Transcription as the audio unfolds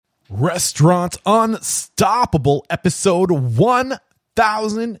Restaurant Unstoppable, episode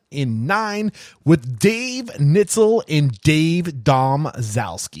 1009 with Dave Nitzel and Dave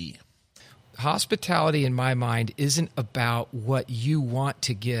Domzalski. Hospitality, in my mind, isn't about what you want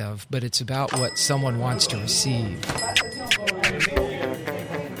to give, but it's about what someone wants to receive.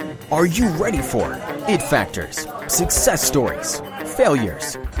 Are you ready for it factors, success stories,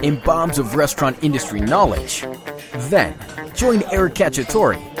 failures, and bombs of restaurant industry knowledge? Then, join Eric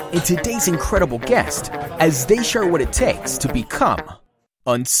Cacciatore and today's incredible guest as they share what it takes to become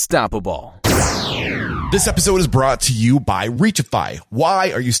unstoppable. This episode is brought to you by Reachify.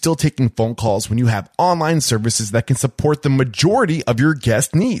 Why are you still taking phone calls when you have online services that can support the majority of your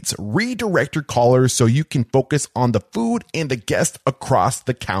guest needs? Redirect your callers so you can focus on the food and the guest across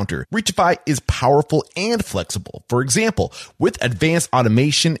the counter. Reachify is powerful and flexible. For example, with advanced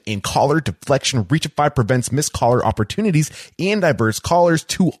automation and caller deflection, Reachify prevents missed caller opportunities and diverts callers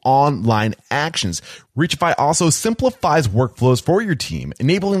to online actions. Reachify also simplifies workflows for your team,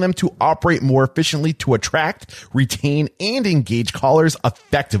 enabling them to operate more efficiently to attract, retain, and engage callers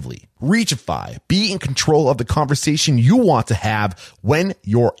effectively. Reachify. Be in control of the conversation you want to have when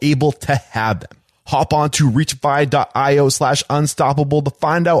you're able to have them. Hop on to reachify.io/unstoppable to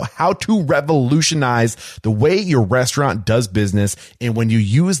find out how to revolutionize the way your restaurant does business. And when you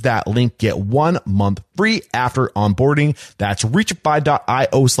use that link, get 1 month free after onboarding. That's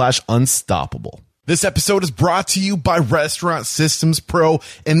reachify.io/unstoppable. This episode is brought to you by Restaurant Systems Pro,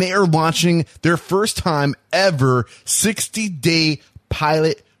 and they are launching their first time ever 60-day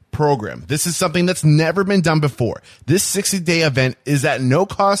pilot program. This is something that's never been done before. This 60-day event is at no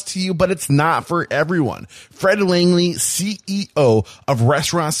cost to you, but it's not for everyone. Fred Langley, CEO of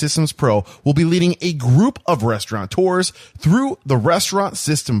Restaurant Systems Pro, will be leading a group of restaurateurs through the Restaurant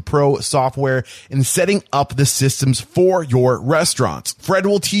System Pro software and setting up the systems for your restaurants. Fred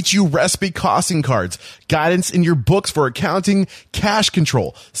will teach you recipe costing cards, guidance in your books for accounting, cash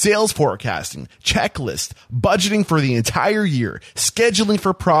control, sales forecasting, checklist, budgeting for the entire year, scheduling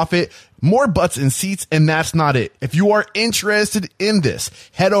for profit, more butts and seats, and that's not it. If you are interested in this,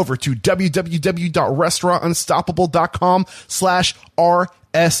 head over to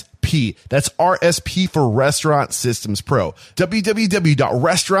www.restaurantunstoppable.com/RSP. That's RSP for Restaurant Systems Pro.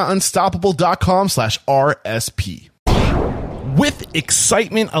 www.restaurantunstoppable.com/RSP. With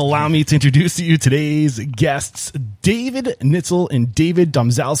excitement, allow me to introduce to you today's guests, David Nitzel and David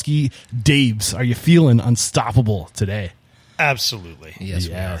Domzalski. Daves, are you feeling unstoppable today? Absolutely.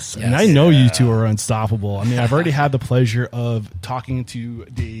 Yes. And I know you two are unstoppable. I mean, I've already had the pleasure of talking to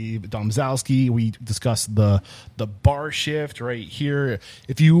Dave Domzalski. We discussed the bar shift right here.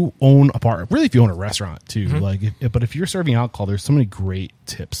 If you own a bar, really if you own a restaurant too, but if you're serving alcohol, there's so many great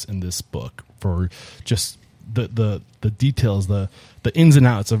tips in this book for just the details, the ins and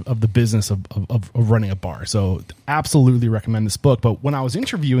outs of the business of running a bar. So absolutely recommend this book. But when I was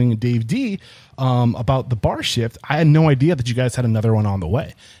interviewing Dave D about the bar shift, I had no idea that you guys had another one on the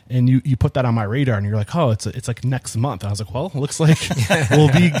way. And you put that on my radar and you're like, oh, it's like next month. I was like, well, it looks like we'll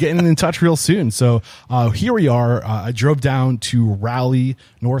be getting in touch real soon. So here we are. I drove down to Raleigh,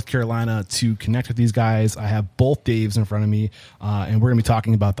 North Carolina to connect with these guys. I have both Daves in front of me, and we're going to be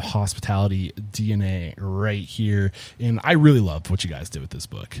talking about the hospitality DNA right here. And I really loved what you guys did with this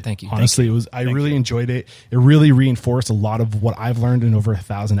book. Thank you. Honestly, I really enjoyed it. It really reinforced a lot of what I've learned in over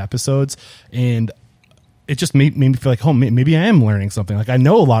 1,000 episodes. And it just made me feel like, oh, maybe I am learning something. Like I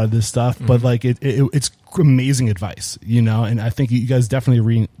know a lot of this stuff, but like it's amazing advice, you know? And I think you guys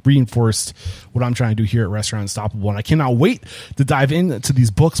definitely reinforced what I'm trying to do here at Restaurant Unstoppable. And I cannot wait to dive into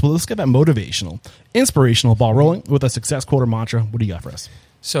these books. But let's get that motivational, inspirational ball rolling with a success quote or mantra. What do you got for us?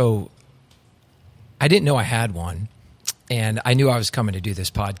 So I didn't know I had one. And I knew I was coming to do this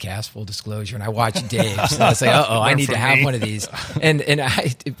podcast, full disclosure, and I watched Dave. So I was like, I need to have one of these. And I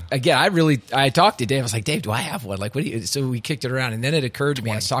talked to Dave. I was like, Dave, do I have one? Like, what do you? So we kicked it around. And then it occurred to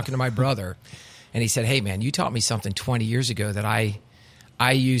me, I was talking to my brother, and he said, hey, man, you taught me something 20 years ago that I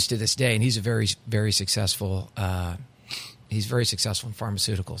use to this day. And he's a very, very successful, he's very successful in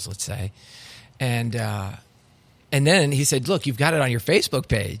pharmaceuticals, let's say. And then he said, look, you've got it on your Facebook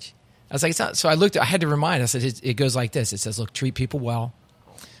page. I was like, it's not. So I looked, I had to remind, I said, it goes like this. It says, look, treat people well,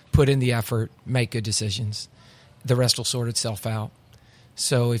 put in the effort, make good decisions. The rest will sort itself out.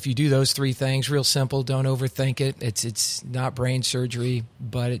 So if you do those three things, real simple, don't overthink it. It's not brain surgery,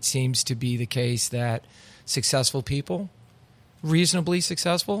 but it seems to be the case that successful people, reasonably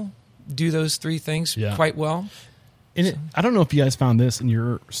successful, do those three things quite well. And I don't know if you guys found this in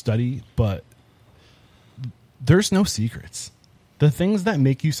your study, but there's no secrets. the things that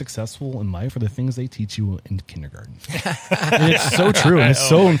make you successful in life are the things they teach you in kindergarten. And it's so true. And it's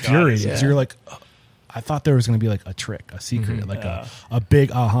so infuriating. yeah. So you're like, oh, I thought there was going to be like a trick, a secret, like a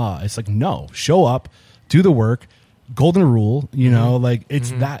big aha. It's like, no, show up, do the work, golden rule, you know, like it's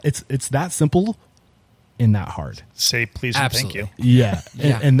that simple and that hard. Say please and thank you. Yeah.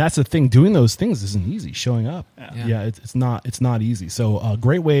 And that's the thing. Doing those things isn't easy. Showing up. Yeah. It's not easy. So a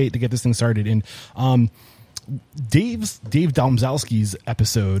great way to get this thing started. And, Dave Domzalski's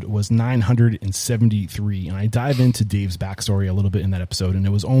episode was 973, and I dive into Dave's backstory a little bit in that episode, and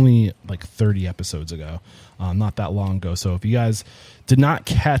it was only like 30 episodes ago, not that long ago. So if you guys did not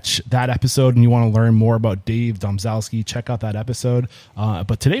catch that episode and you want to learn more about Dave Domzalski, check out that episode.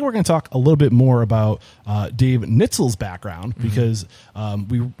 But today we're going to talk a little bit more about Dave Nitzel's background, because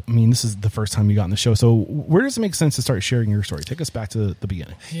this is the first time you got on the show. So where does it make sense to start sharing your story? Take us back to the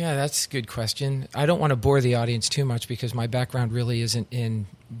beginning. Yeah, that's a good question. I don't want to bore the audience too much because my background really isn't in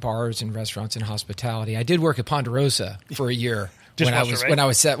bars and restaurants and hospitality. I did work at Ponderosa for a year.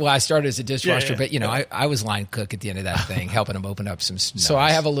 I started as a dishwasher, but I was line cook at the end of that thing, helping them open up some. Nice. So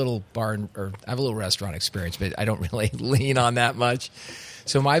I have a little restaurant experience, but I don't really lean on that much.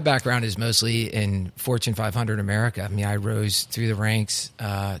 So my background is mostly in Fortune 500 America. I mean, I rose through the ranks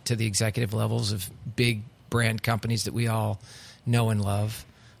to the executive levels of big brand companies that we all know and love,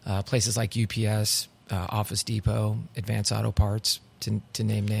 places like UPS, Office Depot, Advance Auto Parts, to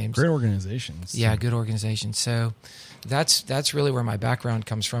name names. Great organizations. Yeah, good organizations. So that's really where my background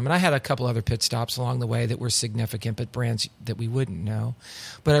comes from. And I had a couple other pit stops along the way that were significant, but brands that we wouldn't know.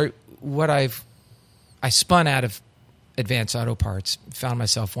 But I spun out of Advance Auto Parts, found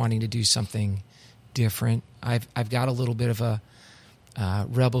myself wanting to do something different. I've got a little bit of a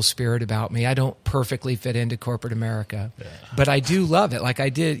rebel spirit about me. I don't perfectly fit into corporate America, but I do love it. Like I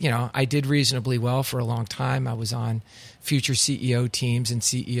did reasonably well for a long time. I was on future CEO teams and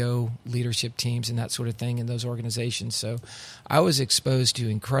CEO leadership teams and that sort of thing in those organizations. So I was exposed to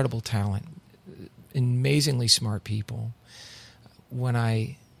incredible talent, amazingly smart people. When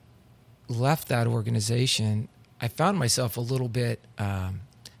I left that organization, I found myself a little bit, I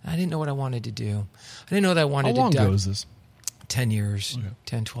didn't know what I wanted to do. I didn't know that I wanted to do. How long ago is this? 10 years,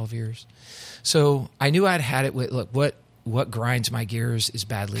 10, 12 years. So I knew I'd had it with, look, what grinds my gears is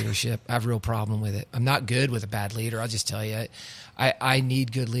bad leadership. I have a real problem with it. I'm not good with a bad leader. I'll just tell you, I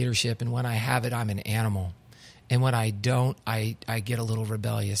need good leadership. And when I have it, I'm an animal. And when I don't, I get a little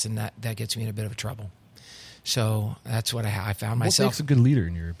rebellious, and that gets me in a bit of trouble. So that's what I found myself. What makes a good leader,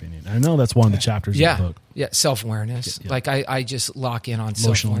 in your opinion? I know that's one of the chapters of the book. Yeah, self-awareness. Yeah. Like I just lock in on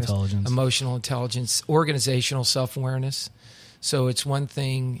emotional intelligence, organizational self-awareness. So it's one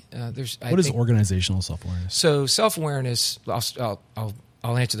thing. What is organizational self-awareness? So self-awareness, I'll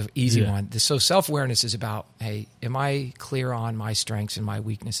answer the easy one. So self-awareness is about, hey, am I clear on my strengths and my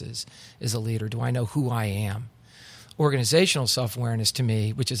weaknesses as a leader? Do I know who I am? Organizational self-awareness to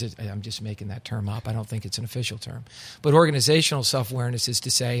me, which is, I'm just making that term up. I don't think it's an official term. But organizational self-awareness is to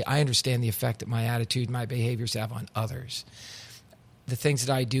say, I understand the effect that my attitude, my behaviors have on others. The things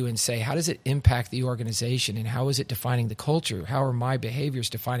that I do and say, how does it impact the organization, and how is it defining the culture? How are my behaviors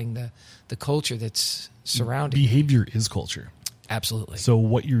defining the culture that's surrounding behavior is culture. Absolutely. So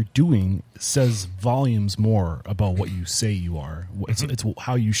what you're doing says volumes more about what you say you are. It's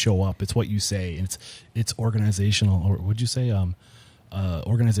how you show up. It's what you say. And it's organizational, or would you say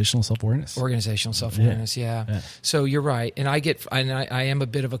organizational self-awareness? Organizational self-awareness, yeah. So you're right. And I am a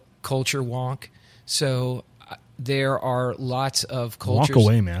bit of a culture wonk. So there are lots of cultures. Walk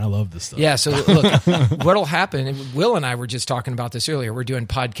away, man. I love this stuff. Yeah, so look, what'll happen, and Will and I were just talking about this earlier. We're doing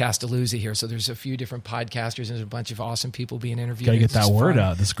Podcast-a-Loozy here, so there's a few different podcasters and there's a bunch of awesome people being interviewed. Got to get that word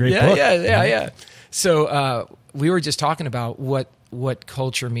out. This is a great book. Yeah. So we were just talking about what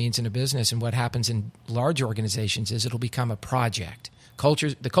culture means in a business, and what happens in large organizations is it'll become a project.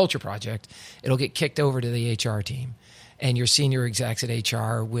 The culture project, it'll get kicked over to the HR team. And your senior execs at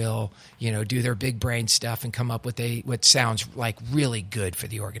HR will, do their big brain stuff and come up with what sounds like really good for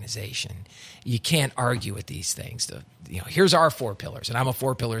the organization. You can't argue with these things. Here's our 4 pillars, and I'm a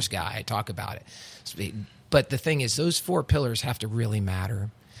 4 pillars guy. I talk about it. But the thing is, those 4 pillars have to really matter.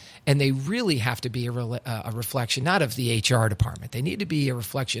 And they really have to be a reflection, not of the HR department. They need to be a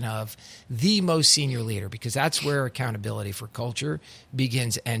reflection of the most senior leader, because that's where accountability for culture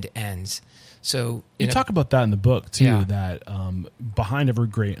begins and ends. So you talk about that in the book too, that behind every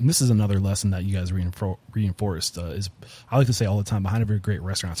great, and this is another lesson that you guys reinforced, is I like to say all the time, behind every great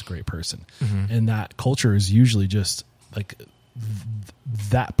restaurant's a great person. Mm-hmm. And that culture is usually just like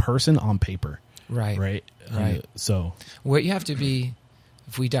that person on paper. Right. So what you have to be,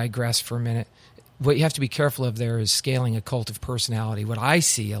 if we digress for a minute, what you have to be careful of there is scaling a cult of personality. What I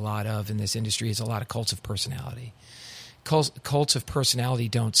see a lot of in this industry is a lot of cults of personality. Cults of personality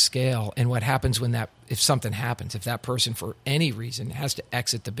don't scale. And what happens if something happens, if that person for any reason has to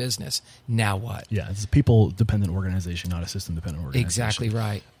exit the business, now what? Yeah, it's a people-dependent organization, not a system-dependent organization. Exactly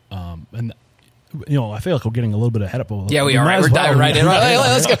right. And I feel like we're getting a little bit ahead of. Yeah, we are. We're diving right in. Right,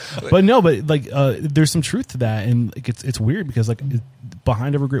 let's go. But there's some truth to that, and it's weird because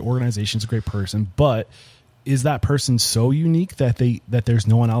behind every great organization is a great person, but is that person so unique that there's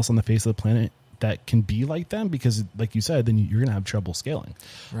no one else on the face of the planet that can be like them? Because, like you said, then you're going to have trouble scaling.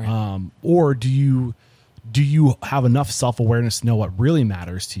 Right. Or do you have enough self-awareness to know what really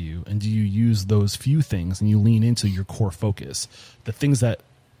matters to you, and do you use those few things and you lean into your core focus, the things that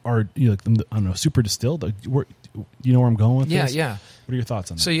are I don't know, super distilled? You know where I'm going with this? Yeah. What are your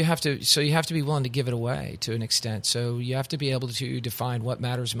thoughts on that? So you have to be willing to give it away to an extent. So you have to be able to define what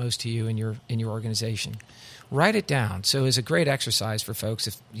matters most to you in your organization. Write it down. So it's a great exercise for folks,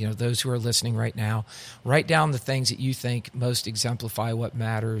 if those who are listening right now, write down the things that you think most exemplify what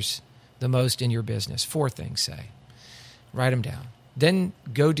matters the most in your business. 4 things, say. Write them down. Then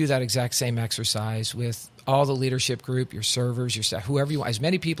go do that exact same exercise with all the leadership group, your servers, your staff, whoever you want, as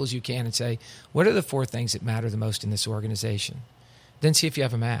many people as you can, and say, what are the 4 things that matter the most in this organization? Then see if you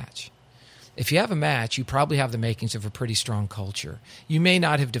have a match. If you have a match, you probably have the makings of a pretty strong culture. You may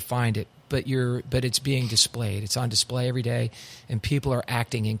not have defined it, but it's being displayed. It's on display every day, and people are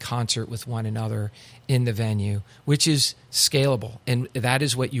acting in concert with one another in the venue, which is scalable, and that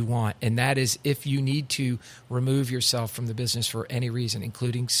is what you want. And that is if you need to remove yourself from the business for any reason,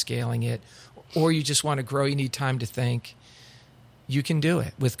 including scaling it, or you just want to grow, you need time to think, you can do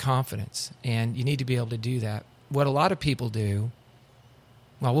it with confidence, and you need to be able to do that. What a lot of people do,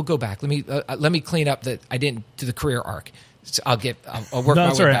 well, we'll go back. Let me clean up I didn't do the career arc. So I'll work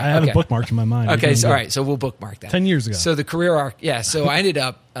my way back. I have it bookmarked in my mind. Okay, all right. So we'll bookmark that. 10 years ago. So the career arc, yeah. So I ended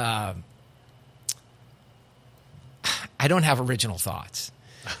up, I don't have original thoughts.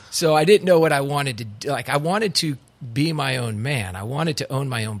 So I didn't know what I wanted to do. I wanted to be my own man. I wanted to own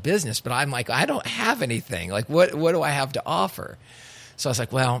my own business, but I'm like, I don't have anything. What do I have to offer? So I was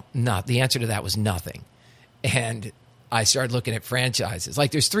like, well, no. The answer to that was nothing. And I started looking at franchises.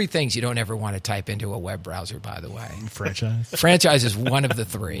 There's 3 things you don't ever want to type into a web browser, by the way. Franchise? Franchise is one of the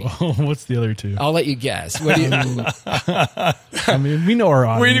 3. What's the other 2? I'll let you guess. What do you? I mean, we know our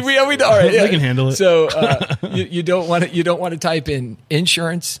audience. We know. All right, yeah. We can handle it. So you don't want to type in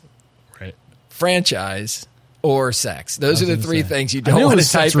insurance, right? Franchise, or sex. Those are the 3 things you don't want to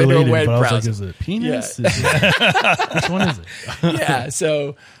type into a web browser. Is it penis? Yeah. Which one is it? Yeah.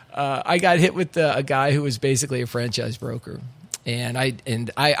 So I got hit with a guy who was basically a franchise broker, and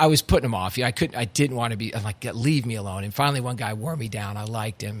I was putting him off. I didn't want to be. I'm like, leave me alone. And finally, one guy wore me down. I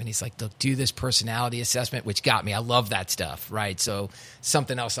liked him, and he's like, look, do this personality assessment, which got me. I love that stuff, right? So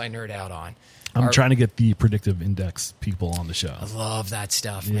something else I nerd out on. I'm trying to get the predictive index people on the show. I love that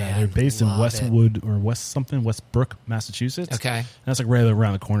stuff, yeah, man. They're based in Westwood or Westbrook, Massachusetts. Okay. And that's right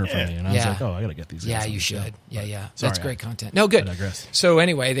around the corner from me. And I was like, I got to get these guys. Yeah, you should. Yeah. Sorry, that's great content. No, good. I digress. So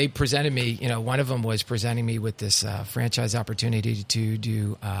anyway, they presented me, one of them was presenting me with this franchise opportunity to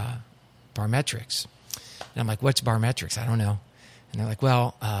do Barmetrics. And I'm like, what's Barmetrics? I don't know. And they're like,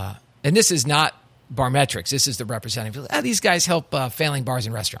 well, and this is not Barmetrics. This is the representative. These guys help failing bars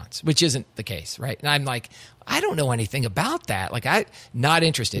and restaurants, which isn't the case, right? And I'm like, I don't know anything about that. I'm not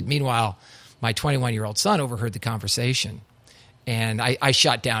interested. Meanwhile, my 21-year-old son overheard the conversation, and I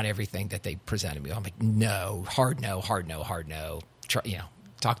shot down everything that they presented me. I'm like, no, hard no.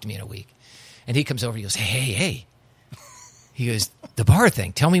 Talk to me in a week. And he comes over, he goes, hey. He goes, the bar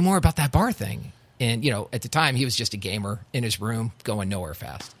thing. Tell me more about that bar thing. And, at the time, he was just a gamer in his room going nowhere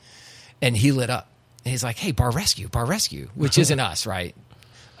fast. And he lit up. And he's like, hey, Bar Rescue, which isn't us, right?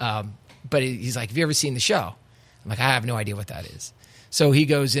 But he's like, have you ever seen the show? I'm like, I have no idea what that is. So he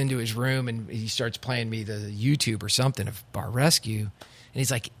goes into his room and he starts playing me the YouTube or something of Bar Rescue. And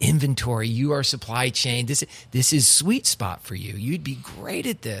he's like, inventory, you are supply chain. This is sweet spot for you. You'd be great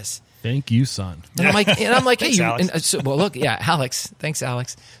at this. Thank you, son. And I'm like, Thanks, hey, Alex. look, yeah, Alex. Thanks,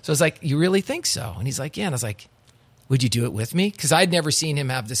 Alex. So I was like, you really think so? And he's like, yeah. And I was like, would you do it with me? Because I'd never seen him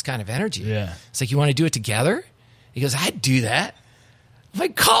have this kind of energy. Yeah. It's like, you want to do it together? He goes, I'd do that. I'm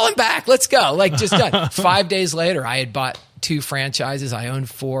like, call him back. Let's go. Just done. 5 days later, I had bought 2 franchises. I own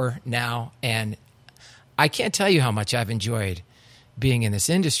 4 now. And I can't tell you how much I've enjoyed being in this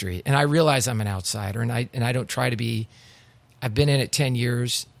industry. And I realize I'm an outsider, and I don't try to be. I've been in it 10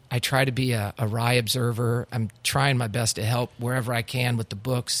 years. I try to be a wry observer. I'm trying my best to help wherever I can with the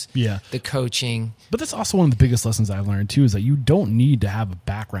books, the coaching. But that's also one of the biggest lessons I've learned too, is that you don't need to have a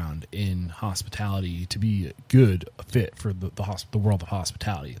background in hospitality to be a good fit for the world of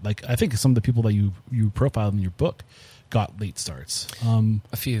hospitality. Like, I think some of the people that you profiled in your book got late starts.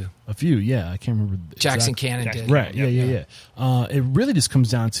 A few, yeah. I can't remember. Jackson Cannon did. Right, yeah. It really just comes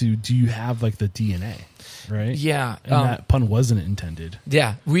down to, do you have like the DNA, right? Yeah. And that pun wasn't intended.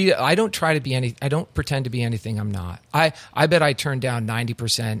 Yeah. I don't try to be I don't pretend to be anything I'm not. I bet I turned down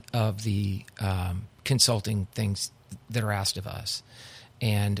 90% of the consulting things that are asked of us.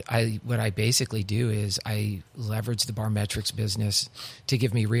 And what I basically do is I leverage the Barmetrics business to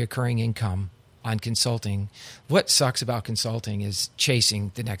give me reoccurring income on consulting. What sucks about consulting is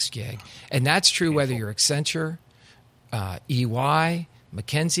chasing the next gig. And that's true whether you're Accenture, EY,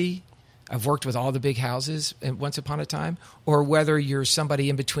 McKinsey. I've worked with all the big houses once upon a time, or whether you're somebody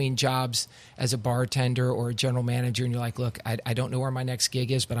in between jobs as a bartender or a general manager and you're like, look, I don't know where my next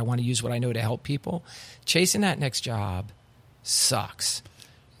gig is, but I want to use what I know to help people. Chasing that next job sucks.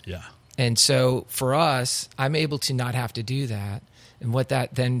 Yeah. And so for us, I'm able to not have to do that. And what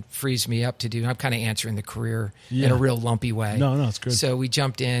that then frees me up to do, I'm kind of answering the career in a real lumpy way. No, it's good. So we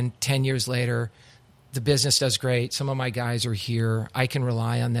jumped in 10 years later. The business does great. Some of my guys are here. I can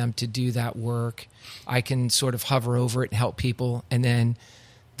rely on them to do that work. I can sort of hover over it and help people. And then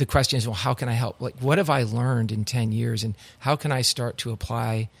the question is, well, how can I help? Like, what have I learned in 10 years? And how can I start to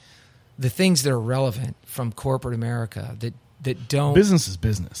apply the things that are relevant from corporate America that don't... Business is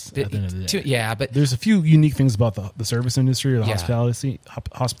business at the end of the day. Yeah, but... There's a few unique things about the service industry or the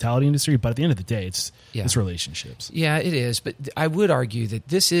hospitality industry, but at the end of the day, it's relationships. Yeah, it is. But I would argue that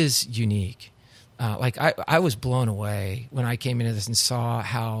this is unique. I was blown away when I came into this and saw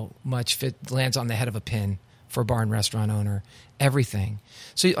how much lands on the head of a pin for a bar and restaurant owner. Everything.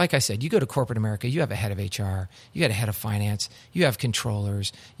 So like I said, you go to corporate America, you have a head of HR, you got a head of finance, you have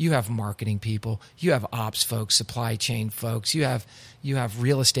controllers, you have marketing people, you have ops folks, supply chain folks, you have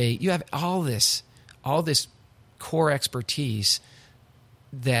real estate, you have all this core expertise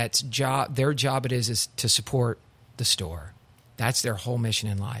their job it is to support the store. That's their whole mission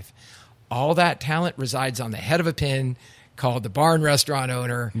in life. All that talent resides on the head of a pin called the bar and restaurant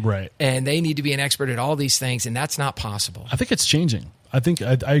owner. Right. And they need to be an expert at all these things, and that's not possible. I think it's changing. I think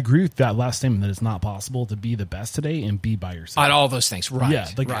I agree with that last statement, that it's not possible to be the best today and be by yourself. On all those things, right. Yeah,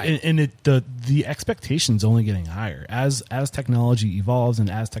 right. And the expectation's only getting higher. As technology evolves and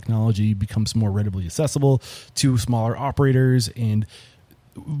as technology becomes more readily accessible to smaller operators, and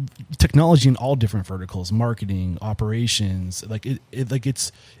technology in all different verticals, marketing, operations,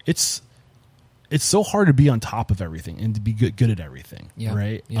 it's so hard to be on top of everything and to be good at everything,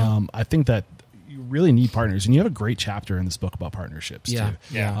 right? Yeah. I think that you really need partners, and you have a great chapter in this book about partnerships too.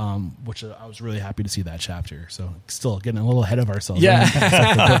 Yeah. Which I was really happy to see that chapter. So still getting a little ahead of ourselves.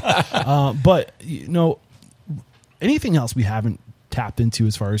 Yeah. But anything else we haven't tapped into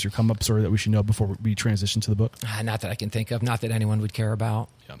as far as your come up story that we should know before we transition to the book? Not that I can think of. Not that anyone would care about.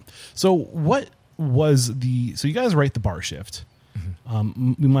 Yeah. So what was so you guys write the Bar Shift.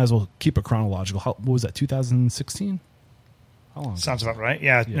 We might as well keep it chronological. What was that, 2016? How long? Sounds about right.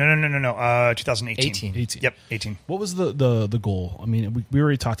 Yeah. No. 2018. 18. Yep, 18. What was the goal? I mean, we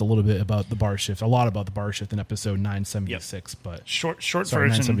already talked a little bit about the Bar Shift, a lot about the Bar Shift in episode 976, but short version.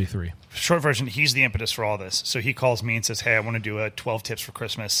 973. Short version. He's the impetus for all this. So he calls me and says, "Hey, I want to do a 12 tips for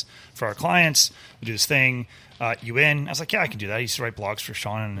Christmas for our clients. We do this thing. You in?" I was like, "Yeah, I can do that." I used to write blogs for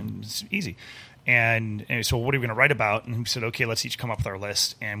Sean, and it's easy. And so what are we going to write about? And he said, okay, let's each come up with our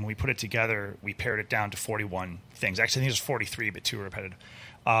list. And when we put it together, we pared it down to 41 things. Actually, I think it was 43, but 2 were repetitive.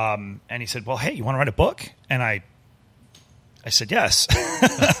 And he said, well, hey, you want to write a book? And I said, yes,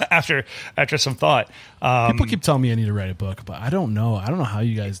 after some thought. People keep telling me I need to write a book, but I don't know. I don't know how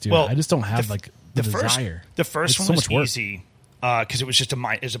you guys do it. I just don't have the desire. The first one was easy. Because it was just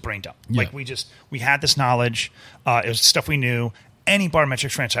it was a brain dump. Yeah. Like we had this knowledge. It was stuff we knew. Any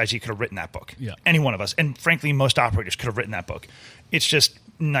Barmetrics franchisee could have written that book. Yeah. Any one of us. And frankly, most operators could have written that book. It's just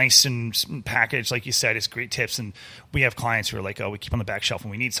nice and packaged. Like you said, it's great tips. And we have clients who are like, oh, we keep on the back shelf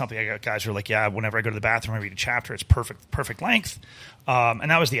when we need something. I got guys who are like, yeah, whenever I go to the bathroom, I read a chapter. It's perfect length. And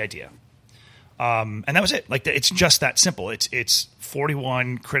that was the idea. And that was it. Like, it's just that simple. It's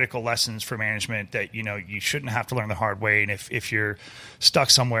 41 critical lessons for management that, you shouldn't have to learn the hard way. And if you're stuck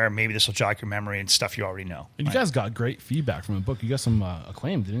somewhere, maybe this will jog your memory and stuff you already know. And you guys got great feedback from the book. You got some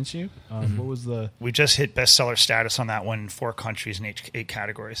acclaim, didn't you? What was We just hit bestseller status on that one in 4 countries and 8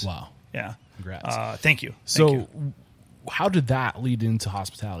 categories. Wow. Yeah. Congrats. Thank you. So how did that lead into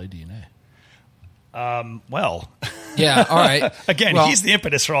Hospitality DNA? Well, Yeah. All right. Again, Well, he's the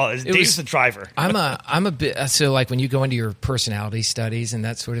impetus for all this. Dave's the driver. I'm a bit, so like when you go into your personality studies and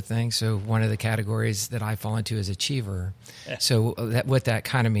that sort of thing. So one of the categories that I fall into is achiever. Yeah. So what that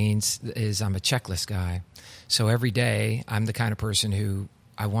kind of means is I'm a checklist guy. So every day I'm the kind of person who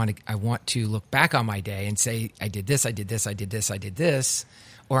I want to look back on my day and say, I did this, I did this, I did this, I did this,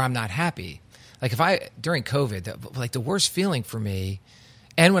 or I'm not happy. Like during COVID, like the worst feeling for me,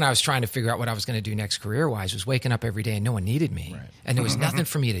 and when I was trying to figure out what I was going to do next career-wise, was waking up every day and no one needed me. Right. And there was nothing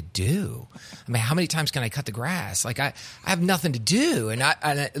for me to do. I mean, how many times can I cut the grass? Like I have nothing to do. And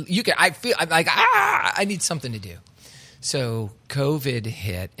I feel like, I need something to do. So COVID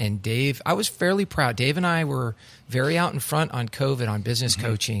hit, and Dave, I was fairly proud. Dave and I were very out in front on COVID, on business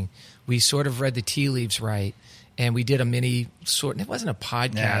coaching. We sort of read the tea leaves right, and we did a mini it wasn't a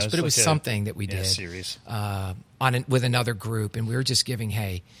podcast, but it was something that we did. Series. With another group, and we were just giving,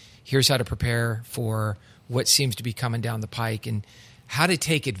 hey, here's how to prepare for what seems to be coming down the pike and how to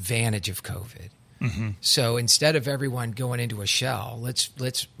take advantage of COVID. Mm-hmm. So instead of everyone going into a shell, let's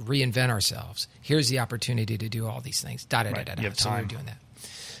reinvent ourselves. Here's the opportunity to do all these things. So we're doing that.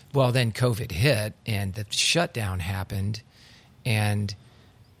 Well, then COVID hit and the shutdown happened, and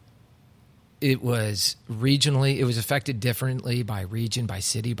it was regionally, it was affected differently by region, by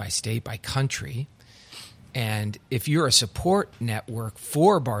city, by state, by country. And if you're a support network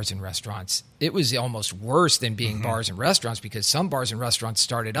for bars and restaurants, it was almost worse than being bars and restaurants, because some bars and restaurants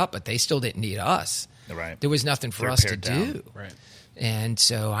started up, but they still didn't need us. Right. There was nothing for us to do. Right. And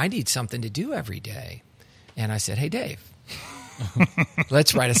so I need something to do every day. And I said, hey, Dave,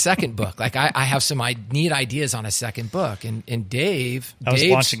 let's write a second book. Like I have some neat ideas on a second book. And Dave's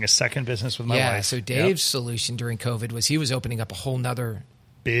launching a second business with my wife. Yeah, so Dave's solution during COVID was he was opening up a whole nother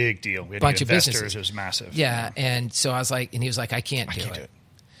big deal. We had bunch of investors. businesses. It was massive. Yeah, and so I was like, and he was like, I can't do it.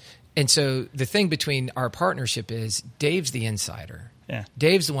 And so the thing between our partnership is Dave's the insider. Yeah.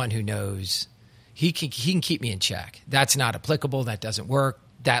 Dave's the one who knows. He can keep me in check. That's not applicable. That doesn't work.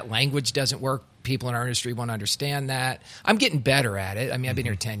 That language doesn't work. People in our industry won't understand that. I'm getting better at it. I mean, I've been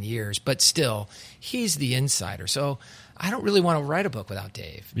here 10 years, but still, he's the insider. So I don't really want to write a book without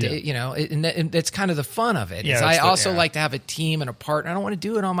Dave. Yeah. Dave, and that's kind of the fun of it. Yeah, I also like to have a team and a partner. I don't want to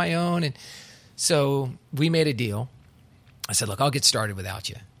do it on my own. And so we made a deal. I said, look, I'll get started without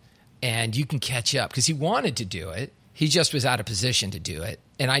you, and you can catch up, because he wanted to do it. He just was out of position to do it.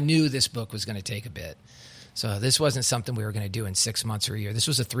 And I knew this book was going to take a bit. So this wasn't something we were going to do in 6 months or a year. This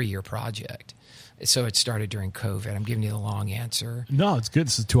was a 3-year project. So it started during COVID. I'm giving you the long answer. No, it's good.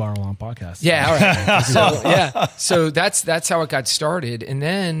 This is a 2-hour-long podcast. Yeah, all right. So that's how it got started. And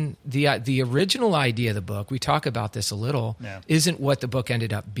then the original idea of the book, we talk about this a little, isn't what the book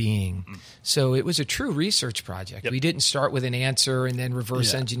ended up being. So it was a true research project. Yep. We didn't start with an answer and then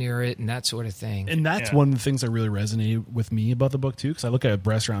reverse engineer it and that sort of thing. And that's one of the things that really resonated with me about the book too, because I look at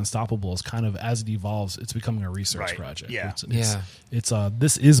Restaurant Unstoppable as kind of, as it evolves, it's becoming a research project. Yeah. It's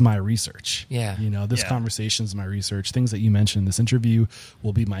this is my research. Yeah. This conversation is my research. Things that you mentioned in this interview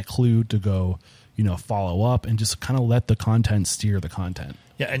will be my clue to go, follow up and just kind of let the content steer the content.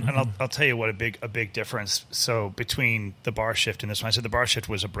 Yeah, and I'll tell you what a big difference. So between the bar shift and this one, I said the bar shift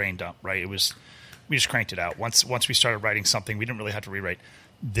was a brain dump, right? We just cranked it out. Once we started writing something, we didn't really have to rewrite.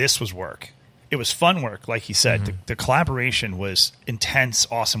 This was work. It was fun work, like he said. The collaboration was intense,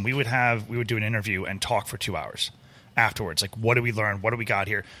 awesome. We would do an interview and talk for 2 hours afterwards. Like, what did we learn? What do we got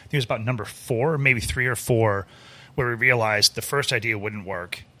here? I think it was about number 4, maybe 3 or 4, where we realized the first idea wouldn't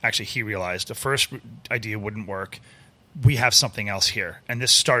work. Actually, he realized the first idea wouldn't work. We have something else here. And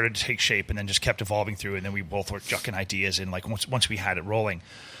this started to take shape and then just kept evolving through. And then we both were jucking ideas in, like, once we had it rolling.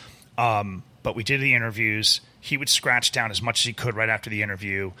 But we did the interviews. He would scratch down as much as he could right after the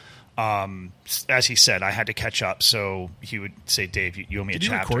interview. As he said, I had to catch up, so he would say, Dave, you owe me a chapter.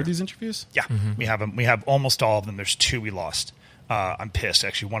 Did you record these interviews? Yeah, we have them. We have almost all of them. There's 2 we lost. I'm pissed.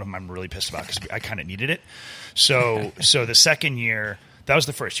 Actually, one of them I'm really pissed about because I kind of needed it. So the second year, that was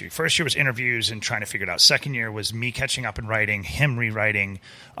the first year. First year was interviews and trying to figure it out. Second year was me catching up and writing, him rewriting,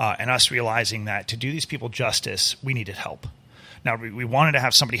 and us realizing that to do these people justice, we needed help. Now, we wanted to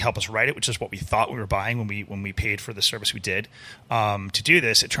have somebody help us write it, which is what we thought we were buying when we paid for the service we did. To do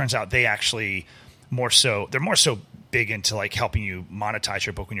this, it turns out they actually they're more so big into like helping you monetize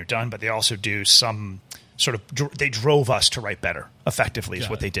your book when you're done, but they also do some sort of, they drove us to write better effectively is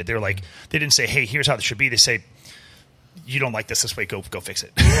what they did. They're like, they didn't say, hey, here's how this should be. They say, you don't like this way, go fix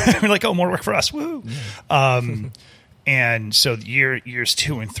it. We're like, oh, more work for us. Woo. And so years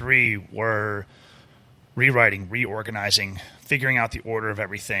 2 and 3 were rewriting, reorganizing, figuring out the order of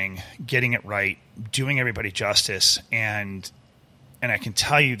everything, getting it right, doing everybody justice. And I can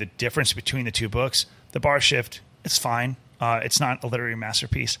tell you the difference between the 2 books. The Bar Shift It's fine. It's not a literary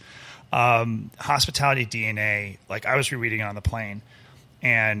masterpiece. Hospitality DNA, like I was rereading it on the plane,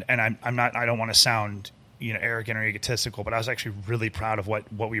 and I'm not, I don't want to sound, arrogant or egotistical, but I was actually really proud of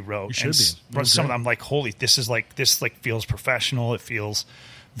what we wrote. You should be. Some of them, I'm like, holy, this feels professional. It feels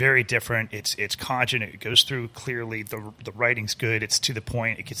very different. It's cogent. It goes through clearly. The writing's good. It's to the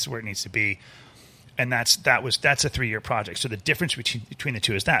point. It gets to where it needs to be. And that's a 3-year project. So the difference between the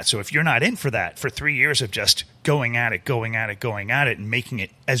two is that. So if you're not in for that, for 3 years of just going at it, and making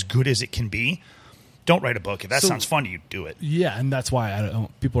it as good as it can be, don't write a book. If that sounds fun to you, do it. Yeah, and that's why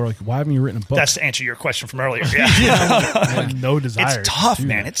people are like, why haven't you written a book? That's to answer your question from earlier. Yeah. No desire. It's tough, to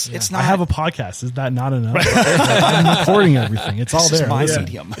man. that. It's not. I have a podcast. Is that not enough? I'm recording everything. It's all there. This is my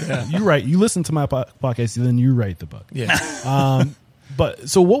medium. Yeah. You write. You listen to my podcast, then you write the book. Yeah. But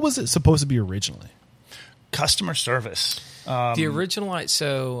so what was it supposed to be originally? Customer service. The original,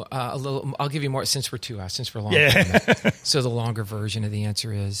 a little. I'll give you more since we're long. Yeah. So the longer version of the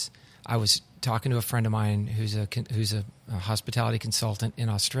answer is, I was talking to a friend of mine who's a hospitality consultant in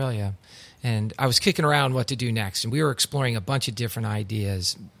Australia, and I was kicking around what to do next, and we were exploring a bunch of different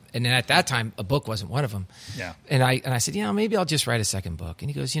ideas. And then at that time, a book wasn't one of them. Yeah. And I said, maybe I'll just write a second book. And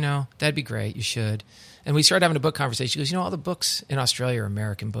he goes, that'd be great. You should. And we started having a book conversation. He goes, all the books in Australia are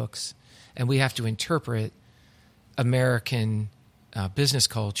American books, and we have to interpret American business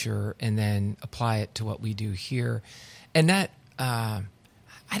culture and then apply it to what we do here. And that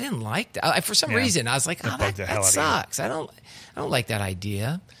I didn't like that. For some reason, I was like, that sucks. I don't like that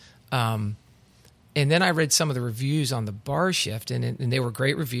idea. And then I read some of the reviews on the Bar Shift, and they were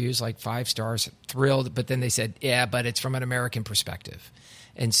great reviews, like 5 stars, thrilled. But then they said, but it's from an American perspective.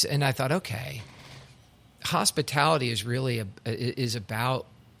 And I thought, okay, hospitality is really is about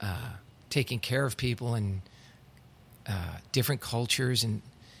taking care of people and different cultures, and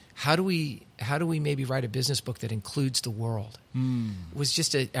how do we maybe write a business book that includes the world? It was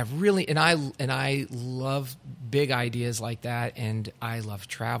just a really, and I love big ideas like that, and I love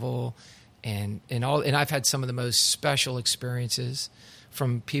travel, and I've had some of the most special experiences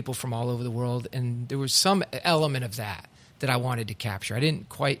from people from all over the world, and there was some element of that I wanted to capture. I didn't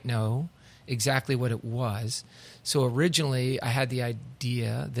quite know exactly what it was, so originally I had the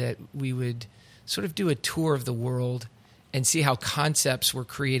idea that we would sort of do a tour of the world and see how concepts were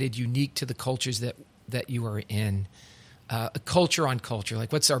created unique to the cultures that you are in. A culture on culture,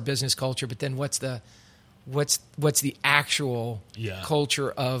 like what's our business culture, but then what's the actual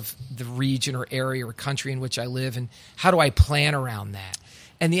culture of the region or area or country in which I live, and how do I plan around that?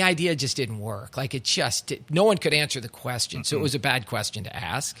 And the idea just didn't work. Like no one could answer the question, so it was a bad question to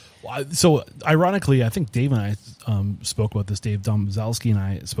ask. So ironically, I think Dave and I spoke about this. Dave Domzalski and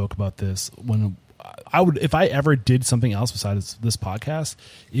I spoke about this when if I ever did something else besides this podcast,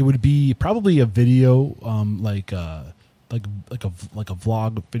 it would be probably a video, like a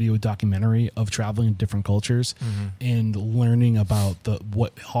vlog video documentary of traveling in different cultures and learning about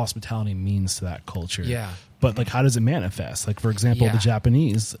what hospitality means to that culture. Yeah. But like, how does it manifest? Like, for example, the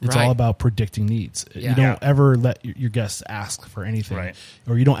Japanese, it's all about predicting needs. Yeah. You don't ever let your guests ask for anything,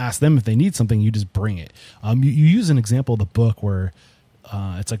 or you don't ask them if they need something. You just bring it. You use an example of the book where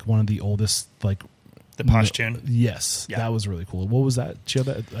it's like one of the oldest, like the Pashtun. Yes, that was really cool. What was that?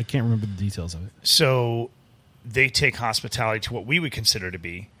 I can't remember the details of it. So they take hospitality to what we would consider to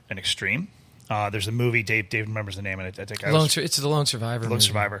be an extreme. There's a movie. Dave remembers the name of it. I think it's the Lone Survivor. Lone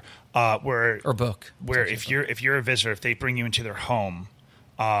Survivor. Book. Where if you're a visitor, if they bring you into their home,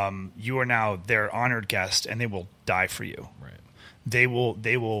 you are now their honored guest, and they will die for you. Right. They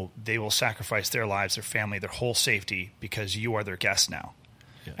will sacrifice their lives, their family, their whole safety because you are their guest now.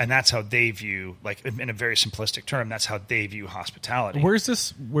 Yeah. And that's how they view, like in a very simplistic term, that's how they view hospitality. Where is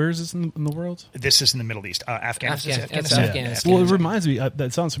this in the world? This is in the Middle East, Afghanistan. Afghanistan. Well, it reminds me.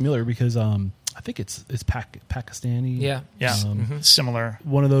 That sounds familiar because I think it's Pakistani. Yeah. Similar.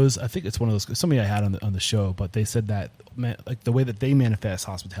 One of those. I think it's one of those. Somebody I had on the show, but they said that like the way that they manifest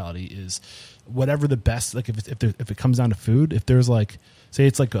hospitality is whatever the best. Like if it comes down to food, if there's like, say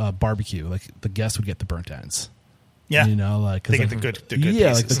it's like a barbecue, like the guest would get the burnt ends. Yeah, like they get the good pieces.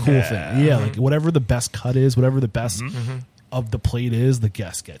 Like the cool thing. Yeah, like whatever the best cut is, whatever the best of the plate is, the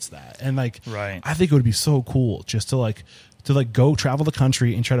guest gets that. And like, I think it would be so cool just to go travel the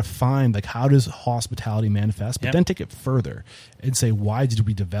country and try to find like how does hospitality manifest, but then take it further and say, why did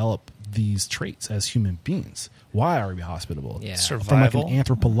we develop these traits as human beings? Why are we hospitable? Yeah. Survival. From like an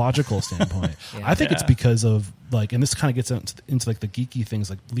anthropological standpoint. I think it's because of like, and this kind of gets into like the geeky things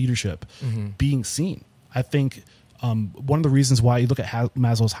like leadership, being seen. I think one of the reasons why you look at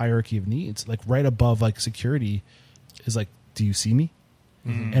Maslow's hierarchy of needs, like right above like security, is like, do you see me?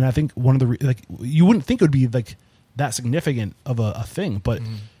 And I think one of the you wouldn't think it would be like that significant of a thing. But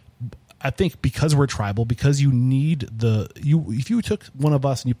I think because we're tribal, because you need if you took one of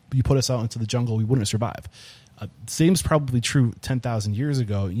us and you put us out into the jungle, we wouldn't survive. Same's probably true 10,000 years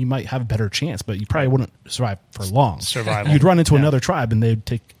ago. You might have a better chance, but you probably wouldn't survive for long. Survival. You'd run into another tribe and they'd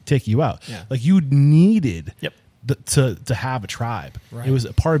take you out. Yeah. Like you needed Yep. to have a tribe. Right. It was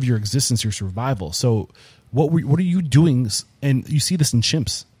a part of your existence, your survival. So what are you doing? And you see this in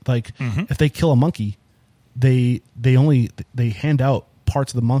chimps. Like if they kill a monkey, they hand out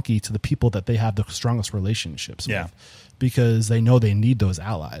parts of the monkey to the people that they have the strongest relationships with, because they know they need those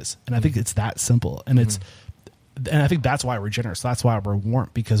allies. And I think it's that simple. And and I think that's why we're generous. That's why we're warm.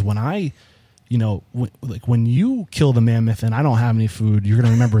 Because when when you kill the mammoth and I don't have any food, you're going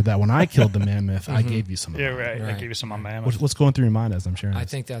to remember that when I killed the mammoth, I gave you some of Yeah, that. right. I Right. gave you some on mammoth. What's going through your mind as I'm sharing I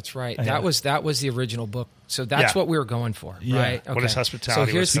this? think that's right. Yeah. That was the original book. So that's Yeah. what we were going for, Yeah. right? What is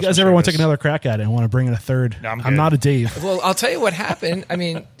hospitality? So here's If you guys ever want to take another crack at it and want to bring in a third, No, I'm I'm good. not a Dave. Well, I'll tell you what happened. I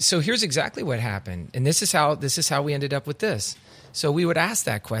mean, so here's exactly what happened, and this is how we ended up with this. So we would ask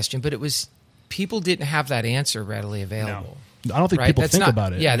that question, but it was people didn't have that answer readily available. I don't think Right? people That's think not-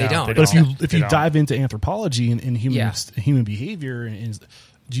 about it. yeah, they No, don't. they But if They you don't. dive into anthropology and Yeah. human behavior and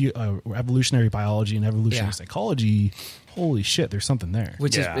evolutionary biology and evolutionary Yeah. psychology, holy shit, there's something there.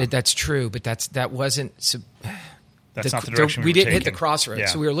 Which Yeah. is that's true, but that wasn't. That's not the direction we were didn't hit the taking. crossroads. Yeah.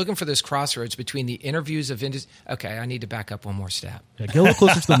 So we were looking for this crossroads between the interviews of okay, I need to back up one more step. Yeah, get a little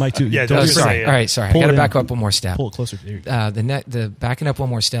closer to the mic too. Yeah, Don't don't Oh, be say sorry. it. All right, sorry. I Pull got to it back in. up one more step. Pull it closer. There you go. The backing up one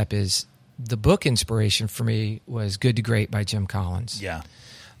more step is the book inspiration for me was Good to Great by Jim Collins. Yeah.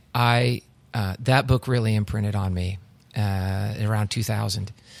 That book really imprinted on me around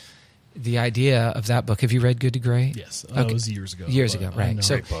 2000. The idea of that book. Have you read Good to Great? Yes, Okay. it was years ago. Years but ago, I right? know.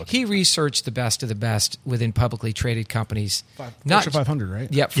 So Great book. he researched the best of the best within publicly traded companies. Fortune 500,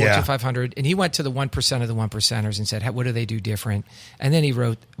 right? Yep, Fortune Yeah. 500. And he went to the 1% of the 1%ers and said, what do they do different? And then he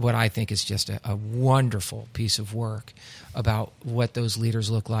wrote what I think is just a wonderful piece of work about what those leaders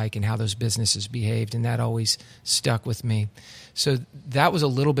look like and how those businesses behaved. And that always stuck with me. So that was a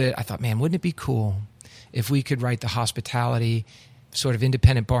little bit, I thought, man, wouldn't it be cool if we could write the hospitality sort of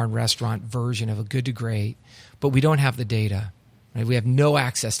independent bar and restaurant version of a Good to Great, but we don't have the data. Right? We have no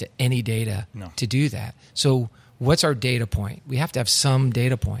access to any data to do that. So what's our data point? We have to have some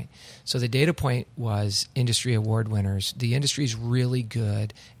data point. So the data point was industry award winners. The industry is really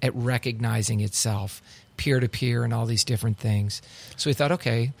good at recognizing itself, peer-to-peer and all these different things. So we thought,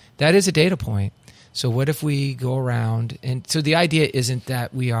 okay, that is a data point. So what if we go around? And so the idea isn't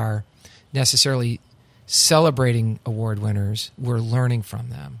that we are necessarily celebrating award winners. We're learning from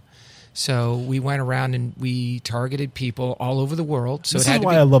them. So we went around and we targeted people all over the world. So This it had is to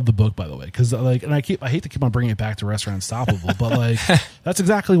why be, I love the book, by the way, because and I hate to keep on bringing it back to Restaurant Unstoppable, but like that's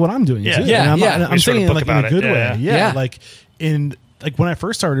exactly what I'm doing. Yeah. too. Yeah, And I'm, yeah. and I'm We just wrote a saying book like in about a it. good Yeah, way. yeah. Yeah. Like when I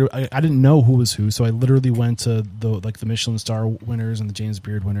first started, I didn't know who was who, so I literally went to the Michelin star winners and the James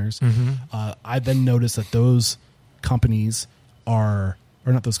Beard winners. I then noticed that those companies or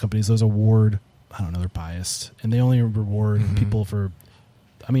not those companies, those award, I don't know, they're biased and they only reward people for.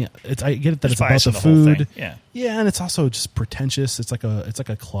 I mean, I get it that There's it's about bias the in the whole food. thing. Yeah. Yeah, and it's also just pretentious. It's like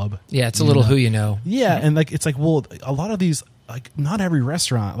a club. yeah, it's a little who you know. Yeah, and like it's like, well, a lot of these, like not every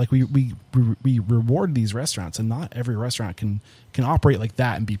restaurant, like we reward these restaurants, and not every restaurant can operate like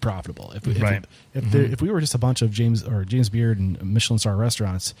that and be profitable. Right. If we were just a bunch of James Beard and Michelin star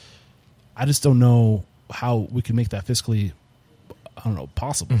restaurants, I just don't know how we can make that fiscally, I don't know,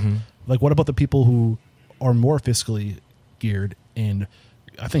 possible. Like, what about the people who are more fiscally geared? And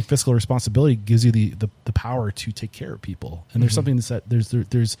I think fiscal responsibility gives you the power to take care of people. And there's something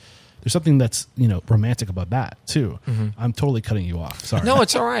there's something that's romantic about that too. I'm totally cutting you off. Sorry. No,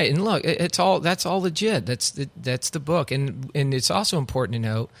 it's all right. And look, that's all legit. That's the book. And it's also important to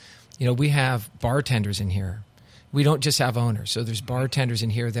note, we have bartenders in here. We don't just have owners. So there's bartenders in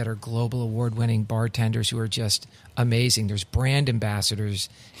here that are global award-winning bartenders who are just amazing. There's brand ambassadors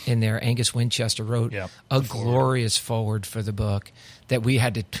in there. Angus Winchester wrote a glorious foreword for the book that we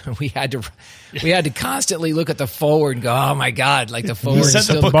had to constantly look at the foreword and go, oh my God, like the foreword. He said is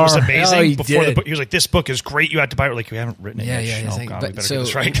the still book was bar. amazing Oh, he before the did. book. He was like, "This book is great. You have to buy it." We're like, we haven't written it Yeah, yet. yeah. Oh Like, God, we but better so get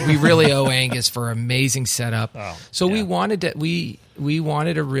this right. we really owe Angus for amazing setup. Oh, so we yeah. wanted to, we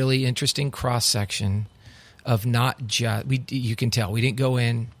wanted a really interesting cross section of not just you can tell we didn't go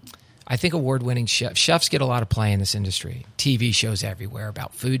in. I think award-winning chefs get a lot of play in this industry. TV shows everywhere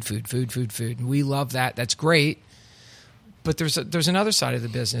about food, and we love that. That's great. But there's another side of the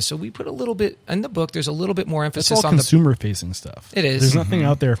business. So we put a little bit in the book. There's a little bit more emphasis It's all on consumer facing stuff. It is. There's nothing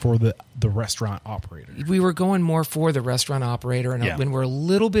out there for the restaurant operator. We were going more for the restaurant operator, and when we're a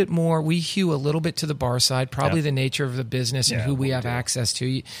little bit more, we hew a little bit to the bar side. Probably the nature of the business and who we have access to.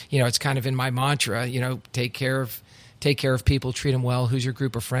 You know, it's kind of in my mantra. You know, take care of people, treat them well. Who's your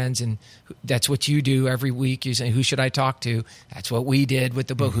group of friends? And that's what you do every week. You say, who should I talk to? That's what we did with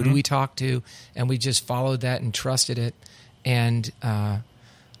the book. Who do we talk to? And we just followed that and trusted it. And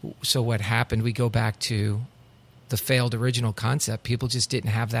so what happened, we go back to the failed original concept. People just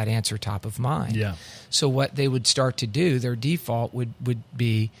didn't have that answer top of mind. Yeah. So what they would start to do, their default would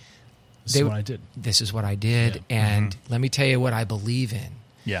be, This is what I did. This is what I did. Yeah. And let me tell you what I believe in.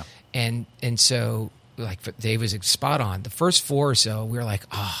 Yeah. And so like Dave was spot on. The first 4 or so, we were like,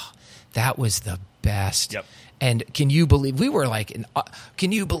 that was the best. Yep. And can you believe, we were like,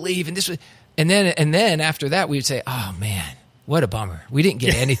 can you believe? And this was, and then after that, we would say, oh man, what a bummer. We didn't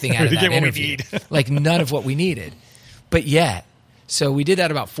get anything out of that interview. Like none of what we needed. But yet, so we did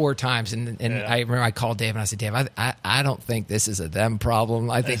that about 4 times. And I remember I called Dave and I said, Dave, I don't think this is a them problem.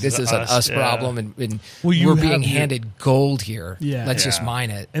 I think this is an us problem. And we're being handed gold here. Yeah. Let's just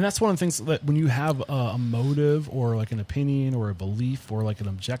mine it. And that's one of the things that when you have a motive or like an opinion or a belief or like an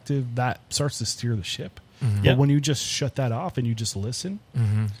objective, that starts to steer the ship. Mm-hmm. But when you just shut that off and you just listen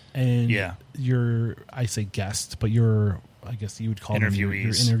and you're, I say guest, but I guess you would call them your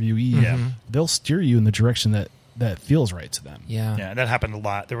interviewee. They'll steer you in the direction that feels right to them. Yeah, that happened a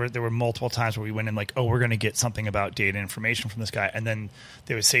lot. There were multiple times where we went in like, oh, we're going to get something about data information from this guy, and then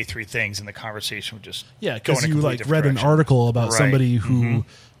they would say 3 things, and the conversation would just go in a because you like read direction. An article about somebody who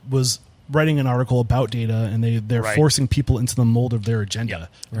was writing an article about data, and they're forcing people into the mold of their agenda.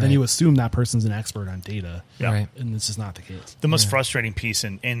 Then you assume that person's an expert on data, and this is not the case. The most frustrating piece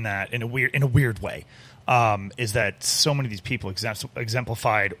in that, in a weird way, is that so many of these people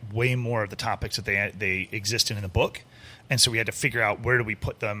exemplified way more of the topics that they exist in the book, and so we had to figure out where do we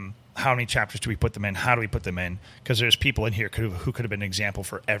put them. How many chapters do we put them in? How do we put them in? Because there's people in here who could have been an example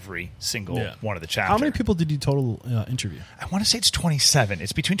for every single one of the chapters. How many people did you total interview? I want to say it's 27.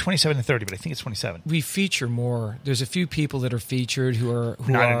 It's between 27 and 30, but I think it's 27. We feature more. There's a few people that are featured who are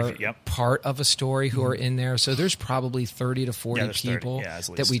part of a story who are in there. So there's probably 30 to 40 people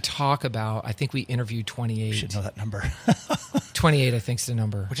that we talk about. I think we interviewed 28. You should know that number. 28, I think, is the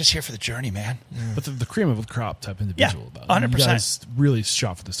number. We're just here for the journey, man. Yeah. But the cream of the crop type individual. Yeah, 100%. You guys really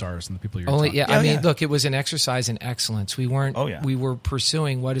shot for the stars and the people you're talking about. I mean, look, it was an exercise in excellence. We weren't. We were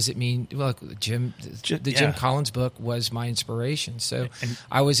pursuing what does it mean? Look, Jim Collins book was my inspiration. So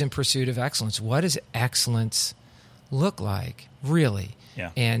I was in pursuit of excellence. What does excellence look like, really? Yeah.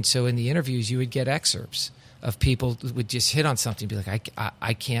 And so in the interviews, you would get excerpts of people who would just hit on something, and be like,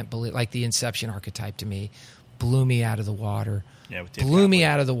 I can't believe, like the Inception archetype to me blew me out of the water. Yeah, blew me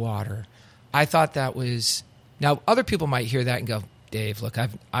out of the water. I thought that was. Now other people might hear that and go, Dave, look,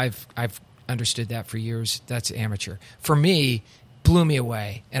 I've understood that for years. That's amateur. For me, blew me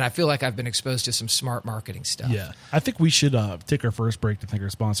away, and I feel like I've been exposed to some smart marketing stuff. Yeah, I think we should take our first break to thank our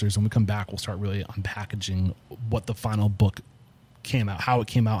sponsors. When we come back, we'll start really unpackaging what the final book came out, how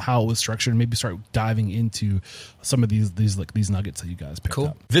it was structured, and maybe start diving into some of these nuggets that you guys picked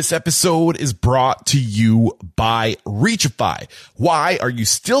up. This episode is brought to you by Reachify. Why are you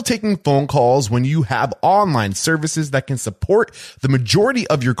still taking phone calls when you have online services that can support the majority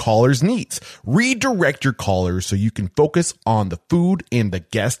of your callers' needs? Redirect your callers so you can focus on the food and the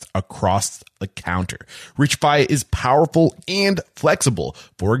guest across the counter. Reachify is powerful and flexible.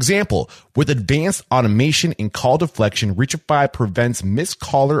 For example, with advanced automation and call deflection, Reachify prevents missed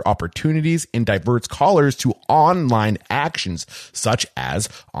caller opportunities and diverts callers to online actions such as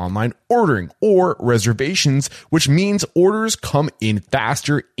online ordering or reservations, which means orders come in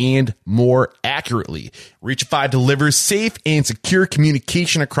faster and more accurately. Reachify delivers safe and secure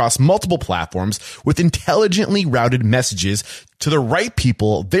communication across multiple platforms with intelligently routed messages to the right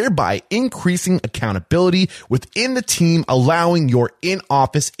people, thereby increasing accountability within the team, allowing your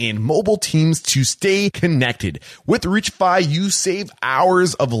in-office and mobile teams to stay connected. With Reachify, you save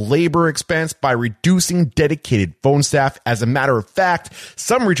hours of labor expense by reducing dedicated phone staff. As a matter of fact,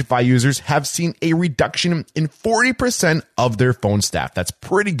 some Reachify users have seen a reduction in 40% of their phone staff. That's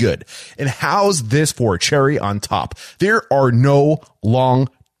pretty good. And how's this for a cherry on top? There are no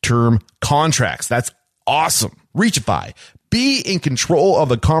long-term contracts. That's awesome. Reachify. Be in control of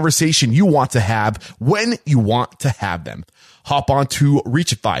the conversation you want to have when you want to have them. Hop on to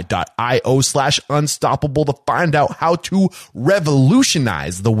reachify.io/unstoppable to find out how to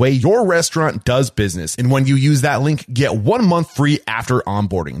revolutionize the way your restaurant does business. And when you use that link, get 1 month free after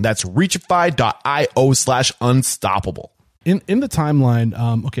onboarding. That's reachify.io/unstoppable. In the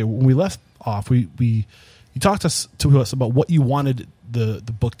timeline, okay, when we left off, you talked to us about what you wanted the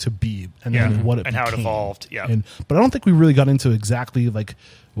book to be, and then what it and became. how it evolved. Yeah, but I don't think we really got into exactly like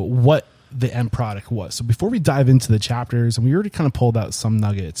what the end product was. So before we dive into the chapters, and we already kind of pulled out some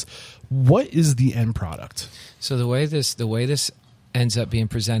nuggets, what is the end product? So the way this ends up being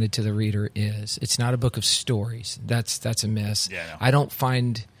presented to the reader is it's not a book of stories. That's a miss. Yeah, no. I don't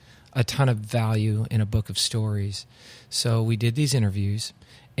find a ton of value in a book of stories. So we did these interviews,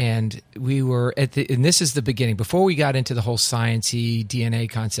 and we were and this is the beginning. Before we got into the whole sciencey DNA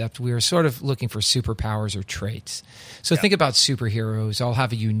concept, we were sort of looking for superpowers or traits. So think about superheroes. All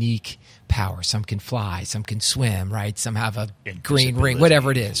have a unique power. Some can fly, some can swim, right? Some have a green ring,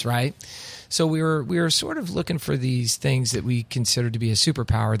 whatever it is, right? So we were sort of looking for these things that we considered to be a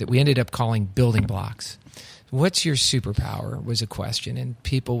superpower that we ended up calling building blocks. What's your superpower was a question, and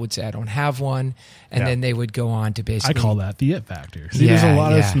people would say, I don't have one, and then they would go on to basically... I call that the it factor. See, there's a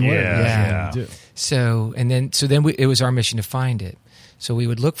lot of similarities. So then it was our mission to find it. So we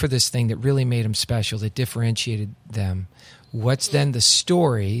would look for this thing that really made them special, that differentiated them. What's then the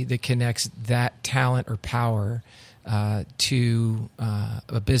story that connects that talent or power to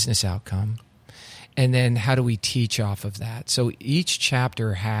a business outcome? And then how do we teach off of that? So each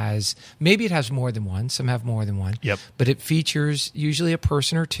chapter maybe it has more than one. Some have more than one. Yep. But it features usually a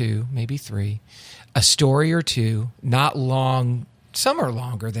person or two, maybe three, a story or two, not long. Some are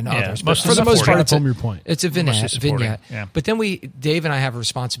longer than others, but for the most part, it's a vignette. Yeah. But then Dave and I have a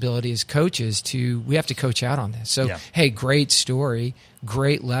responsibility as coaches we have to coach out on this. So, hey, great story,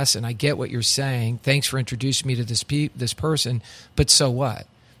 great lesson. I get what you're saying. Thanks for introducing me to this person. But so what?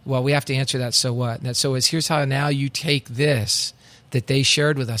 Well, we have to answer that so what. And that so is here's how now you take this that they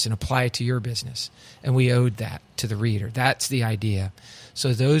shared with us and apply it to your business. And we owed that to the reader. That's the idea.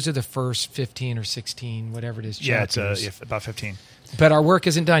 So those are the first 15 or 16, whatever it is, chapters. Yeah, it's about 15. But our work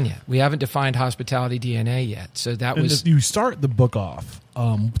isn't done yet. We haven't defined hospitality DNA yet. So that was... You start the book off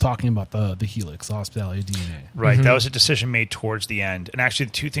talking about the helix, the hospitality DNA. Right. Mm-hmm. That was a decision made towards the end. And actually,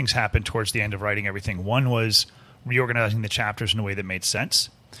 two things happened towards the end of writing everything. One was reorganizing the chapters in a way that made sense.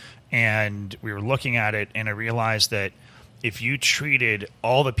 And we were looking at it, and I realized that if you treated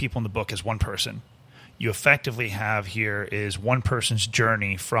all the people in the book as one person, you effectively have here is one person's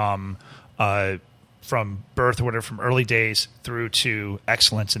journey from birth or whatever, from early days through to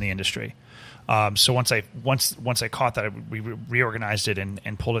excellence in the industry. So once I caught that, we reorganized it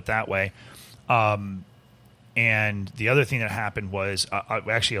and pulled it that way. And the other thing that happened was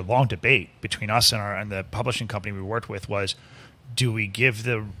actually a long debate between us and the publishing company we worked with was, do we give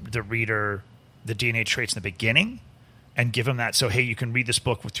the reader the DNA traits in the beginning and give them that so, hey, you can read this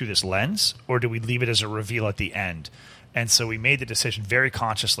book through this lens, or do we leave it as a reveal at the end? And so we made the decision very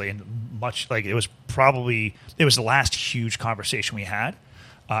consciously, and much like it was the last huge conversation we had,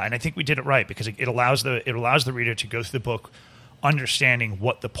 and I think we did it right because it allows the reader to go through the book understanding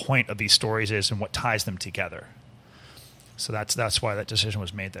what the point of these stories is and what ties them together. So that's why that decision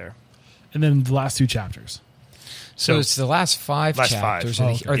was made there. And then the last two chapters. So it's the last five chapters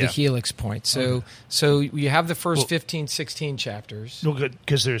are the helix point. So you have the first 15, 16 chapters. No, good,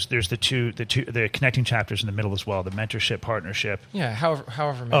 because there's the connecting chapters in the middle as well, the mentorship, partnership. Yeah,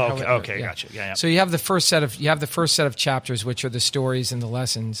 however. Okay, gotcha. Yeah. So you have the first set of chapters, which are the stories and the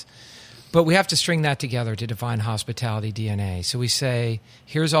lessons. But we have to string that together to define hospitality DNA. So we say,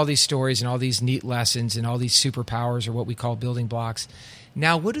 here's all these stories and all these neat lessons and all these superpowers, or what we call building blocks.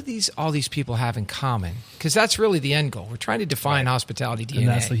 Now, what do all these people have in common? Because that's really the end goal. We're trying to define hospitality DNA. And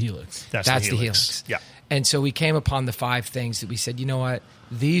that's the helix. That's the helix. Yeah. And so we came upon the 5 things that we said, you know what?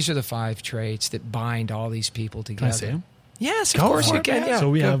 These are the 5 traits that bind all these people together. Can I say them? Yes, of course you can. Yeah. So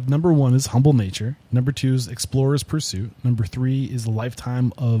we have number 1 is humble nature. Number 2 is explorer's pursuit. Number 3 is a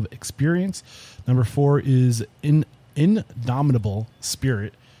lifetime of experience. Number 4 is indomitable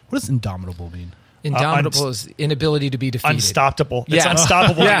spirit. What does indomitable mean? Indomitable is inability to be defeated. Unstoppable. It's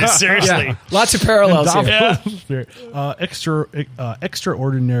unstoppable. Seriously. Yeah. Lots of parallels here.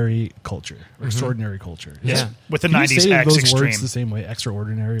 Extraordinary culture. Extraordinary culture. Yeah. With the Can 90s you say X those extreme. words the same way?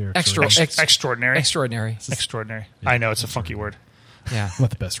 Extraordinary or extraordinary? Extraordinary. Extraordinary. I know, it's a funky word. Yeah. I'm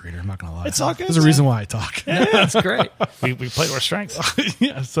not the best reader. I'm not going to lie. It's all good. There's a reason why I talk. Yeah, that's great. We play to our strengths.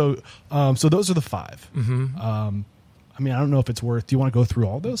 Yeah. So those are the 5. Mm-hmm. I mean, I don't know if it's worth. Do you want to go through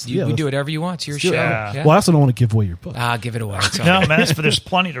all those? You can do whatever you want. It's your show. Yeah. Well, I also don't want to give away your book. Give it away. No, man, there's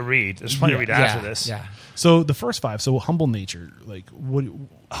plenty to read. There's plenty to read after this. Yeah. So the first 5. So humble nature, like what?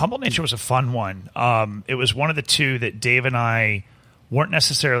 Humble nature was a fun one. It was one of the 2 that Dave and I weren't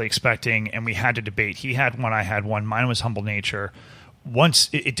necessarily expecting, and we had to debate. He had one, I had one. Mine was humble nature. once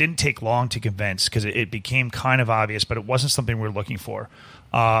it didn't take long to convince, because it became kind of obvious, but it wasn't something we were looking for.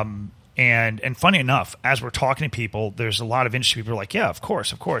 And funny enough, as we're talking to people, there's a lot of industry people who are like, yeah, of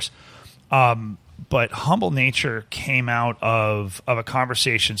course. But Humble Nature came out of a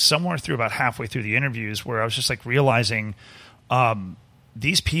conversation somewhere through about halfway through the interviews where I was just like realizing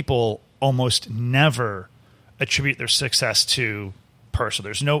these people almost never attribute their success to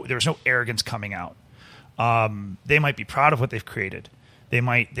personal. There's no arrogance coming out. They might be proud of what they've created. They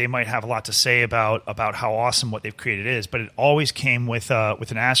might have a lot to say about how awesome what they've created is, but it always came with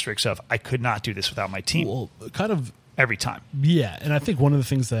an asterisk of, I could not do this without my team. Well, kind of every time. Yeah, and I think one of the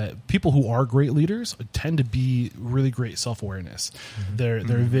things that people who are great leaders tend to be really great self-awareness, their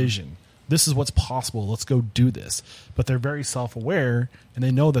vision. This is what's possible. Let's go do this. But they're very self-aware, and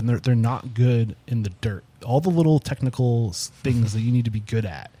they know that they're not good in the dirt. All the little technical things that you need to be good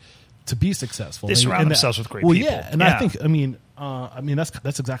at to be successful. They surround themselves with great people. Yeah, and I think,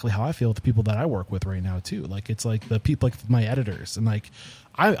 that's exactly how I feel with the people that I work with right now too. Like it's like the people, like my editors, and like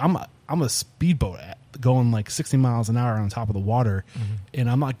I'm a speedboat going like 60 miles an hour on top of the water, and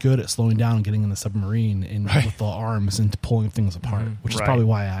I'm not good at slowing down and getting in the submarine and with the arms and pulling things apart, which is probably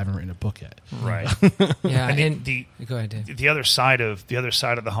why I haven't written a book yet. Right. Yeah. And go ahead, Dave. The other side of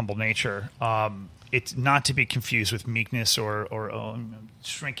the Humble Nature, it's not to be confused with meekness or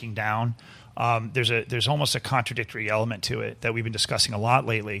shrinking down. There's almost a contradictory element to it that we've been discussing a lot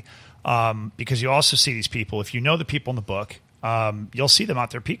lately, because you also see these people. If you know the people in the book, you'll see them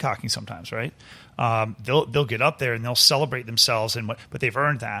out there peacocking sometimes, right? They'll get up there and they'll celebrate themselves but they've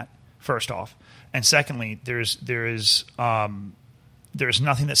earned that, first off, and secondly, there's nothing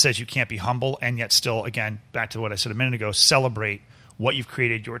that says you can't be humble and yet still, again, back to what I said a minute ago, celebrate what you've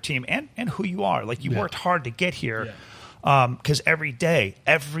created, your team, and who you are. Like you worked hard to get here, because every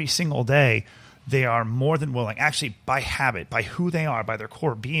single day, they are more than willing, actually by habit, by who they are, by their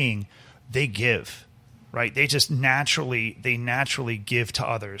core being, they give, right? They just naturally give to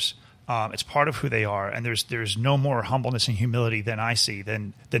others. It's part of who they are, and there's no more humbleness and humility than I see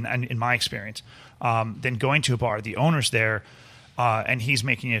than in my experience, than going to a bar. The owner's there, and he's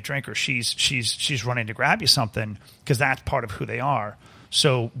making you a drink, or she's running to grab you something, because that's part of who they are.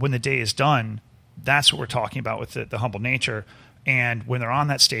 So when the day is done, that's what we're talking about with the Humble Nature. And when they're on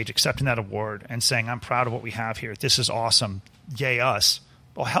that stage accepting that award and saying, I'm proud of what we have here, this is awesome, yay us.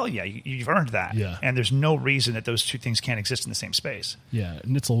 Well, hell yeah, you've earned that. Yeah. And there's no reason that those two things can't exist in the same space. Yeah.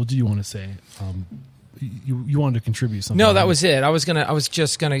 Nitzel, what do you want to say? You wanted to contribute something. No, that was it. I was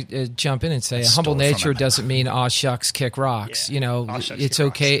just gonna jump in and say, Humble Nature doesn't mean aw shucks, kick rocks. Yeah. It's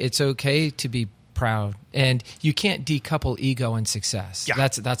okay. Rocks. It's okay to be proud, and you can't decouple ego and success. Yeah.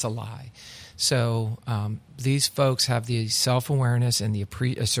 That's a lie. So these folks have the self-awareness and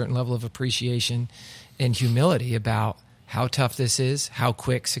a certain level of appreciation and humility about how tough this is, how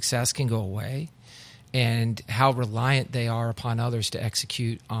quick success can go away, and how reliant they are upon others to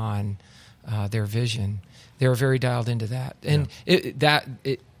execute on their vision. They're very dialed into that, and it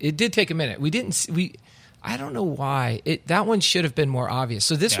did take a minute. I don't know why that one should have been more obvious.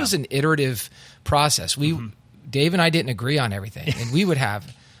 So this was an iterative process. Dave and I didn't agree on everything, and we would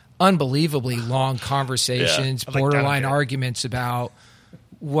have unbelievably long conversations, borderline arguments about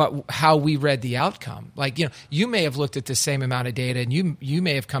how we read the outcome. Like, you may have looked at the same amount of data and you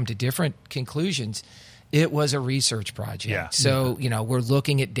may have come to different conclusions. It was a research project. Yeah. So, we're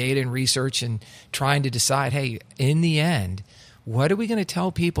looking at data and research and trying to decide, hey, in the end, what are we going to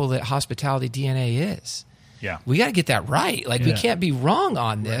tell people that hospitality DNA is? Yeah. We got to get that right. Like, we can't be wrong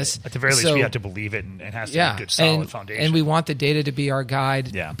on this. At the very least, we have to believe it, and it has to be a good, solid foundation. And we want the data to be our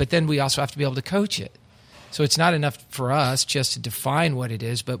guide, but then we also have to be able to coach it. So it's not enough for us just to define what it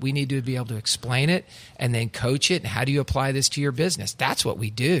is, but we need to be able to explain it and then coach it. And how do you apply this to your business? That's what we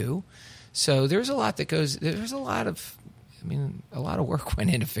do. So there's a lot there's a lot of work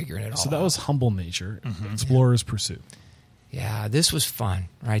went into figuring it all out. So that was Humble Nature, Explorer's Pursuit. Yeah, this was fun,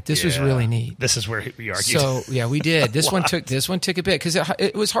 right? This was really neat. This is where we argued. So we did. This one took a bit because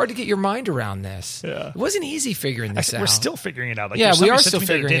it was hard to get your mind around this. Yeah. It wasn't easy figuring this out. We're still figuring it out. Like, we are still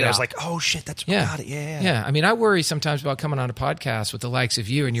figuring it out. I was like, oh shit, that's about it. Yeah. I mean, I worry sometimes about coming on a podcast with the likes of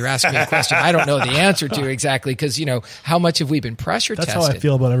you, and you're asking me a question I don't know the answer to exactly because how much have we been pressure tested? That's how I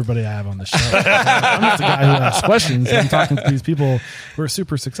feel about everybody I have on the show. I'm just the guy who asks questions. And I'm talking to these people who are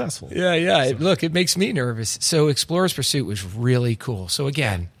super successul. Yeah. So. Look, it makes me nervous. So Explorer's Pursuit was really cool. So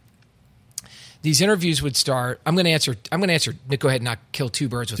again, these interviews would start. I'm going to answer. Nick, go ahead and not kill two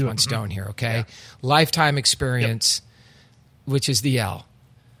birds with one stone here. Okay, yeah. Lifetime experience, which is the L,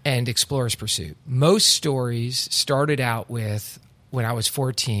 and Explorer's Pursuit. Most stories started out with when I was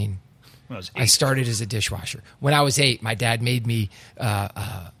 14. I was I 8. started as a dishwasher. When I was 8, my dad made me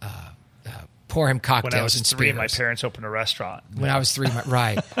pour him cocktails When I was and 3, my spears. parents opened a restaurant. When I was 3,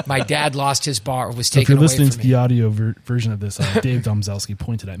 my dad lost his bar, was So if taken you're away listening from to me. the audio version of this, Dave Domzalski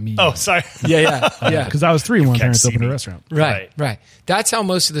pointed at me. Oh, sorry. Yeah. Because I was 3 when my can't parents see opened a me. restaurant. Right. That's how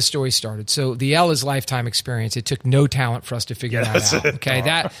most of the story started. So the L is lifetime experience. It took no talent for us to figure that that's out. it. Okay,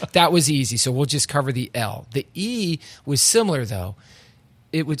 that was easy. So we'll just cover the L. The E was similar though.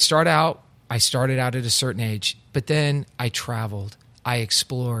 It would start out. I started out at a certain age, but then I traveled. I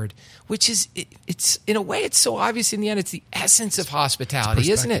explored, which is it's in a way it's so obvious in the end. It's the essence of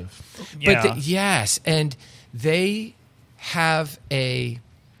hospitality, isn't it? Yeah. But yes, and they have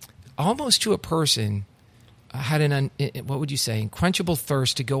almost to a person had what would you say, unquenchable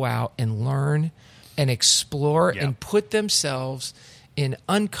thirst to go out and learn and explore Yeah. and put themselves in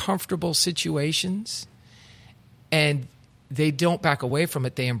uncomfortable situations, and they don't back away from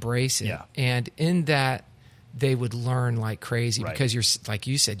it. They embrace it. Yeah. And in that, they would learn like crazy Right. because you're, like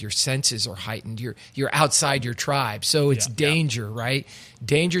you said, your senses are heightened. You're outside your tribe. So it's Yeah. danger, right?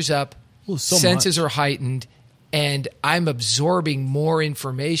 Danger's up. Well, so senses much. are heightened. And I'm absorbing more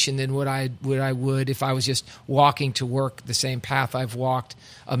information than what I would if I was just walking to work the same path I've walked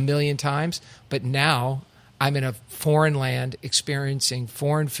a million times. But now I'm in a foreign land experiencing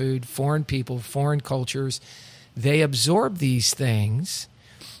foreign food, foreign people, foreign cultures. They absorb these things.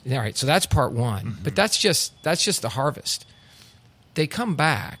 All right, so that's part one. Mm-hmm. But that's just the harvest. They come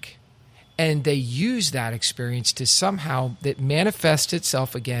back and they use that experience to somehow that manifests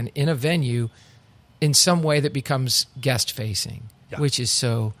itself again in a venue in some way that becomes guest facing, Yeah. which is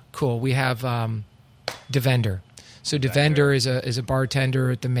so cool. We have Devender. So Devender is a bartender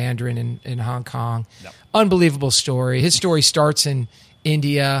at the Mandarin in Hong Kong. Yep. Unbelievable story. His story starts in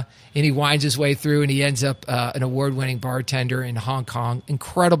India, and he winds his way through, and he ends up an award-winning bartender in Hong Kong.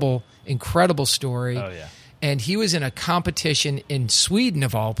 Incredible story. Oh, yeah. And he was in a competition in Sweden,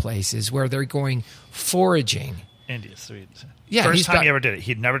 of all places, where they're going foraging. India, Sweden. Yeah, First he's time got- he ever did it.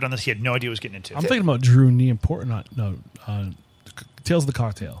 He'd never done this. He had no idea what he was getting into. I'm thinking about Drew Neimport. Tales of the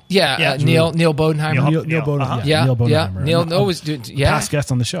Cocktail. Yeah, Yeah. Neil Bodenheimer. Neil Boden, Uh-huh. Yeah, Neil yeah. Bodenheimer. Neil And, was doing. Yeah, past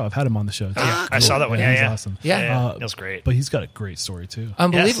guest on the show. I've had him on the show. Too. I saw that one. Yeah, he's yeah. awesome. Yeah. Neil's great. But he's got a great story too.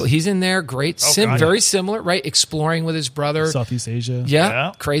 unbelievable. Yes. He's in there. Great, God, very yeah. similar, right? Exploring with his brother. Southeast Asia. Yeah,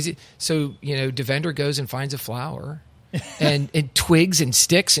 Yeah. crazy. So Devender goes and finds a flower, and twigs and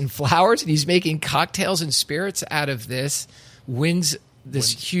sticks and flowers, and he's making cocktails and spirits out of this. Wins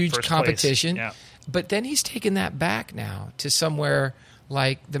this huge first competition, place. Yeah. but then he's taken that back now to somewhere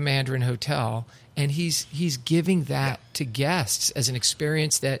like the Mandarin Hotel, and he's giving that to guests as an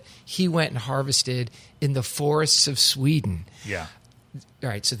experience that he went and harvested in the forests of Sweden. Yeah. All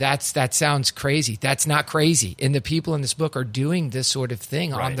right, so that sounds crazy. That's not crazy. And the people in this book are doing this sort of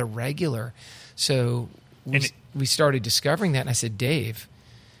thing on Right. the regular. So we started discovering that, and I said, Dave,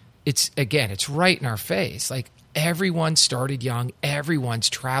 it's right in our face. Like, everyone started young. Everyone's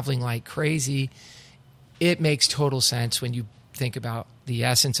traveling like crazy. It makes total sense when you think about the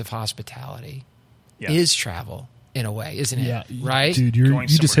essence of hospitality Yeah. is travel in a way, isn't it? Yeah, Right? dude. Going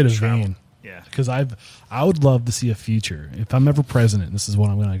You just hit somewhere a to vein. travel. Yeah. Because I would love to see a future. If I'm ever president, this is what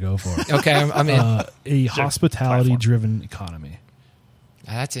I'm going to go for. Okay, I'm in. A hospitality-driven economy.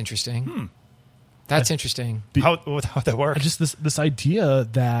 That's interesting. That's interesting. How'd that work? Just this idea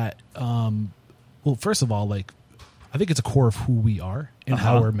that, well, first of all, like, I think it's a core of who we are and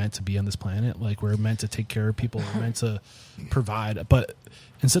how we're meant to be on this planet. Like, we're meant to take care of people. We're meant to provide. But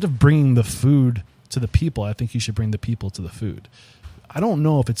instead of bringing the food to the people, I think you should bring the people to the food. I don't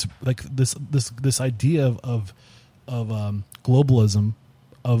know if it's like this idea of globalism,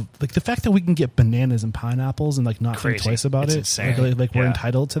 of like the fact that we can get bananas and pineapples and like not think Crazy. twice about It's it. insane. Like we're Yeah.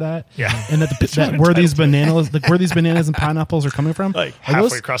 entitled to that. Yeah. And that where these bananas, like where these bananas and pineapples are coming from, Like are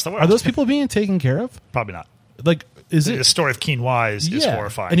halfway across the world. Are those people being taken care of? Probably not. Like, is The it? story of quinoa is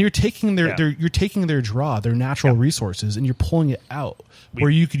horrifying. And you're taking Yeah. you're taking their their natural resources, and you're pulling it out where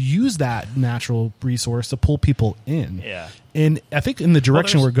you could use that natural resource to pull people in. Yeah. And I think in the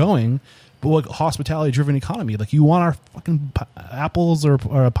direction there's- we're going, but like hospitality driven economy, like you want our fucking apples or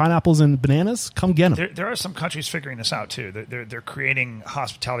pineapples and bananas, come get them. There are some countries figuring this out too. They're creating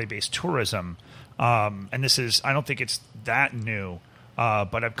hospitality based tourism, and this is, I don't think it's that new,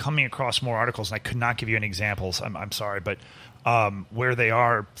 but I'm coming across more articles, and I could not give you any examples. I'm sorry, but where they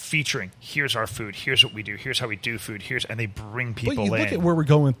are featuring, here's our food, here's what we do, here's how we do food, and they bring people But you in. look at where we're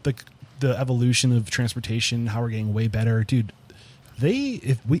going with the evolution of transportation, how we're getting way better, dude.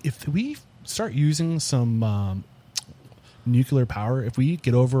 If we start using some nuclear power, if we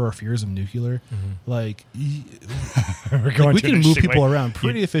get over our fears of nuclear, like We're going we to can an move interesting people way. around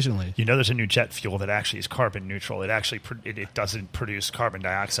pretty efficiently. You know, there's a new jet fuel that actually is carbon neutral. It actually it doesn't produce carbon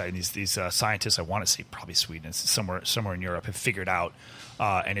dioxide. And these scientists, I want to say probably Sweden, it's somewhere in Europe, have figured out,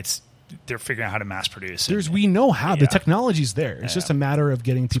 and they're figuring out how to mass produce. We know how the Yeah. technology's there. It's just a matter of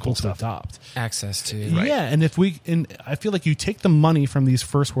getting people cool to stuff. adopt. Access to it. Right. Yeah, and I feel like you take the money from these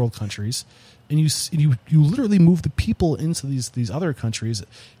first world countries, and you literally move the people into these other countries,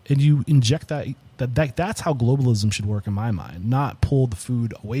 and you inject that's how globalism should work in my mind. Not pull the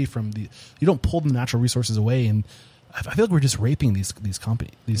food away from you don't pull the natural resources away, and I feel like we're just raping these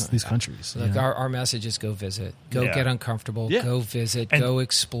countries. Look, our message is go visit, go Yeah. get uncomfortable, Yeah. go visit, And- go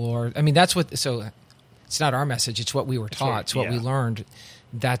explore. I mean, that's what. So it's not our message; it's what we were taught. It's what we yeah. learned.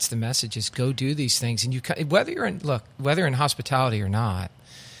 That's the message: is go do these things, and whether you're in hospitality or not,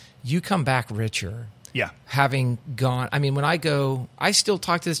 you come back richer. Yeah. Having gone, I mean, when I go, I still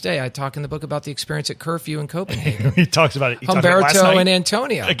talk to this day. I talk in the book about the experience at curfew in Copenhagen. He talks about it. He talked about it last Humberto night. and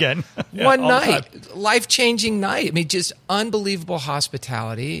Antonio. Again. Yeah, One all the night. Life-changing night. I mean, just unbelievable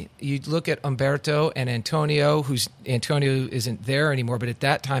hospitality. You look at Humberto and Antonio, Antonio isn't there anymore, but at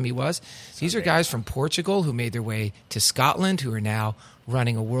that time he was. These are guys from Portugal who made their way to Scotland, who are now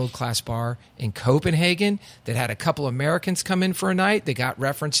running a world-class bar in Copenhagen that had a couple Americans come in for a night. They got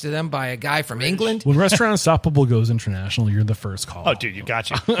reference to them by a guy from England. When Restaurant Unstoppable goes international, you're the first call. Oh, dude, you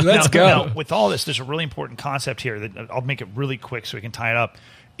got you. Let's go. Now, with all this, there's a really important concept here that I'll make it really quick so we can tie it up.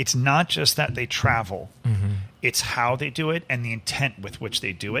 It's not just that they travel. It's how they do it and the intent with which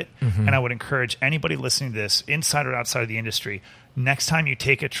they do it. And I would encourage anybody listening to this, inside or outside of the industry, next time you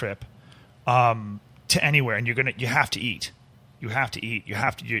take a trip to anywhere and you have to eat. You have to eat.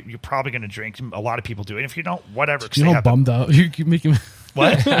 You're probably going to drink. A lot of people do it. If you don't, whatever. 'cause You they know, have bummed out. You keep making.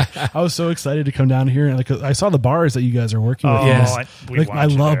 what? I was so excited to come down here, and I saw the bars that you guys are working with. Oh, Yes. we I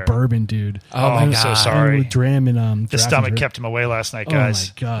want you love there. bourbon, dude. Oh, my I'm God. so sorry. With Dram and The Draft stomach and Dra- kept him away last night, Oh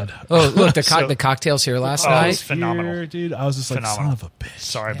guys. my god! Oh, look, the So- cocktails here last Oh, night. it's phenomenal. Here, dude. I was just like, Phenomenal. son of a bitch.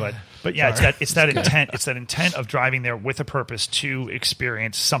 Sorry, but yeah, it's that intent. It's that intent of driving there with a purpose to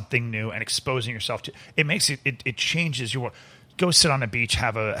experience something new and exposing yourself to. It makes it changes your. Go sit on a beach,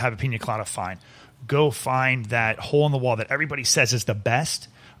 have a pina colada, fine. Go find that hole in the wall that everybody says is the best,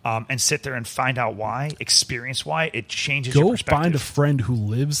 and sit there and find out why, experience why. It changes your Go perspective. find a friend who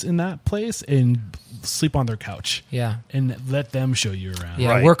lives in that place and sleep on their couch. Yeah. and let them show you around. Yeah,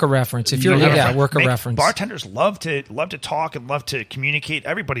 Right. work a reference. If you're, work a reference. Bartenders love to talk and love to communicate.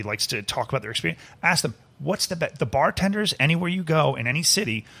 Everybody likes to talk about their experience. Ask them what's the bartenders anywhere you go in any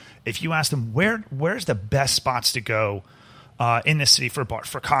city. If you ask them where's the best spots to go in this city for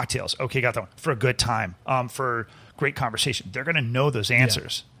cocktails, okay, got that one. For a good time, for great conversation, they're going to know those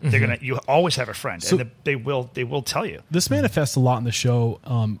answers. They're going to. You always have a friend, and they will tell you. This manifests a lot in the show.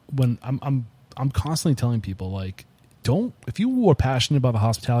 When I'm constantly telling people, like, if you are passionate about the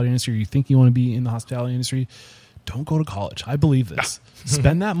hospitality industry, or you think you want to be in the hospitality industry, don't go to college. I believe this.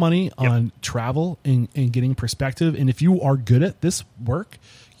 Spend that money on travel and getting perspective. And if you are good at this work,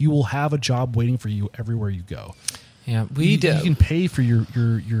 you will have a job waiting for you everywhere you go. Yeah, You can pay for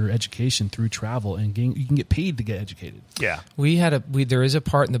your education through travel, and you can get paid to get educated. Yeah. There is a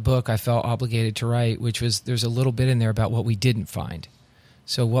part in the book I felt obligated to write, which was there's a little bit in there about what we didn't find.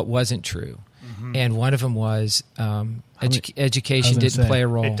 So what wasn't true. And one of them was education didn't play a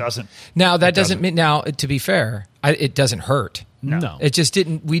role. It doesn't. Now, that doesn't mean, now, to be fair, it doesn't hurt. No. It just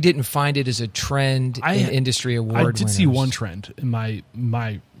didn't, we didn't find it as a trend in industry award I did see winners. one trend in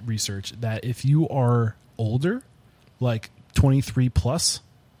my research that if you are older, like 23 plus,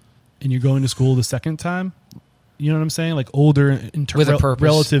 and you're going to school the second time, you know what I'm saying? Like older in With a purpose.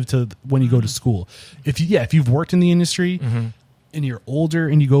 relative to when you go to school. If you've worked in the industry and you're older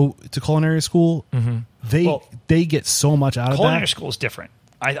and you go to culinary school, they get so much out of that. Culinary school is different.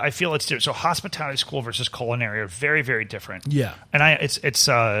 I feel it's different. So hospitality school versus culinary are very, very different. Yeah. And this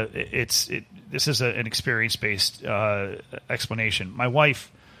is an experience based explanation. My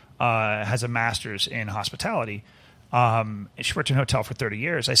wife has a master's in hospitality. She worked in a hotel for 30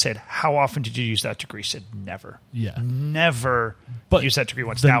 years. I said, "How often did you use that degree?" She said, "Never." Yeah. Never But use that degree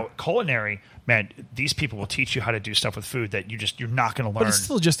once. then- Now, culinary, man, these people will teach you how to do stuff with food that you're not going to learn. But it's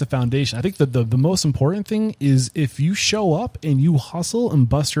still just a foundation. I think the most important thing is if you show up and you hustle and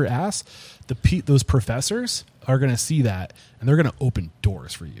bust your ass, those professors are going to see that and they're going to open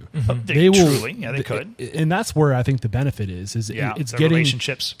doors for you. They truly, yeah, they could. And that's where I think the benefit is Yeah, it's the getting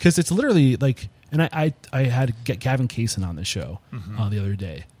relationships. because it's literally like, and I had Gavin Kaysen on the show the other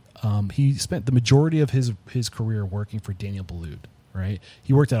day. He spent the majority of his career working for Daniel Boulud, right?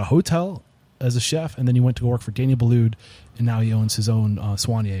 He worked at a hotel as a chef, and then he went to go work for Daniel Boulud, and now he owns his own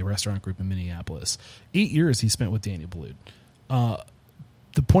Soignier restaurant group in Minneapolis. 8 years he spent with Daniel Boulud.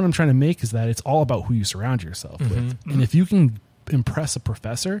 The point I'm trying to make is that it's all about who you surround yourself with. And if you can impress a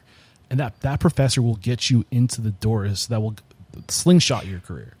professor, and that professor will get you into the doors that will slingshot your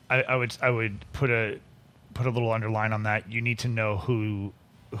career. I would put a little underline on that. You need to know who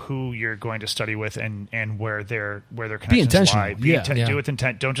you're going to study with and where their connections lie. Do it with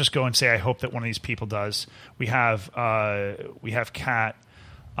intent. Don't just go and say, I hope that one of these people does. We have Kat,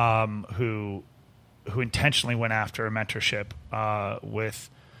 who intentionally went after a mentorship with,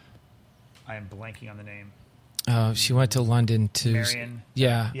 I am blanking on the name. She went to London to Marion.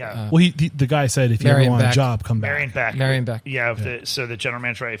 Yeah. Well, the guy said, if you ever want a job, come back. Marion Beck. Yeah. So the general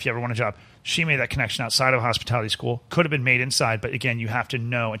manager, right, if you ever want a job, she made that connection outside of hospitality school. Could have been made inside, but again, you have to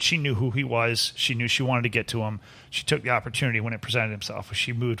know. And she knew who he was. She knew she wanted to get to him. She took the opportunity when it presented himself.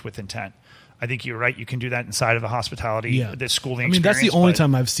 She moved with intent. I think you're right. You can do that inside of the hospitality, the schooling. I mean, that's the only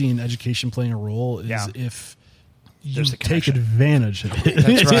time I've seen education playing a role is if you take advantage of it.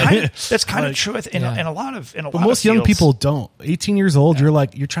 That's right. That's kind of true in a lot of But most young people don't. 18 years old,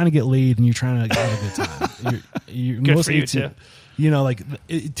 you're trying to get laid and you're trying to have a good time. Good most for you too.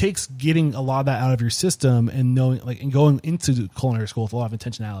 It takes getting a lot of that out of your system and knowing, and going into culinary school with a lot of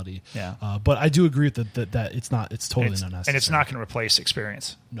intentionality. Yeah. But I do agree with that it's totally not necessary. And it's not going to replace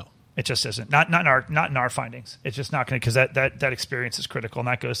experience. No. It just isn't. Not in our findings. It's just not going to, because that experience is critical, and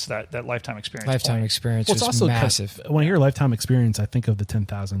that goes to that lifetime experience. Lifetime experience is also massive. When I hear lifetime experience, I think of the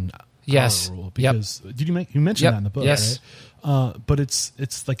 10,000 rule. Because did you mentioned that in the book? Yes. Right? But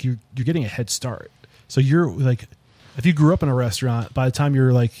it's like you're getting a head start. So you're like, if you grew up in a restaurant, by the time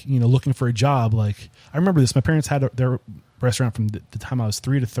you're looking for a job, like I remember this. My parents had their restaurant from the time I was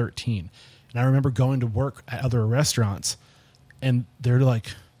 3 to 13, and I remember going to work at other restaurants, and they're like,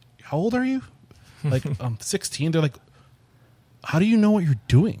 how old are you? Like, I'm 16. They're like, how do you know what you're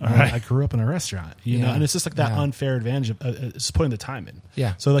doing? Right. I grew up in a restaurant, know, and it's just like that unfair advantage of just putting the time in.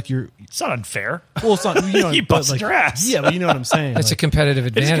 Yeah. So like it's not unfair. Well, it's not, you busted your ass. Yeah, but you know what I'm saying. That's a competitive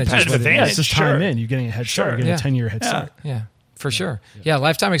advantage. It's just time in. You're getting a head start. You're getting a 10-year head start. Yeah. For sure. Yeah,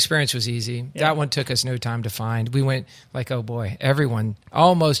 lifetime experience was easy. Yeah. That one took us no time to find. We went like, oh boy,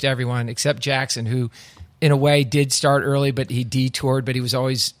 almost everyone except Jackson, who in a way did start early, but he detoured, but he was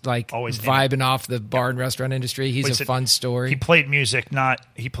always vibing off the bar and restaurant industry. He's a fun story. He played music not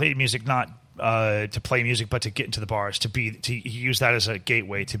to play music, but to get into the bars, he used that as a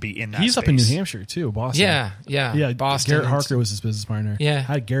gateway to be in that He's space. Up in New Hampshire too, Boston. Yeah. Boston. Garrett Harker was his business partner. Yeah.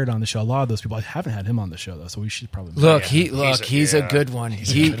 I had Garrett on the show. A lot of those people, I haven't had him on the show though, so we should probably he's a good one.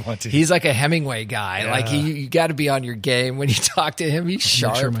 He's like a Hemingway guy. Yeah. Like you got to be on your game when you talk to him. He's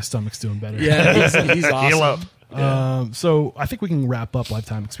sharp. Make sure my stomach's doing better. Yeah, he's awesome. So I think we can wrap up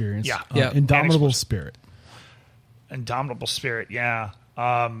lifetime experience. Yeah. Indomitable spirit. Indomitable spirit. Yeah.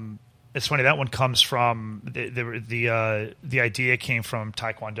 It's funny, that one comes from the idea came from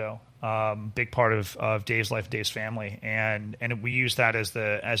Taekwondo. Big part of Dave's life, Dave's family, and we use that as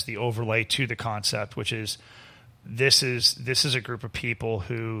the overlay to the concept, which is this is a group of people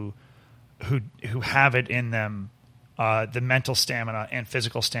who have it in them, the mental stamina and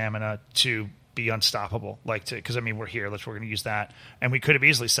physical stamina to be unstoppable. Because we're here. We're going to use that, and we could have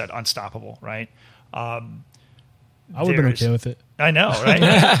easily said unstoppable, right? I would have been okay with it. I know,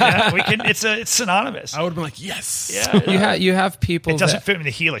 right? We can. It's synonymous. I would have been like, yes. Yeah. You have people. It doesn't fit in the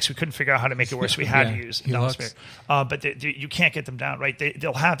helix. We couldn't figure out how to make it worse. We had to use spirit. But you can't get them down, right?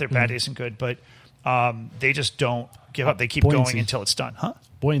 They'll have their bad days and good, but they just don't give up. They keep going until it's done. Huh?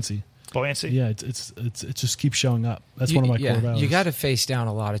 Buoyancy. Yeah, it just keeps showing up. That's one of my core values. You got to face down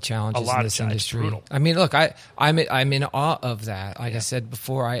a lot of challenges in this industry. Brutal. I mean, look, I'm in awe of that. Like I said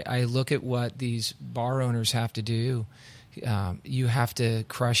before, I look at what these bar owners have to do. You have to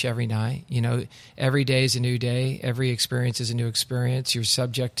crush every night. Every day is a new day. Every experience is a new experience. You're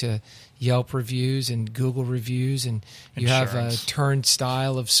subject to Yelp reviews and Google reviews, and you have a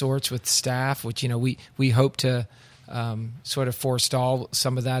turnstile of sorts with staff, which we hope to sort of forestall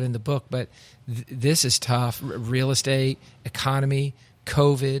some of that in the book. But this is tough. Real estate, economy,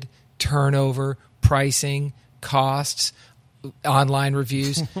 COVID, turnover, pricing, costs, online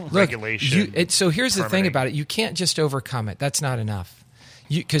reviews, regulation. So here's the thing about it: you can't just overcome it. That's not enough,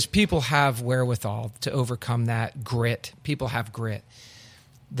 because people have wherewithal to overcome that grit. People have grit.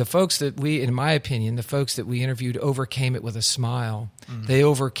 The folks that in my opinion, the folks that we interviewed overcame it with a smile. Mm-hmm. They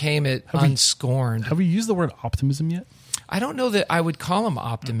overcame it unscorned. Have we used the word optimism yet? I don't know that I would call them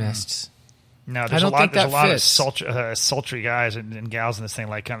optimists. Mm-hmm. No, there's a lot of sultry guys and gals in this thing,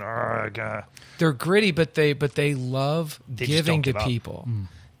 like kind of. They're gritty, but they love giving to people.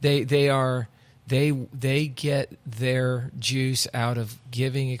 They get their juice out of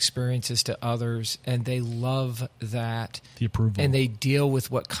giving experiences to others, and they love that. The approval. And they deal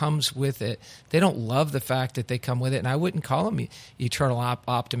with what comes with it. They don't love the fact that they come with it, and I wouldn't call them eternal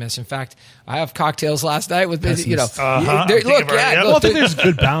optimists. In fact, I have cocktails last night with, Pessimists. look, Well, I think there's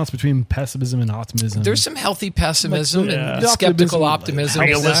good balance between pessimism and optimism. There's some healthy pessimism Like, and the skeptical optimism,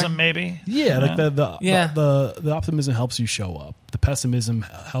 optimism. Realism, maybe. Yeah, like the optimism helps you show up. The pessimism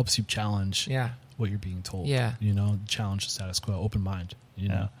helps you challenge what you're being told. Yeah. Challenge the status quo, open mind,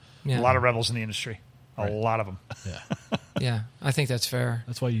 know. Yeah. A lot of rebels in the industry. A Right. lot of them. Yeah. Yeah, I think that's fair.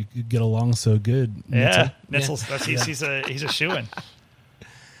 That's why you get along so good. Yeah. Nitzel. Nitzel's he's a shoo-in.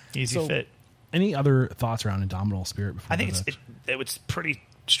 Easy So, fit. Any other thoughts around Indomitable Spirit before I think we go it's pretty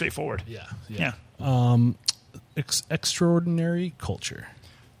straightforward. Yeah. Extraordinary culture.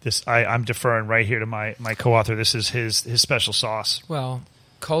 I'm deferring right here to my co-author. This is his special sauce. Well,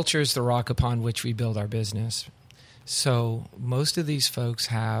 culture is the rock upon which we build our business. So most of these folks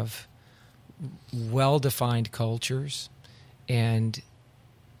have well-defined cultures, and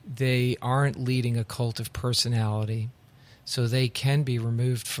they aren't leading a cult of personality. So they can be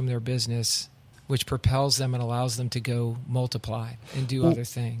removed from their business, which propels them and allows them to go multiply and do other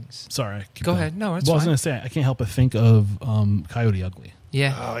things. Sorry. Go ahead. No, it's I was fine. going to say, I can't help but think of Coyote Ugly.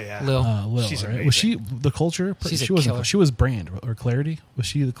 Yeah. Oh, yeah. Lil. She's right? amazing. Was she the culture? She's a she wasn't. killer. She was Brand or Clarity. Was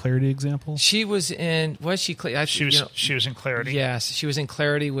she the Clarity example? She was in. Was she? She was in Clarity. Yes, she was in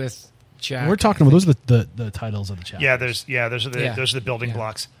Clarity with Jack. We're talking about those are the titles of the chapter. Yeah, those are the building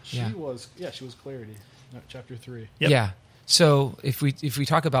blocks. Yeah. She was Clarity. Chapter 3. Yep. Yeah. So if we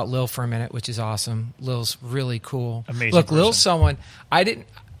talk about Lil for a minute, which is awesome, Lil's really cool. Amazing Look, person. Lil's someone I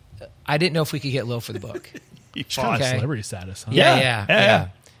didn't know if we could get Lil for the book. He Kind of Okay. celebrity status. Huh? Yeah.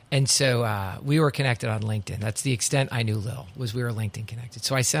 And so we were connected on LinkedIn. That's the extent I knew Lil, was we were LinkedIn connected.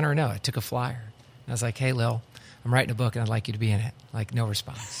 So I sent her a note. I took a flyer. And I was like, hey, Lil, I'm writing a book and I'd like you to be in it. Like, no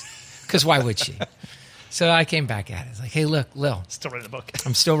response. Because why would she? So I came back at it. It's like, hey, look, Lil, Still writing the book.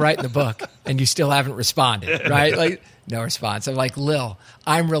 I'm still writing the book and you still haven't responded, right? Like, no response. I'm like, Lil,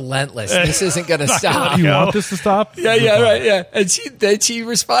 I'm relentless. This isn't going to stop. You want this to stop? Yeah. And she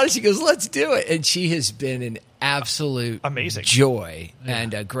responded. She goes, let's do it. And she has been an absolute Amazing joy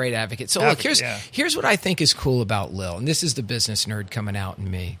and a great advocate. So look, here's what I think is cool about Lil, and this is the business nerd coming out in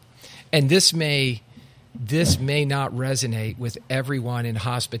me. And this may not resonate with everyone in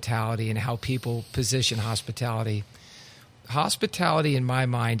hospitality and how people position hospitality. Hospitality, in my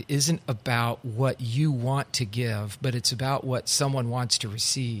mind, isn't about what you want to give, but it's about what someone wants to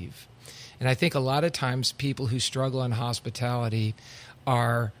receive. And I think a lot of times people who struggle in hospitality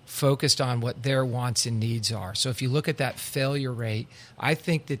are focused on what their wants and needs are. So if you look at that failure rate, I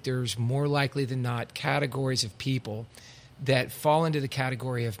think that there's more likely than not categories of people that fall into the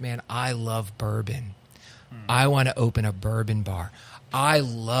category of, man, I love bourbon. I want to open a bourbon bar. I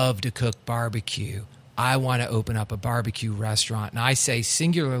love to cook barbecue. I want to open up a barbecue restaurant. And I say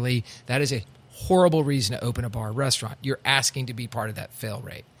singularly, that is a horrible reason to open a bar or restaurant. You're asking to be part of that fail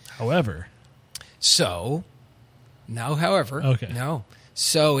rate. However. So in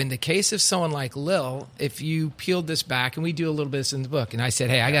the case of someone like Lil, if you peeled this back, and we do a little bit of this in the book, and I said,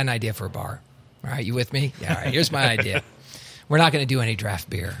 hey, I got an idea for a bar. All right, you with me? Yeah, all right, here's my idea. We're not going to do any draft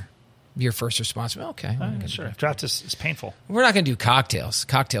beer. Your first response, okay. Sure. Draft is painful. We're not going to do cocktails.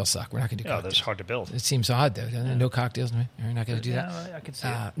 Cocktails suck. We're not going to do Oh, cocktails. that's hard to build. It seems odd, though, doesn't it? No cocktails. No, we're not going to do that. Yeah, I can see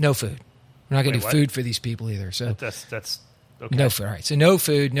it. No food. We're not going to do Wait, what? food for these people either. So That's okay. no food. All right. So no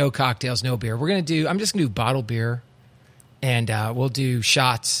food, no cocktails, no beer. I'm just going to do bottled beer, and we'll do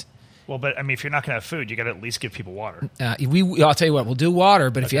shots. Well, but I mean, if you're not going to have food, you got to at least give people water. I'll tell you what, we'll do water,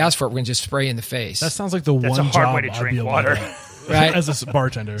 but if you ask for it, we're going to just spray in the face. That sounds like the That's one a hard job way to I'd drink be able to water. do, Right. as a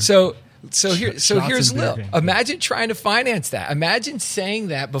bartender. So Shots here's and beer Lil. game. Imagine trying to finance that. Imagine saying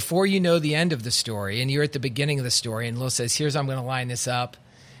that before you know the end of the story, and you're at the beginning of the story, and Lil says, here's how I'm going to line this up.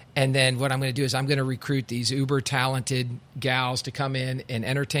 And then what I'm going to do is I'm going to recruit these uber talented gals to come in and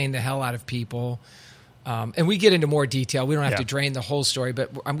entertain the hell out of people. And we get into more detail. We don't have to drain the whole story, but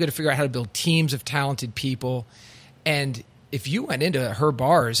I'm going to figure out how to build teams of talented people. And if you went into her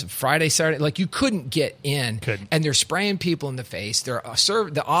bars Friday, Saturday, like you couldn't get in. Couldn't. And they're spraying people in the face.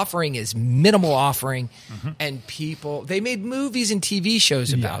 The offering is minimal offering. And people, they made movies and TV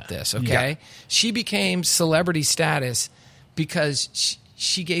shows about this, okay? Yeah. She became celebrity status because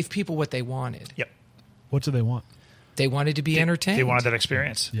she gave people what they wanted. Yep. What do they want? They wanted to be entertained. They wanted that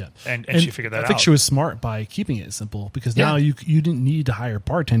experience. Yeah. And she figured that out. I think she was smart by keeping it simple because now you didn't need to hire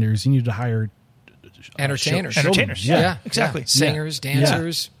bartenders. You needed to hire Entertainers. Entertainers. Yeah. Yeah, exactly. Singers,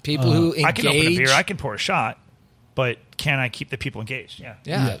 dancers, people who engage. I can open a beer. I can pour a shot. but can I keep the people engaged?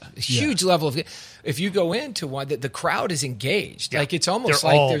 Yeah. Huge level of. If you go into one, the crowd is engaged. Like it's almost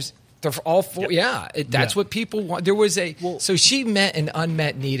they're all for. That's what people want. There was so she met an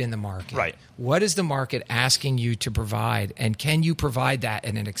unmet need in the market. Right. What is the market asking you to provide, and can you provide that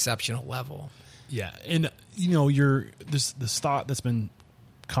at an exceptional level? Yeah, and this thought that's been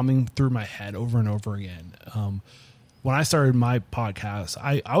coming through my head over and over again. When I started my podcast,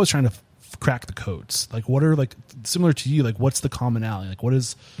 I was trying to crack the codes. Like, what are similar to you? Like, what's the commonality? Like, what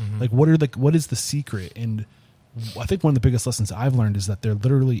is what is the secret? And I think one of the biggest lessons I've learned is that there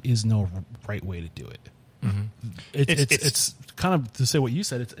literally is no right way to do it. Mm-hmm. It's kind of to say what you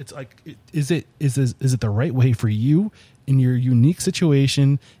said. It's like, is it the right way for you in your unique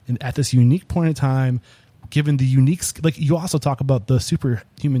situation and at this unique point in time, given the unique, like you also talk about the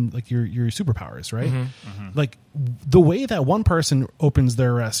superhuman, like your superpowers, right? Mm-hmm. Like the way that one person opens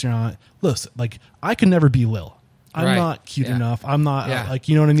their restaurant. Listen, like I could never be Lil. I'm not cute enough. I'm not like,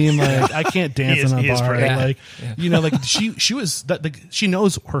 you know what I mean? Like I can't dance in a bar. Like, like she was that. Like, she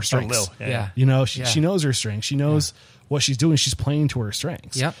knows her strengths. She knows her strengths. She knows what she's doing. She's playing to her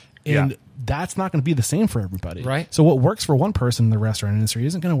strengths. Yep. And that's not going to be the same for everybody. Right. So what works for one person in the restaurant industry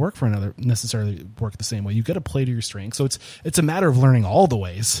isn't going to work for another, necessarily work the same way. You've got to play to your strengths. So it's a matter of learning all the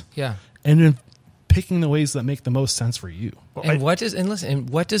ways. Yeah. And then picking the ways that make the most sense for you. And what does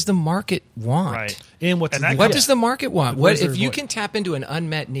the market want? Right. And what does the market want? What if you can tap into an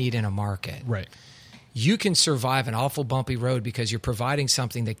unmet need in a market? Right. You can survive an awful bumpy road because you're providing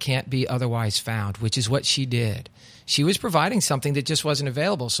something that can't be otherwise found, which is what she did. She was providing something that just wasn't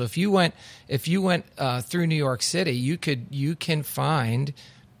available. So if you went through New York City, you can find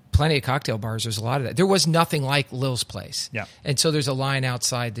plenty of cocktail bars. There's a lot of that. There was nothing like Lil's Place. Yeah. And so there's a line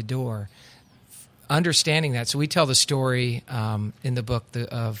outside the door. Understanding that, so we tell the story in the book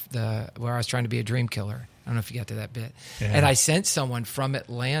of where I was trying to be a dream killer. I don't know if you got to that bit. Yeah. And I sent someone from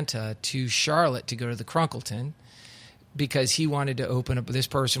Atlanta to Charlotte to go to the Crunkleton because he wanted to open up. This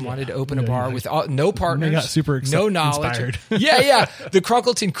person wanted to open a bar with no partners, they got super no knowledge. The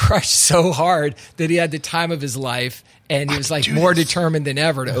Crunkleton crushed so hard that he had the time of his life, and he was like more determined than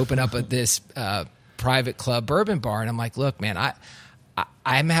ever to open up this private club bourbon bar. And I'm like, look, man,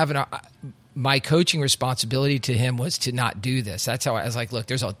 I'm having my coaching responsibility to him was to not do this. That's how I was like, look,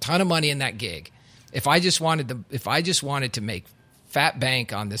 there's a ton of money in that gig. If I just wanted to make fat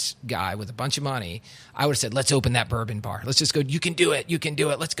bank on this guy with a bunch of money, I would have said, let's open that bourbon bar. Let's just go. You can do it. You can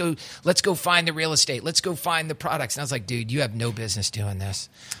do it. Let's go find the real estate. Let's go find the products. And I was like, dude, you have no business doing this.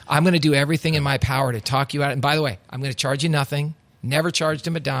 I'm going to do everything in my power to talk you out. And by the way, I'm going to charge you nothing. Never charged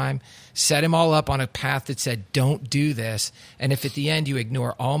him a dime, set him all up on a path that said, don't do this. And if at the end you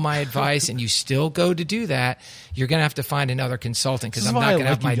ignore all my advice and you still go to do that, you're going to have to find another consultant because I'm not going to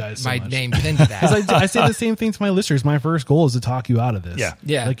have my name pinned to that. I say the same thing to my listeners. My first goal is to talk you out of this.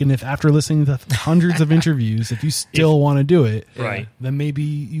 Yeah. Like, and if after listening to hundreds of interviews, if you still want to do it, then maybe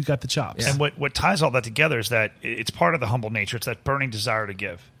you got the chops. And what ties all that together is that it's part of the humble nature. It's that burning desire to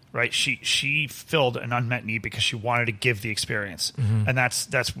give. Right, she filled an unmet need because she wanted to give the experience, and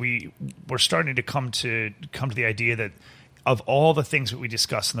that's we're starting to come to the idea that of all the things that we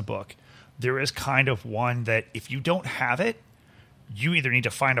discuss in the book, there is kind of one that if you don't have it, you either need to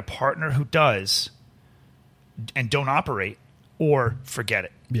find a partner who does, and don't operate, or forget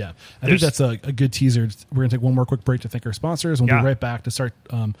it. Yeah, I think that's a good teaser. We're going to take one more quick break to thank our sponsors. We'll be right back to start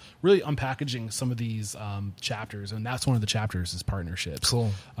really unpackaging some of these chapters. And that's one of the chapters is partnerships.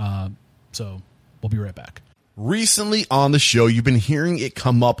 Cool. So we'll be right back. Recently on the show, you've been hearing it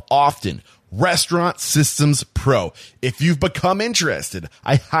come up often. Restaurant Systems Pro. If you've become interested,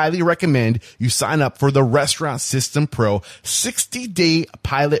 I highly recommend you sign up for the Restaurant System Pro 60-day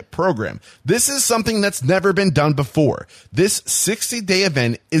pilot program. This is something that's never been done before. This 60-day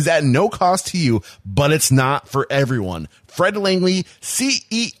event is at no cost to you, but it's not for everyone. Fred Langley,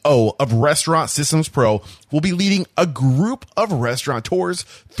 CEO of Restaurant Systems Pro, will be leading a group of restaurateurs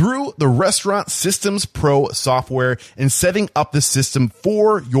through the Restaurant Systems Pro software and setting up the system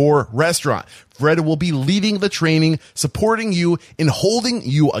for your restaurant. Fred will be leading the training, supporting you, and holding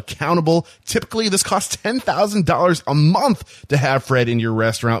you accountable. Typically, this costs $10,000 a month to have Fred in your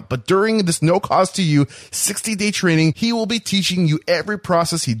restaurant, but during this no cost to you 60-day training, he will be teaching you every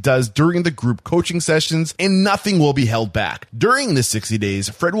process he does during the group coaching sessions, and nothing will be held back. During the 60 days,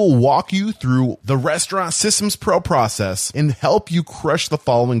 Fred will walk you through the Restaurant Systems Pro process and help you crush the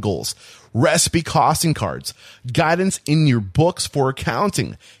following goals: recipe costing cards, guidance in your books for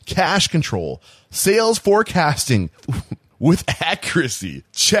accounting, cash control, sales forecasting with accuracy,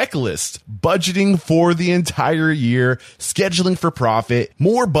 checklist, budgeting for the entire year, scheduling for profit,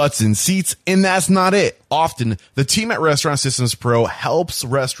 more butts in seats, and that's not it. Often, the team at Restaurant Systems Pro helps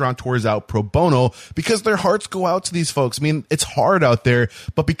restaurateurs out pro bono because their hearts go out to these folks. I mean, it's hard out there,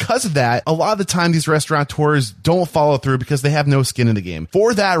 but because of that, a lot of the time these restaurateurs don't follow through because they have no skin in the game.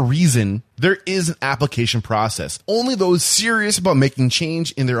 For that reason, there is an application process. Only those serious about making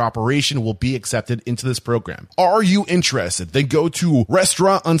change in their operation will be accepted into this program. Are you interested? Then go to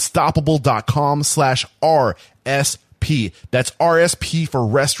restaurantunstoppable.com/RSP. That's RSP for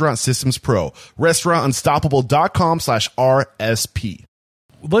Restaurant Systems Pro. Restaurantunstoppable.com/RSP.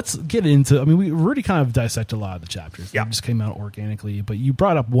 Let's get into, I mean, we already kind of dissected a lot of the chapters. Yeah. They just came out organically, but you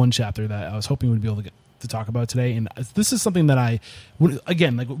brought up one chapter that I was hoping we'd be able to talk about today. And this is something that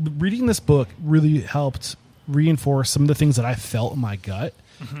again, like reading this book really helped reinforce some of the things that I felt in my gut.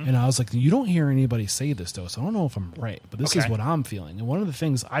 Mm-hmm. And I was like, you don't hear anybody say this though, so I don't know if I'm right, but this is what I'm feeling. And one of the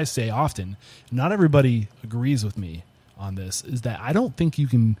things I say often, not everybody agrees with me on this, is that I don't think you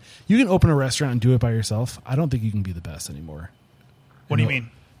can open a restaurant and do it by yourself. I don't think you can be the best anymore. What do you mean?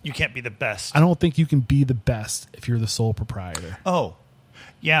 You can't be the best? I don't think you can be the best if you're the sole proprietor. Oh,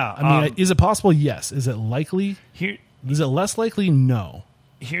 yeah. I mean, is it possible? Yes. Is it likely? Is it less likely? No.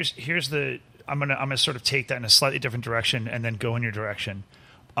 Here's the. I'm gonna sort of take that in a slightly different direction and then go in your direction.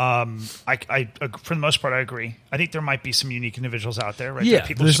 I for the most part I agree. I think there might be some unique individuals out there, right? Yeah,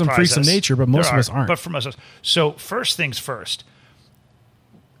 there's some freaks of nature, but most of us aren't. But for most of us, so first things first.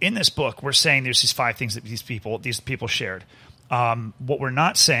 In this book, we're saying there's these 5 things that these people shared. What we're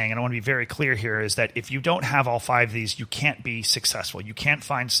not saying, and I want to be very clear here, is that if you don't have all 5 of these, you can't be successful. You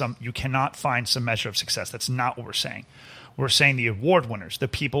cannot find some measure of success. That's not what we're saying. We're saying the award winners, the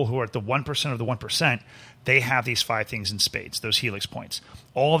people who are at the 1% of the 1%, they have these 5 things in spades, those helix points.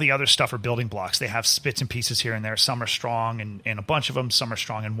 All the other stuff are building blocks. They have bits and pieces here and there. Some are strong in a bunch of them. Some are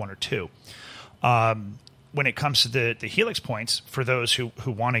strong in 1 or 2. When it comes to the helix points, for those who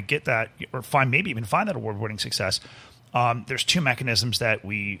want to get that or maybe even find that award-winning success, there's 2 mechanisms that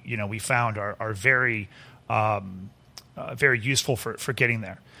we found are very very useful for getting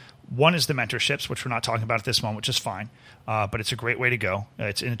there. One is the mentorships, which we're not talking about at this moment, which is fine, but it's a great way to go.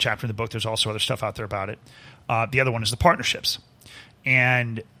 It's in a chapter in the book. There's also other stuff out there about it. The other one is the partnerships,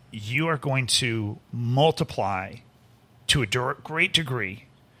 and you are going to multiply to a great degree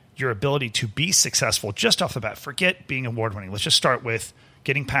your ability to be successful just off the bat. Forget being award-winning. Let's just start with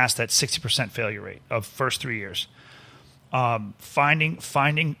getting past that 60% failure rate of first 3 years.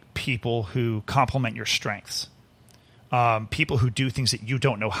 Finding people who complement your strengths, people who do things that you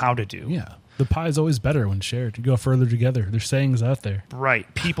don't know how to do. Yeah, the pie is always better when shared. You go further together. There's sayings out there,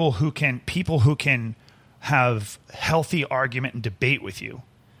 right? People who can have healthy argument and debate with you.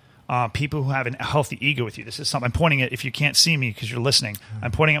 People who have a healthy ego with you. This is something I'm pointing at. If you can't see me because you're listening,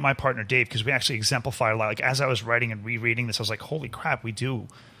 I'm pointing at my partner Dave because we actually exemplify a lot. Like as I was writing and rereading this, I was like, "Holy crap, we do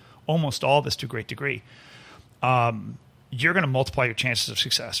almost all this to a great degree." You're going to multiply your chances of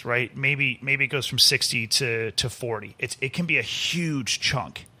success, right? Maybe it goes from 60 to 40. It can be a huge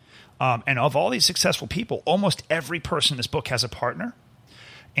chunk. And of all these successful people, almost every person in this book has a partner.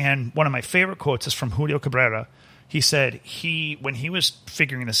 And one of my favorite quotes is from Julio Cabrera. He said when he was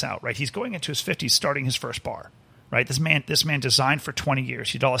figuring this out, right? He's going into his 50s, starting his first bar, right? This man designed for 20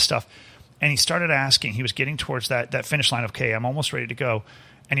 years. He did all this stuff. And he started asking, he was getting towards that finish line of, okay, I'm almost ready to go.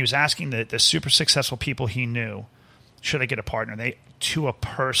 And he was asking the super successful people he knew, should I get a partner? They, to a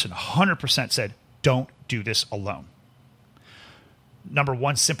person, 100% said, don't do this alone. Number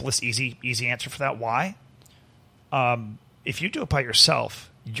one, simplest, easy answer for that. Why? If you do it by yourself,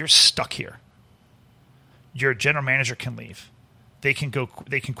 you're stuck here. Your general manager can leave. They can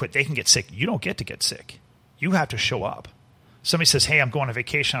quit. They can get sick. You don't get to get sick. You have to show up. Somebody says, hey, I'm going on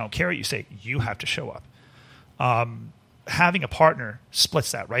vacation. I don't care what you say. You have to show up. Having a partner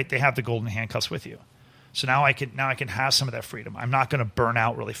splits that, right? They have the golden handcuffs with you. So now I can have some of that freedom. I'm not going to burn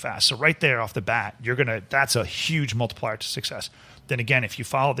out really fast. So right there off the bat, that's a huge multiplier to success. Then again, if you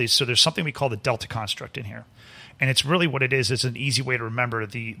follow these, so there's something we call the Delta construct in here. And it's really what it is. It's an easy way to remember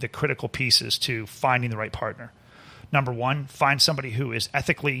the critical pieces to finding the right partner. Number one, find somebody who is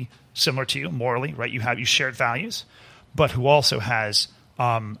ethically similar to you, morally, right? You shared values, but who also has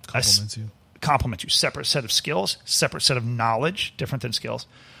complements you. Separate set of skills, separate set of knowledge, different than skills.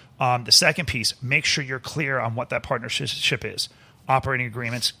 The second piece, make sure you're clear on what that partnership is. Operating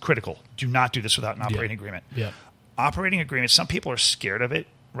agreements, critical. Do not do this without an operating agreement. Yeah. Operating agreements, some people are scared of it,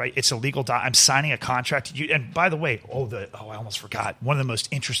 right? It's a legal I'm signing a contract. And by the way, I almost forgot. One of the most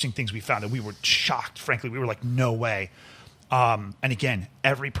interesting things we found that we were shocked, frankly. We were like, no way. And again,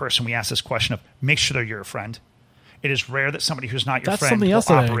 every person we ask this question of, make sure they're your friend. It is rare that somebody who's not your friend something else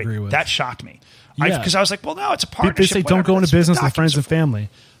will that operate. I agree with. That shocked me. Yeah. Because I was like, well, no, it's a partnership. They say don't go into business with friends and family.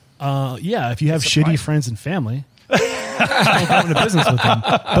 Yeah, if you have It's a shitty price. friends and family, don't go into business with them.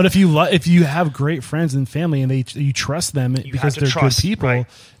 But if you have great friends and family and you trust them because to they're trust, good people, right.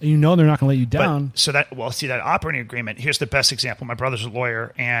 and you know they're not going to let you down. But, so that operating agreement. Here's the best example. My brother's a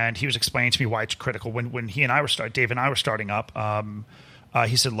lawyer, and he was explaining to me why it's critical. When he and I were Dave and I were starting up.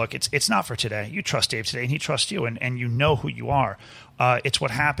 He said, "Look, it's not for today. You trust Dave today, and he trusts you, and you know who you are. It's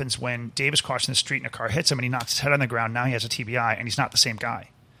what happens when Dave is crossing the street and a car hits him, and he knocks his head on the ground. Now he has a TBI, and he's not the same guy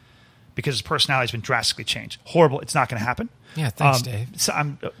because his personality has been drastically changed. Horrible. It's not going to happen. Yeah, thanks, Dave. So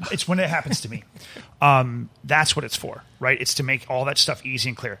it's when it happens to me. That's what it's for, right? It's to make all that stuff easy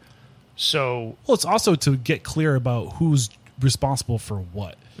and clear. So, Well, it's also to get clear about who's responsible for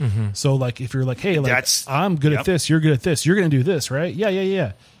what. So, like, if you're like, hey, like, That's- I'm good yep. at this, you're good at this, you're going to do this, right?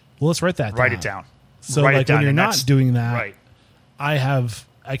 Yeah. Well, let's write that down. write it down. So, Write it like, down, when you're and not that's- doing that, right?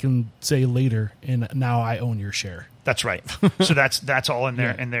 I can say later, and now I own your share. That's right. So that's all in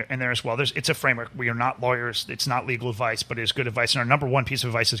there, in there as well. It's a framework. We are not lawyers. It's not legal advice, but it is good advice. And our number one piece of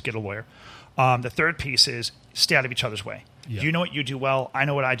advice is get a lawyer. The third piece is stay out of each other's way. Yeah. You know what you do well. I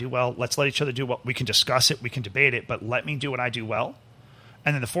know what I do well. Let's let each other do what we can discuss it. We can debate it, but let me do what I do well.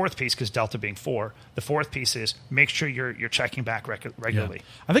 And then the fourth piece, because Delta being 4, the fourth piece is make sure you're checking back regularly.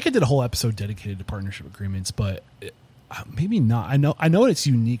 Yeah. I think I did a whole episode dedicated to partnership agreements, but maybe not. I know it's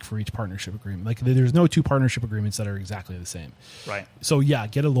unique for each partnership agreement. Like, there's no two partnership agreements that are exactly the same. Right. So yeah,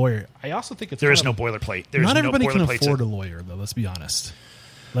 get a lawyer. I also think it's There is kind no of- boilerplate. There's not no everybody can boilerplate afford a lawyer, though. Let's be honest.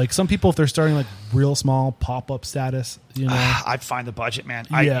 Like, some people, if they're starting like real small pop-up status, you know. I'd find the budget, man.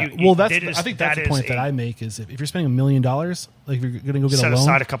 Yeah, I think that's the point that I make is if you're spending $1 million, like, if you're going to go get set a loan,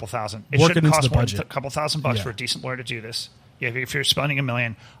 aside a couple thousand. It work shouldn't it into cost the more than budget. a couple $1,000 Yeah. for a decent lawyer to do this. Yeah, if you're spending $1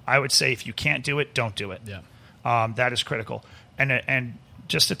 million, I would say if you can't do it, don't do it. Yeah. That is critical. And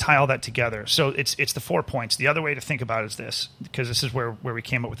just to tie all that together, so it's the 4 points. The other way to think about it is this, because this is where we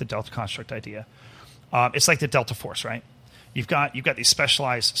came up with the Delta construct idea. It's like the Delta Force, right? You've got these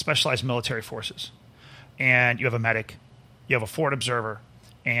specialized military forces, and you have a medic, you have a forward observer,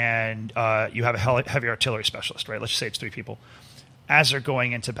 and you have a heavy artillery specialist, right? Let's just say it's 3 people. As they're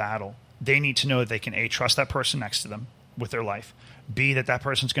going into battle, they need to know that they can A, trust that person next to them with their life, B, that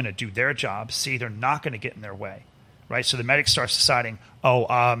person's going to do their job, C, they're not going to get in their way, right? So the medic starts deciding,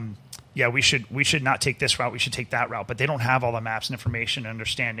 yeah, we should not take this route, we should take that route, but they don't have all the maps and information and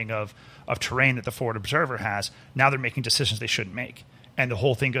understanding of terrain that the forward observer has. Now they're making decisions they shouldn't make, and the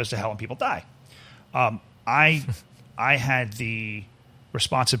whole thing goes to hell and people die. I had the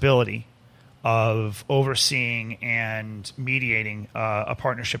responsibility of overseeing and mediating a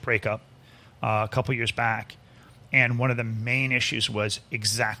partnership breakup a couple years back, and one of the main issues was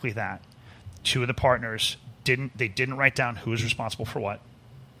exactly that. 2 of the partners didn't write down who was responsible for what.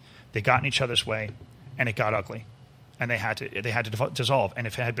 They got in each other's way, and it got ugly, and they had to dissolve. And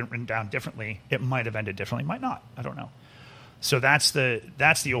if it had been written down differently, it might have ended differently. It might not. I don't know. So that's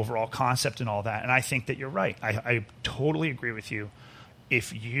the overall concept and all that. And I think that you're right. I totally agree with you.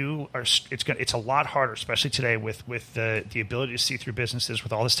 If you are, it's a lot harder, especially today with the ability to see through businesses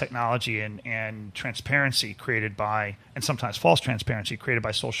with all this technology and transparency created by, and sometimes false transparency created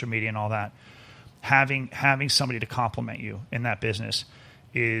by social media and all that. Having somebody to complement you in that business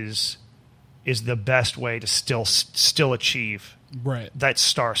is the best way to still achieve that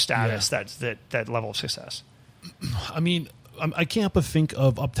star status, that level of success. I mean, I can't help but think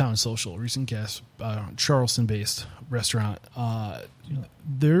of Uptown Social, recent guest, Charleston-based restaurant.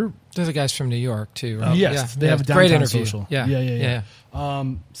 They're the guys from New York too, right? yes, they have a great downtown interview. social. Yeah.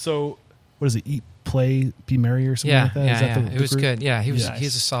 So what is it? Eat, play, be merry, or something like that? Is that the It was group? good. Yeah, he was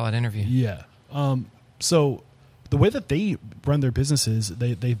Yes. a solid interview. Yeah. So the way that they run their businesses,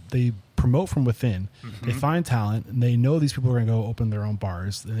 they promote from within. Mm-hmm. They find talent, and they know these people are going to go open their own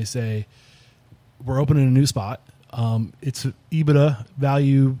bars. And they say, we're opening a new spot. It's EBITDA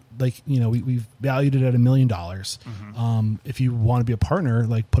value, like, you know, we've valued it at $1 million. Mm-hmm. If you want to be a partner,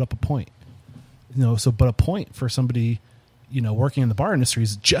 like, put up a point. You know, but a point for somebody, you know, working in the bar industry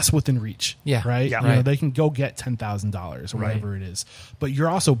is just within reach. Yeah. Right. Yeah. You know, Right. they can go get $10,000 or whatever it is. But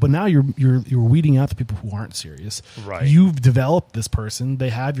now you're weeding out the people who aren't serious. Right. You've developed this person. They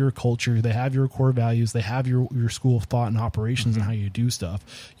have your culture. They have your core values. They have your school of thought and operations and how you do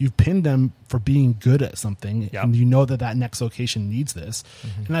stuff. You've pinned them for being good at something, and you know that next location needs this.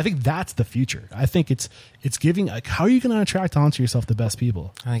 And I think that's the future. I think it's giving, like, how are you going to attract onto yourself the best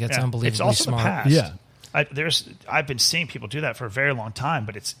people? I think it's unbelievably It's also smart. the past. Yeah. I've been seeing people do that for a very long time,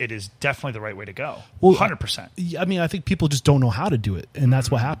 but it is definitely the right way to go. Well, 100%. I mean, I think people just don't know how to do it, and that's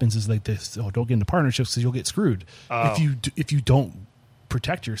what happens. Is like this: don't get into partnerships because you'll get screwed if you don't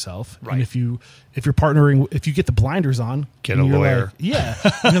protect yourself. Right. And if you're partnering, if you get the blinders on, Get and a you're lawyer. like, yeah.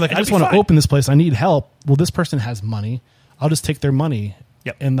 And you're like, I just be want to fine. open this place. I need help. Well, this person has money. I'll just take their money.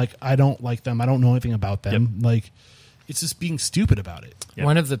 Yep. And like, I don't like them. I don't know anything about them. Like, it's just being stupid about it. Yep.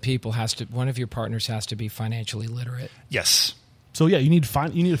 One of your partners has to be financially literate. Yes. So yeah, you need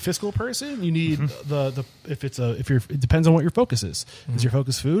a fiscal person. You need it depends on what your focus is. Is your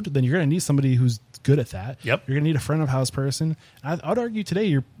focus food? Then you're going to need somebody who's good at that. Yep. You're going to need a front of house person. I'd argue today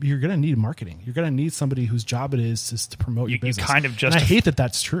you're going to need marketing. You're going to need somebody whose job it is to promote your business. You kind of and I hate that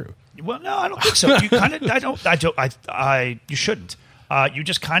that's true. Well, no, I don't think so. You kind of, you shouldn't. You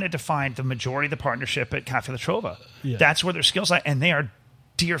just kind of defined the majority of the partnership at Cafe La Trova. Yeah. That's where their skills lie, and they are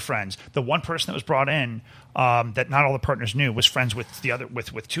dear friends. The one person that was brought in that not all the partners knew was friends with the other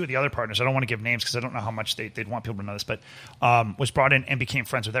with two of the other partners. I don't want to give names because I don't know how much they'd want people to know this, but was brought in and became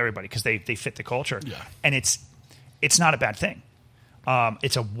friends with everybody because they fit the culture. Yeah. And it's not a bad thing.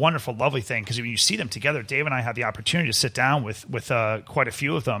 It's a wonderful, lovely thing because when you see them together, Dave and I had the opportunity to sit down with quite a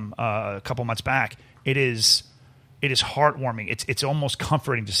few of them a couple months back. It is heartwarming. It's almost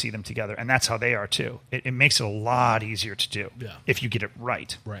comforting to see them together, and that's how they are too. It makes it a lot easier to do if you get it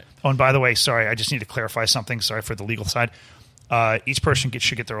right. Right. Oh, and by the way, sorry, I just need to clarify something. Sorry for the legal side. Each person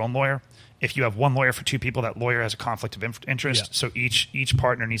should get their own lawyer. If you have one lawyer for two people, that lawyer has a conflict of interest. Yeah. So each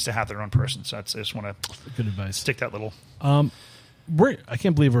partner needs to have their own person. So I just want to Good advice. stick that little. I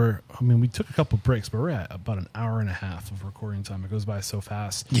can't believe we took a couple breaks, but we're at about an hour and a half of recording time. It goes by so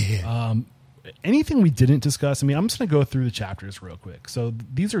fast. Yeah. Anything we didn't discuss? I mean, I'm just going to go through the chapters real quick. So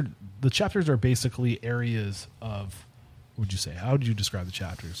the chapters are basically areas of, what would you say? How would you describe the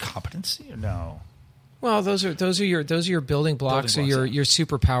chapters? Competency or no? Well, those are your building blocks, or your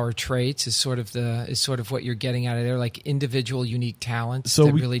superpower traits is sort of what you're getting out of there, like individual unique talents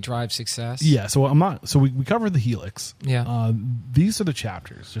that really drive success. Yeah, so we covered the helix. Yeah. These are the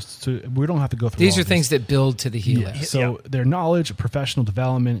chapters. We don't have to go through. These are things that build to the helix. Yeah. So their knowledge, professional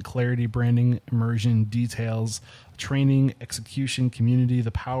development, clarity, branding, immersion, details, training, execution, community, the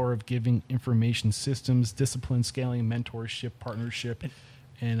power of giving, information systems, discipline, scaling, mentorship, partnership.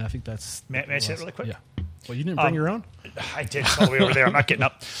 And I think that's... May I say it really quick? Yeah. Well, you didn't bring your own? I did. It's all the way over there. I'm not getting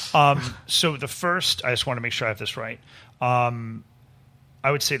up. So the first... I just want to make sure I have this right. I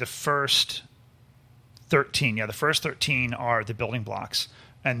would say the first 13. Yeah, the first 13 are the building blocks.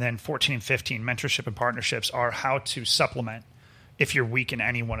 And then 14 and 15, mentorship and partnerships, are how to supplement if you're weak in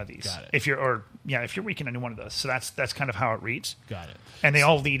any one of these. Got it. If you're weak in any one of those. So that's kind of how it reads. Got it. And they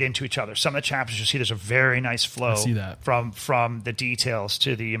all lead into each other. Some of the chapters you see, there's a very nice flow. I see that. From the details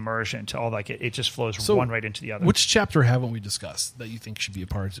to the immersion to all it just flows one right into the other. Which chapter haven't we discussed that you think should be a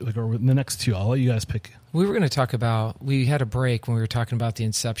part? Or the next two, I'll let you guys pick. We were going to talk about. We had a break when we were talking about the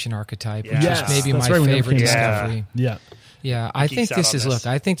Inception archetype, which Yes. was maybe That's my right, we never favorite came back. discovery. Yeah. Yeah, I think geeks out this on is. this. Look,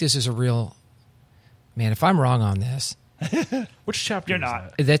 I think this is a real. Man, if I'm wrong on this, Which chapter You're is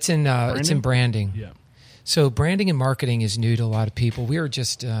not. that? that's in. It's in branding. Yeah. So branding and marketing is new to a lot of people. We were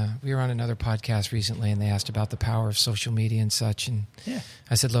on another podcast recently, and they asked about the power of social media and such. And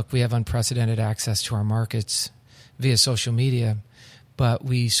I said, look, we have unprecedented access to our markets via social media, but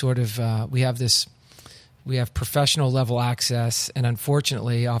we sort of we have professional level access, and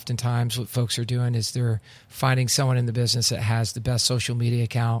unfortunately, oftentimes what folks are doing is they're finding someone in the business that has the best social media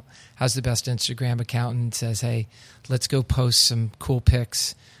account, has the best Instagram account, and says, hey, let's go post some cool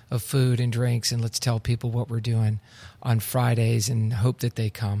pics of food and drinks, and let's tell people what we're doing on Fridays and hope that they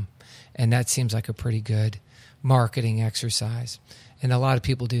come. And that seems like a pretty good marketing exercise. And a lot of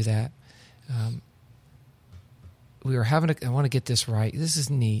people do that. I want to get this right. This is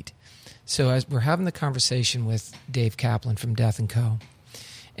neat. So as we're having the conversation with Dave Kaplan from Death & Co.,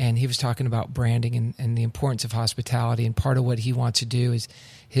 and he was talking about branding and the importance of hospitality. And part of what he wants to do is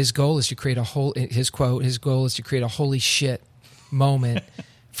his goal is to create his goal is to create a holy shit moment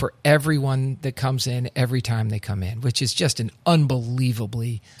for everyone that comes in every time they come in, which is just an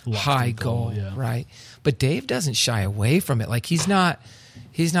unbelievably high goal, right? But Dave doesn't shy away from it. Like he's not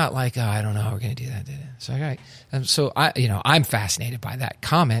like, oh, I don't know how we're going to do that. So, okay. So I'm fascinated by that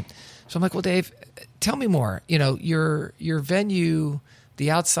comment. So I'm like, well, Dave, tell me more. Your venue,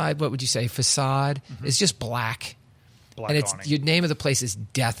 the outside, what would you say, facade is just black. And it's awning. your name of the place is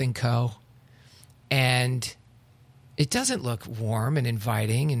Death & Co. And it doesn't look warm and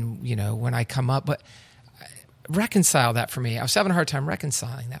inviting, and when I come up, but reconcile that for me. I was having a hard time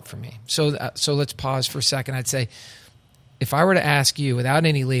reconciling that for me. So let's pause for a second. I'd say, if I were to ask you without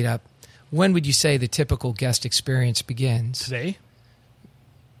any lead up, when would you say the typical guest experience begins? Today?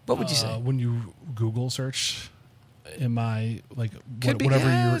 What would you say? When you Google search Am I like Could whatever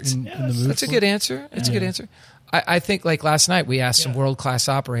be, you're in the mood? That's a good answer. That's a good answer. I think like last night we asked some world-class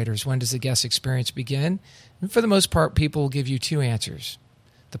operators, when does the guest experience begin? And for the most part, people will give you two answers: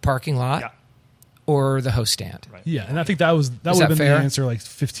 the parking lot or the host stand. Right. Yeah, and I think that would have been fair? the answer like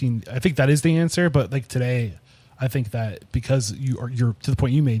 15. I think that is the answer, but like today, I think that because you're to the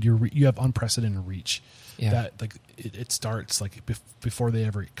point you made, you have unprecedented reach. Yeah. That like it starts like before they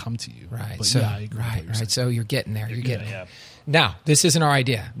ever come to you. Right. But So, yeah, I agree with what you're right. saying. So you're getting there. You're getting Yeah. there. Now, this isn't our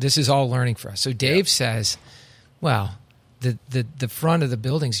idea. This is all learning for us. So Dave says, well, the front of the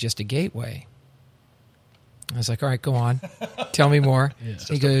building's just a gateway. I was like, all right, go on. Tell me more. Yeah. It's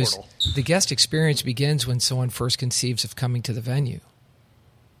He just a goes, portal. the guest experience begins when someone first conceives of coming to the venue.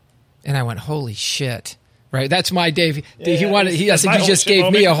 And I went, holy shit. Right? That's my Dave. I That's said, my you holy just shit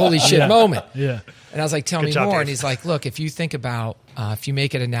gave me a moment." holy shit moment. Yeah. And I was like, tell Good me job, more. Dave. And he's like, look, if you think about, if you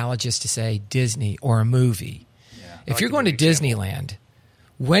make it analogous to, say, Disney or a movie, if you're going to Disneyland,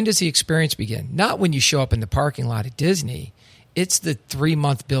 when does the experience begin? Not when you show up in the parking lot at Disney. It's the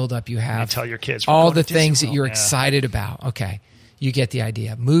 3-month buildup you have. You tell your kids, "We're all going the to Disney things that World." you're Yeah. excited about. Okay. You get the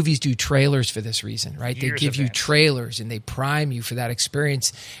idea. Movies do trailers for this reason, right? They Years give you advance. trailers and they prime you for that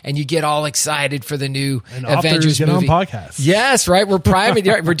experience, and you get all excited for the new And authors Avengers get on movie. podcasts. Yes, right. We're priming.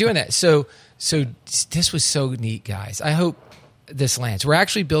 Right, we're doing that. So this was so neat, guys. I hope this lands. We're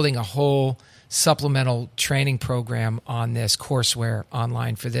actually building a whole supplemental training program on this courseware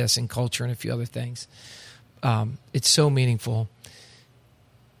online for this and culture and a few other things. It's so meaningful.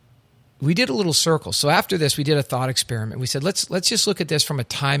 We did a little circle. So after this, we did a thought experiment. We said, let's just look at this from a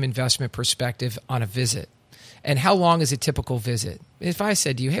time investment perspective on a visit. And how long is a typical visit? If I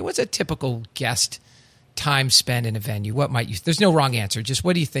said to you, hey, what's a typical guest time spent in a venue? What might you, there's no wrong answer. Just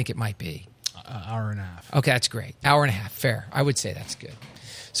what do you think it might be? Hour and a half. Okay, that's great. Hour and a half. Fair. I would say that's good.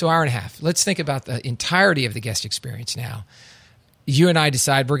 So hour and a half. Let's think about the entirety of the guest experience now. You and I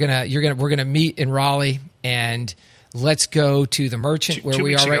decide we're gonna meet in Raleigh, and let's go to the Merchant where Two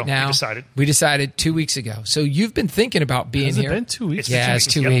we weeks are right ago, now. we decided. We decided 2 weeks ago. So you've been thinking about being Has it here. been 2 weeks? It's been Yeah, it's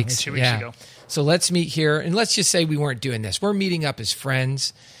 2 Yep, weeks. 2 weeks yeah. ago. So let's meet here, and let's just say we weren't doing this. We're meeting up as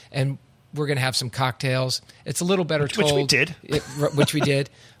friends, and we're going to have some cocktails. It's a little better Which we told. did. Which we did.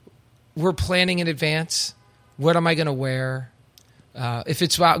 We're planning in advance. What am I going to wear?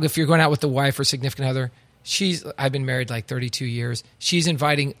 If you're going out with the wife or significant other, I've been married like 32 years. She's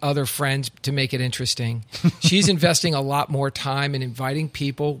inviting other friends to make it interesting. She's investing a lot more time in inviting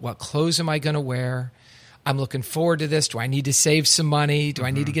people. What clothes am I going to wear? I'm looking forward to this. Do I need to save some money? Do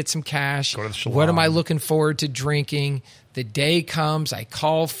I need to get some cash? Go to the salon. What am I looking forward to drinking? The day comes, I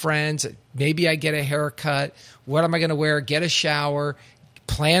call friends. Maybe I get a haircut. What am I going to wear? Get a shower.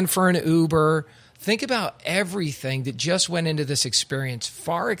 Plan for an Uber. Think about everything that just went into this experience.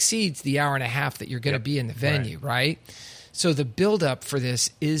 Far exceeds the hour and a half that you're going to be in the venue, right? So the buildup for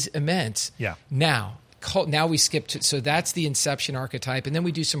this is immense. Yeah. Now we skip to, so that's the inception archetype. And then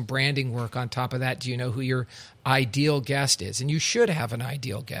we do some branding work on top of that. Do you know who your ideal guest is? And you should have an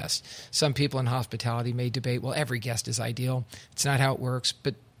ideal guest. Some people in hospitality may debate, well, every guest is ideal. It's not how it works.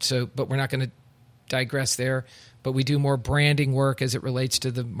 But we're not going to digress there. But we do more branding work as it relates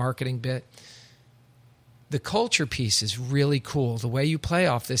to the marketing bit. The culture piece is really cool. The way you play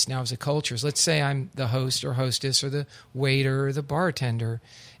off this now as a culture is, let's say I'm the host or hostess or the waiter or the bartender.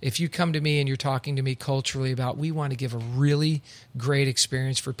 If you come to me and you're talking to me culturally about, we want to give a really great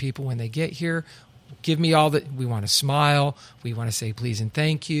experience for people when they get here. Give me all that. We want to smile. We want to say please and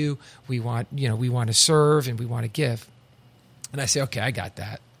thank you. We want to serve and we want to give. And I say, okay, I got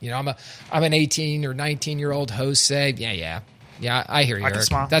that. I'm an 18 or 19-year-old host. Say, yeah, I hear you, I can Eric.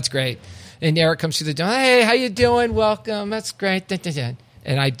 smile. That's great. And Eric comes through the door. Hey, how you doing? Welcome. That's great.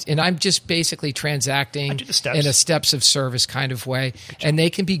 And I'm just basically transacting I do the steps. in a steps of service kind of way, and they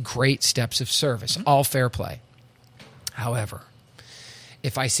can be great steps of service, all fair play. However,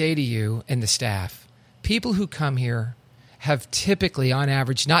 if I say to you and the staff, people who come here have typically, on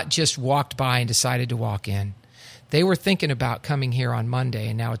average, not just walked by and decided to walk in. They were thinking about coming here on Monday,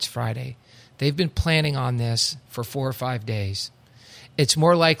 and now it's Friday. They've been planning on this for 4 or 5 days. It's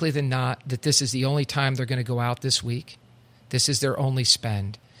more likely than not that this is the only time they're going to go out this week. This is their only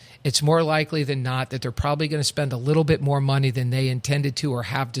spend. It's more likely than not that they're probably going to spend a little bit more money than they intended to or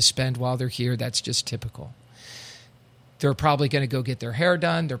have to spend while they're here. That's just typical. They're probably going to go get their hair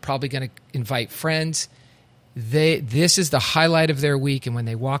done. They're probably going to invite friends. This is the highlight of their week, and when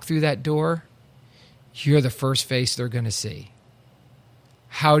they walk through that door, you're the first face they're going to see.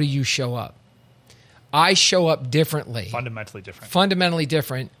 How do you show up? I show up differently. Fundamentally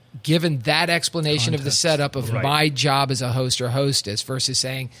different, given that explanation of the setup of Right. my job as a host or hostess versus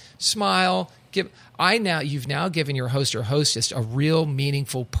saying, smile, You've now given your host or hostess a real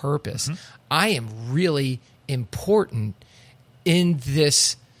meaningful purpose. I am really important in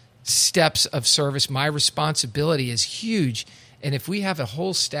this steps of service. My responsibility is huge. And if we have a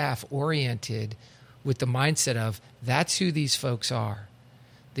whole staff oriented with the mindset of that's who these folks are.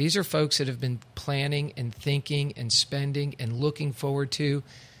 These are folks that have been planning and thinking and spending and looking forward to.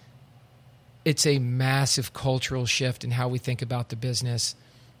 It's a massive cultural shift in how we think about the business.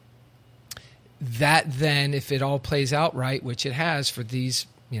 That then, if it all plays out right, which it has for these,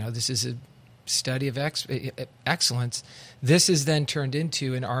 this is a study of excellence, this is then turned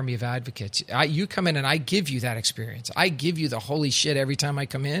into an army of advocates. You come in and I give you that experience. I give you the holy shit every time I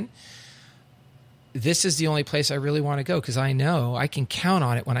come in. This is the only place I really want to go because I know I can count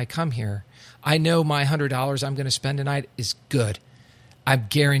on it when I come here. I know my $100 I'm going to spend tonight is good. I'm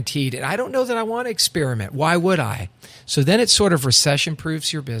guaranteed. And I don't know that I want to experiment. Why would I? So then it sort of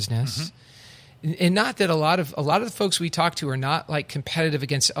recession-proofs your business. And not that a lot of the folks we talk to are not like competitive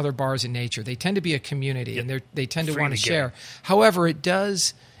against other bars in nature. They tend to be a community, and they tend to want to share. However, it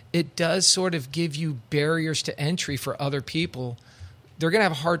does sort of give you barriers to entry for other people. They're going to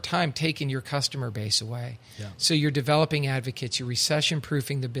have a hard time taking your customer base away. Yeah. So you're developing advocates. You're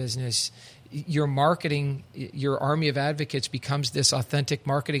recession-proofing the business. Your marketing, your army of advocates becomes this authentic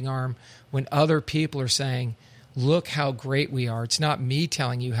marketing arm when other people are saying, look how great we are. It's not me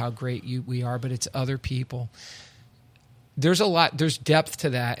telling you how great we are, but it's other people. There's depth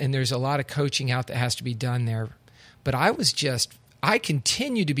to that, and there's a lot of coaching out that has to be done there. But I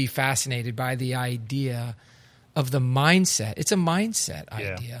continue to be fascinated by the idea of the mindset. It's a mindset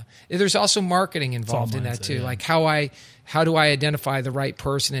idea. There's also marketing involved in that too. Yeah. Like how do I identify the right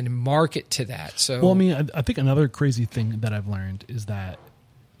person and market to that? So, well, I mean, I think another crazy thing that I've learned is that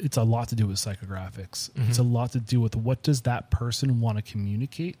it's a lot to do with psychographics. It's a lot to do with what does that person want to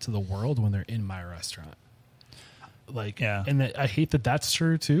communicate to the world when they're in my restaurant. And I hate that that's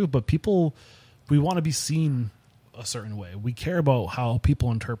true too, but we want to be seen a certain way. We care about how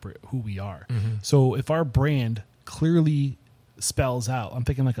people interpret who we are. So if our brand clearly spells out, I'm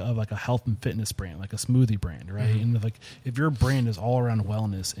thinking of a health and fitness brand, like a smoothie brand, right? And if your brand is all around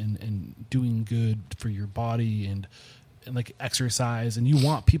wellness and doing good for your body and like exercise, and you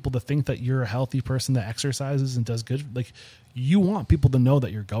want people to think that you're a healthy person that exercises and does good, like you want people to know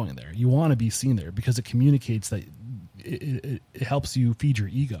that you're going there. You want to be seen there because it communicates that it helps you feed your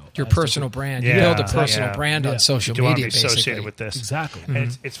ego. Your personal brand. You build a personal brand on social media. You want to be associated with this. Exactly.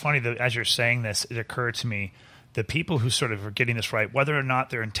 And it's funny that as you're saying this, it occurred to me, the people who sort of are getting this right, whether or not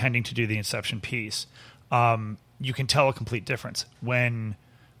they're intending to do the inception piece, you can tell a complete difference. When,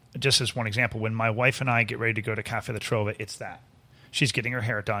 just as one example, when my wife and I get ready to go to Cafe La Trova, it's that. She's getting her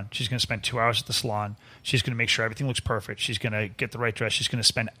hair done. She's going to spend 2 hours at the salon. She's going to make sure everything looks perfect. She's going to get the right dress. She's going to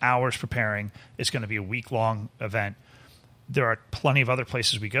spend hours preparing. It's going to be a week-long event. There are plenty of other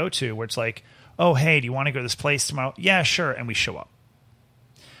places we go to where it's like, oh, hey, do you want to go to this place tomorrow? Yeah, sure. And we show up.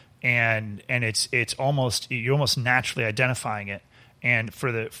 And it's almost, you're almost naturally identifying it. And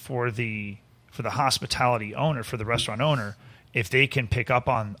for the hospitality owner, for the restaurant owner, if they can pick up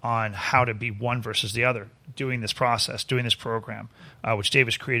on how to be one versus the other, doing this process, doing this program, which Dave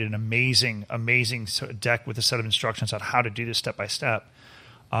has created an amazing deck with a set of instructions on how to do this step by step,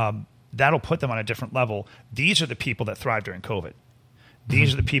 that'll put them on a different level. These are the people that thrive during COVID.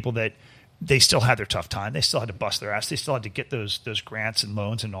 These are the people that they still had their tough time. They still had to bust their ass. They still had to get those grants and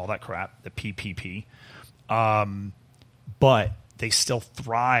loans and all that crap, the PPP. But they still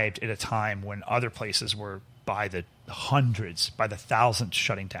thrived at a time when other places were by the hundreds, by the thousands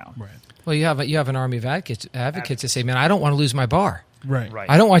shutting down. Right. Well, you have an army of advocates that say, man, I don't want to lose my bar. Right.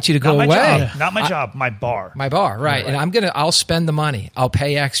 I don't want you to go away. Not my job, my bar. My bar, right. And I'll spend the money. I'll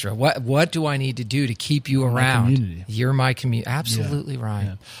pay extra. What do I need to do to keep you around? Community. You're my community. Absolutely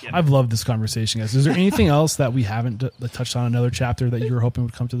right. Yeah. I've loved this conversation, guys. Is there anything else that we haven't touched on, another chapter that you were hoping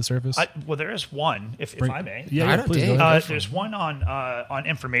would come to the surface? Well, there is one, if I may. Yeah, please go ahead. There's one on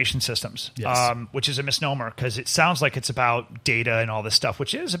information systems, yes. Which is a misnomer because it sounds like it's about data and all this stuff,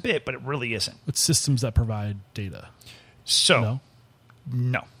 which is a bit, but it really isn't. It's systems that provide data. So...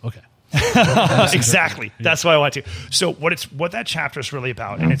 No. Okay. Exactly. Yeah. That's why I want to. So what that chapter is really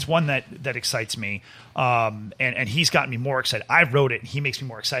about, and it's one that excites me, and he's gotten me more excited. I wrote it, and he makes me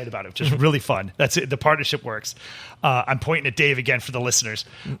more excited about it, which is really fun. That's it. The partnership works. I'm pointing at Dave again for the listeners.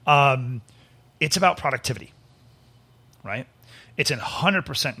 It's about productivity, right? It's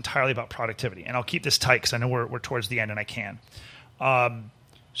 100% entirely about productivity, and I'll keep this tight because I know we're towards the end, and I can.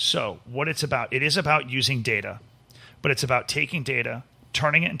 So what it's about, it is about using data, but it's about taking data,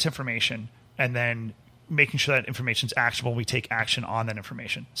 turning it into information, and then making sure that information is actionable. We take action on that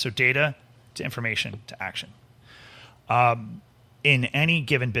information. So data to information to action. In any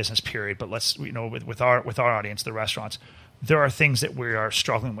given business period, but let's, with our audience, the restaurants, there are things that we are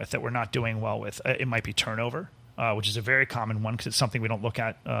struggling with, that we're not doing well with. It might be turnover, which is a very common one because it's something we don't look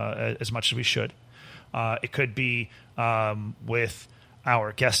at as much as we should. It could be with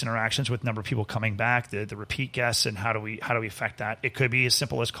our guest interactions, with number of people coming back, the repeat guests, and how do we affect that? It could be as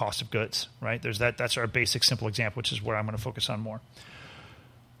simple as cost of goods, right? There's that's our basic simple example, which is where I'm going to focus on more.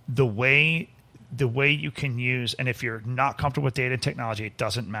 The way you can use, and if you're not comfortable with data and technology, it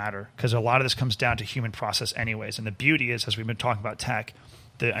doesn't matter, because a lot of this comes down to human process anyways. And the beauty is, as we've been talking about tech,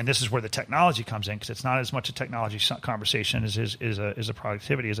 and this is where the technology comes in, because it's not as much a technology conversation as is a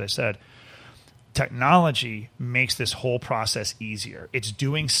productivity, as I said. Technology makes this whole process easier. It's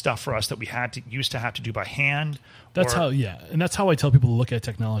doing stuff for us that we used to have to do by hand. That's how I tell people to look at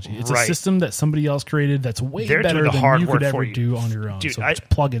technology. It's a system that somebody else created that's way better than you could ever do on your own. Dude, so just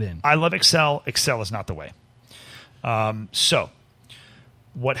plug it in. I love Excel. Excel is not the way. So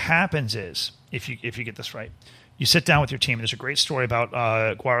what happens is, if you get this right, you sit down with your team. There's a great story about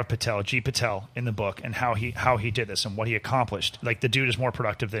Gaurav Patel, G. Patel, in the book, and how he did this and what he accomplished. Like, the dude is more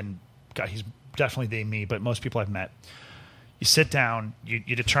productive than, God, he's definitely than me, but most people I've met. You sit down,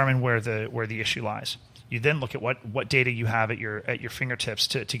 you determine where the issue lies. You then look at what data you have at your fingertips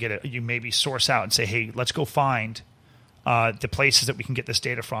to get it. You maybe source out and say, hey, let's go find the places that we can get this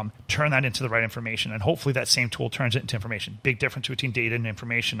data from, turn that into the right information, and hopefully that same tool turns it into information. Big difference between data and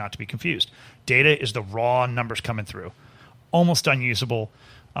information, not to be confused. Data is the raw numbers coming through, almost unusable,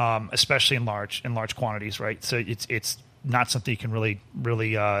 especially in large quantities, right? So it's not something you can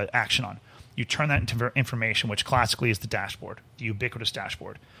really action on. You turn that into information, which classically is the dashboard, the ubiquitous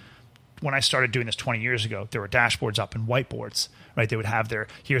dashboard. When I started doing this 20 years ago, there were dashboards up and whiteboards, right? They would have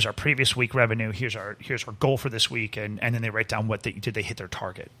here's our previous week revenue, here's our goal for this week, and then they write down did they hit their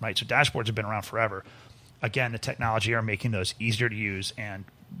target, right? So dashboards have been around forever. Again, the technology are making those easier to use and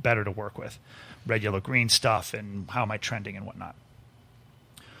better to work with. Red, yellow, green stuff, and how am I trending and whatnot.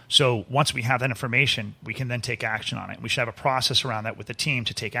 So once we have that information, we can then take action on it. We should have a process around that with the team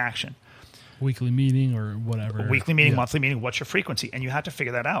to take action. Weekly meeting or whatever. A weekly meeting, monthly meeting, what's your frequency? And you have to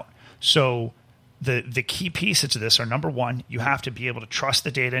figure that out. So the key pieces to this are, number one, you have to be able to trust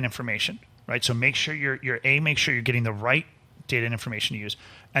the data and information, right? So make sure you're getting the right data and information to use,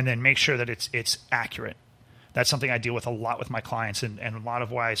 and then make sure that it's accurate. That's something I deal with a lot with my clients, and a lot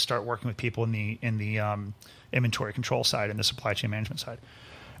of why I start working with people in the inventory control side and the supply chain management side.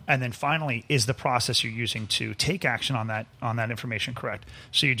 And then finally, is the process you're using to take action on that information correct?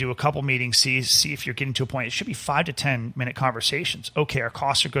 So you do a couple meetings, see if you're getting to a point. It should be 5 to 10 minute conversations. Okay, our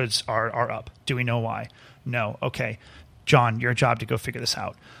cost of goods are up. Do we know why? No. Okay, John, your job to go figure this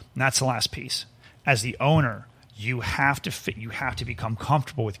out. And that's the last piece. As the owner, you have to become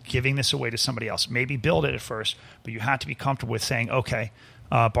comfortable with giving this away to somebody else. Maybe build it at first, but you have to be comfortable with saying, okay,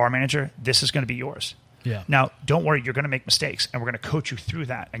 bar manager, this is going to be yours. Yeah. Now, don't worry, you're going to make mistakes, and we're going to coach you through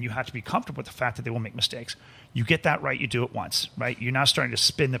that, and you have to be comfortable with the fact that they will make mistakes. You get that right, you do it once, right? You're now starting to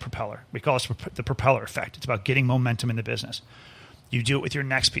spin the propeller. We call it the propeller effect. It's about getting momentum in the business. You do it with your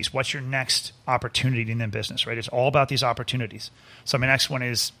next piece. What's your next opportunity in the business, right? It's all about these opportunities. So my next one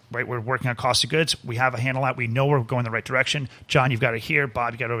is, right, we're working on cost of goods. We have a handle out. We know we're going the right direction. John, you've got it here.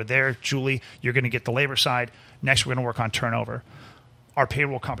 Bob, you got it over there. Julie, you're going to get the labor side. Next, we're going to work on turnover. Our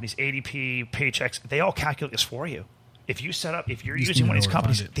payroll companies, ADP, Paychecks, they all calculate this for you. If you're using one of these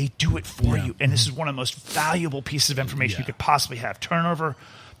companies, they do it for you. And this is one of the most valuable pieces of information you could possibly have. Turnover,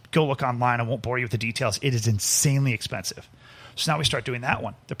 go look online. I won't bore you with the details. It is insanely expensive. So now we start doing that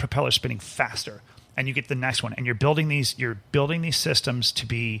one. The propeller's spinning faster. And you get the next one. And you're building these systems to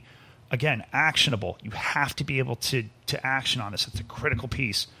be, again, actionable. You have to be able to action on this. It's a critical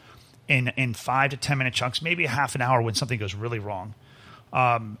piece in 5 to 10 minute chunks, maybe a half an hour when something goes really wrong.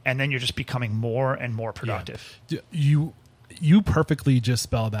 And then you're just becoming more and more productive. Yeah. You perfectly just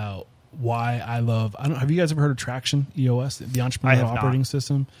spelled out why I love. Have you guys ever heard of Traction, EOS, the Entrepreneurial Operating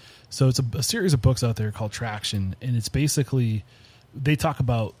System? So it's a series of books out there called Traction, and it's basically they talk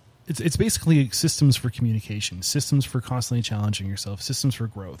about it's basically systems for communication, systems for constantly challenging yourself, systems for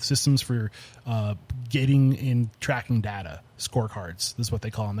growth, systems for getting and tracking data, scorecards. This is what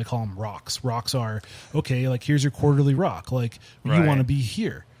they call them. They call them rocks. Rocks are, okay, like here's your quarterly rock. Like you want to be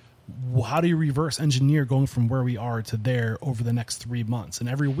here. How do you reverse engineer going from where we are to there over the next 3 months? And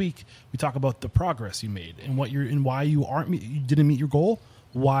every week we talk about the progress you made and why you didn't meet your goal.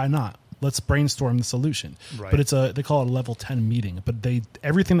 Why not? Let's brainstorm the solution. Right. But they call it a level 10 meeting. But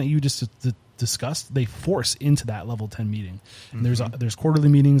everything that you just discussed, they force into that level 10 meeting. And there's quarterly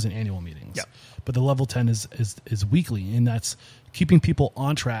meetings and annual meetings. Yep. But the level 10 is weekly, and that's keeping people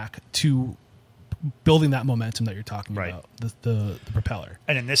on track to building that momentum that you're talking about, the propeller.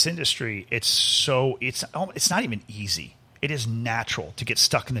 And in this industry, it's not even easy. It is natural to get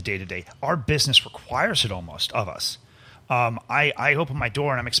stuck in the day-to-day. Our business requires it almost of us. I open my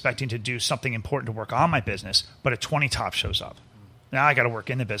door and I'm expecting to do something important to work on my business, but a 20 top shows up. Now I got to work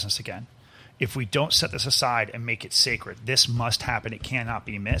in the business again. If we don't set this aside and make it sacred, this must happen. It cannot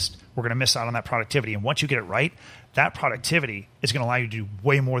be missed. We're going to miss out on that productivity. And once you get it right, that productivity is going to allow you to do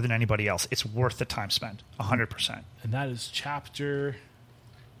way more than anybody else. It's worth the time spent, 100%. And that is chapter...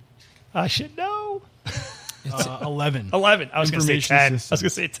 I should know. 11. 11. I was going to say 10. Systems. I was going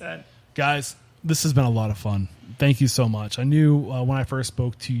to say 10. Guys, this has been a lot of fun. Thank you so much. I knew when I first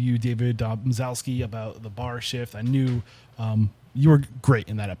spoke to you, David Domzalski, about the bar shift, I knew you were great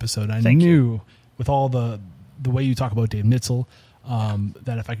in that episode. I knew with all the way you talk about Dave Nitzel,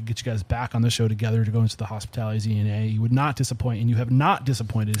 that if I could get you guys back on the show together to go into the hospitality DNA, you would not disappoint, and you have not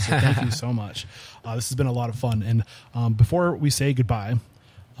disappointed. So thank you so much. This has been a lot of fun. And before we say goodbye,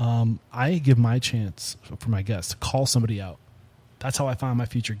 I give my chance for my guests to call somebody out. That's how I find my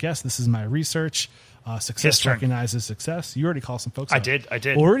future guests. This is my research. Success recognizes success. You already called some folks out. I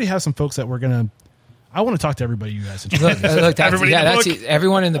did. Well, we already have some folks that we're going to... I want to talk to everybody you guys. Look, that's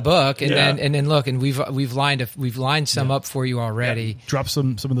everyone in the book, and then look, and we've lined some up for you already. Yeah. Drop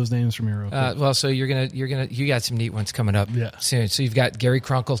some of those names from your. Well, so you got some neat ones coming up soon. So you've got Gary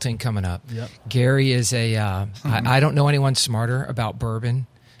Crunkleton coming up. Yep. Gary is I don't know anyone smarter about bourbon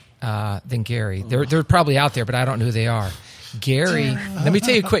than Gary. They're probably out there, but I don't know who they are. Gary, let me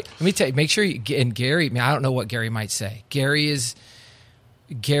tell you quick. Make sure you and Gary. I mean, I don't know what Gary might say. Gary is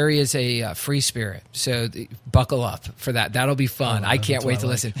a free spirit, so buckle up for that. That'll be fun. I can't wait to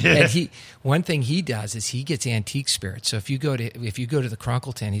listen. And one thing he does is he gets antique spirits. So if you go to the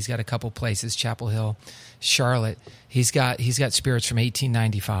Crunkleton, he's got a couple places: Chapel Hill, Charlotte. He's got spirits from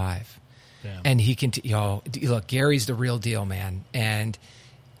 1895, and he can. Look, Gary's the real deal, man. And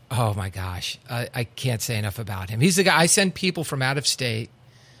oh my gosh, I can't say enough about him. He's the guy. I send people from out of state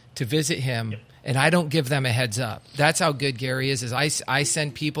to visit him. And I don't give them a heads up. That's how good Gary is I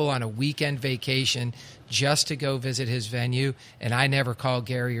send people on a weekend vacation just to go visit his venue, and I never call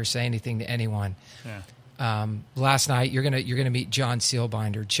Gary or say anything to anyone. Yeah. Last night, you're gonna meet John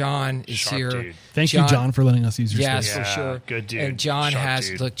Sealbinder. John is Sharp here. Dude. Thank you, John, for letting us use your space. Yes, for sure. Good dude. And John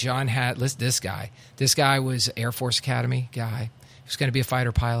this guy was Air Force Academy guy. He was going to be a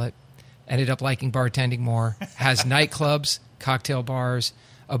fighter pilot. Ended up liking bartending more. Has nightclubs, cocktail bars,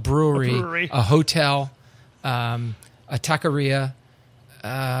 a brewery, a hotel, a taqueria,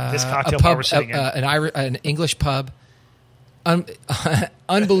 this cocktail a pub, bar we're sitting in. an English pub.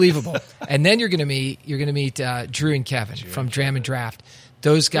 Unbelievable. And then you're going to meet Drew and Kevin from Dram and Draft.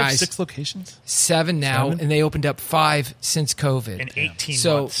 Those guys, 6 locations, 7 now, and they opened up 5 since COVID in 18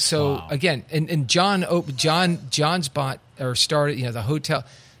 months. So again, and John's bought or started, the hotel.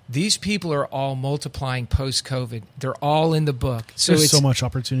 These people are all multiplying post-COVID. They're all in the book. So there's so much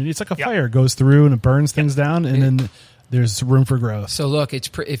opportunity. It's like a fire. It goes through and it burns things down, and then there's room for growth. So look,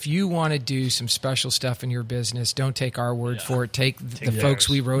 if you want to do some special stuff in your business, don't take our word for it. Take the folks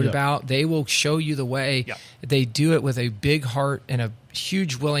we wrote about. They will show you the way. Yep. They do it with a big heart and a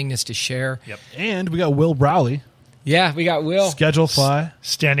huge willingness to share. Yep. And we got Will Browley. Yeah, we got Will. Schedule fly.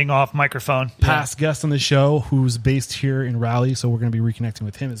 Standing off microphone. Past guest on the show who's based here in Raleigh, so we're going to be reconnecting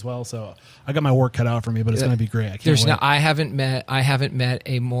with him as well. So I got my work cut out for me, but it's going to be great. I can't wait. I haven't met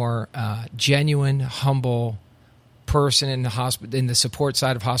a more genuine, humble person in the support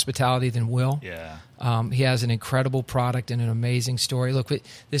side of hospitality than Will. Yeah. He has an incredible product and an amazing story. Look,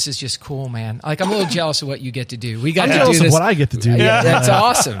 this is just cool, man. Like, I'm a little jealous of what you get to do. We got to do this. Of what I get to do. Yeah, that's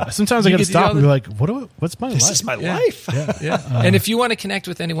awesome. Sometimes I got to stop and be like, what's my life? This is my life. Yeah. And if you want to connect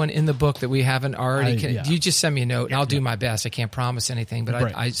with anyone in the book that we haven't already, you just send me a note, and I'll do my best. I can't promise anything, but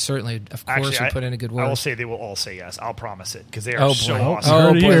I certainly, of course, will put in a good word. I will say they will all say yes. I'll promise it, because they are so awesome.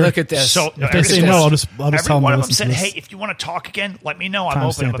 Oh, boy, look at this. If they say no, I'll just tell them. Every one of them said, hey, if you want to talk again, let me know. I'm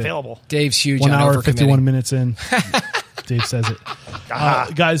open. I'm available. Dave's huge. 1 hour, 51 minutes in. Dave says it.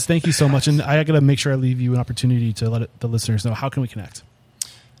 Guys, thank you so much. And I got to make sure I leave you an opportunity to let the listeners know. How can we connect?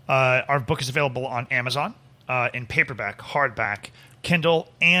 Our book is available on Amazon in paperback, hardback,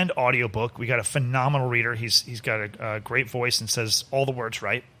 Kindle, and audiobook. We got a phenomenal reader. He's got a great voice and says all the words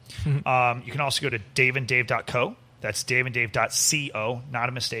right. You can also go to daveanddave.co. That's daveanddave.co, not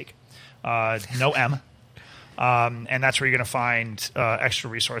a mistake. No M. And that's where you're going to find extra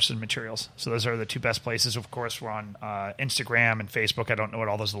resources and materials. So those are the two best places. Of course, we're on Instagram and Facebook. I don't know what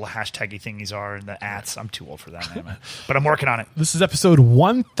all those little hashtaggy thingies are and the ats. I'm too old for that, man. But I'm working on it. This is episode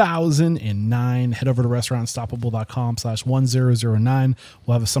 1009. Head over to restaurantstoppable.com/1009.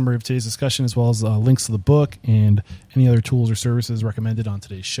 We'll have a summary of today's discussion as well as links to the book and any other tools or services recommended on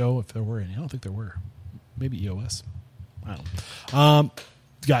today's show. If there were any, I don't think there were. Maybe EOS. I don't know.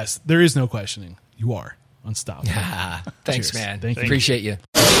 Guys, there is no questioning. You are unstoppable. Thanks, Cheers. man. Thank you. Appreciate you.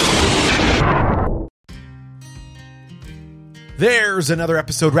 There's another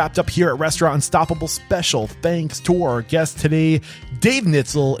episode wrapped up here at Restaurant Unstoppable. Special thanks to our guests today, Dave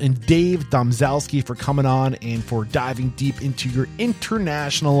Nitzel and Dave Domzalski, for coming on and for diving deep into your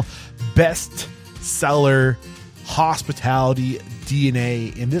international bestseller hospitality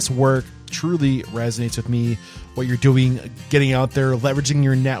DNA. And this work truly resonates with me. What you're doing, getting out there, leveraging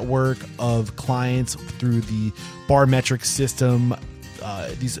your network of clients through the bar metric system,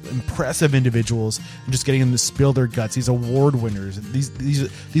 these impressive individuals, and just getting them to spill their guts. These award winners,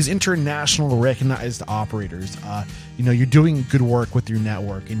 these international recognized operators. You're doing good work with your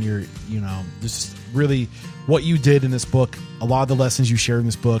network, and this is really what you did in this book. A lot of the lessons you shared in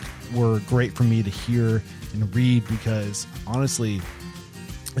this book were great for me to hear and read, because honestly,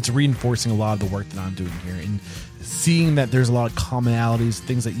 it's reinforcing a lot of the work that I'm doing here, and seeing that there's a lot of commonalities,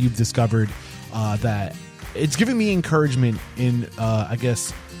 things that you've discovered, that it's giving me encouragement in, I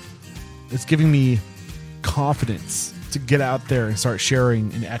guess it's giving me confidence to get out there and start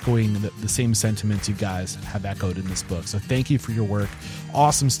sharing and echoing the same sentiments you guys have echoed in this book. So thank you for your work.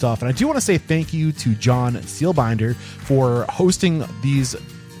 Awesome stuff. And I do want to say thank you to John Seelbinder for hosting these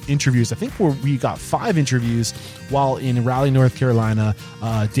interviews. I think we got 5 interviews while in Raleigh, North Carolina.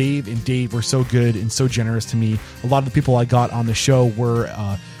 Dave were so good and so generous to me. A lot of the people I got on the show were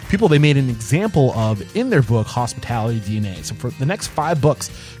people they made an example of in their book, Hospitality DNA. So for the next 5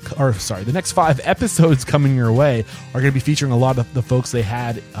 episodes coming your way are going to be featuring a lot of the folks they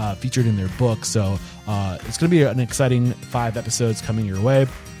had featured in their book. So it's going to be an exciting 5 episodes coming your way.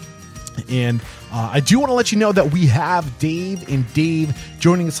 And I do want to let you know that we have Dave and Dave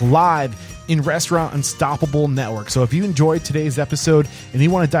joining us live in Restaurant Unstoppable Network. So if you enjoyed today's episode and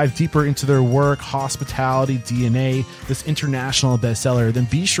you want to dive deeper into their work, Hospitality DNA, this international bestseller, then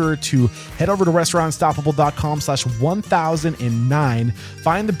be sure to head over to restaurantstoppable.com/1009.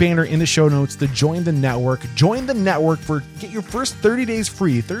 Find the banner in the show notes to join the network. Join the network for get your first 30 days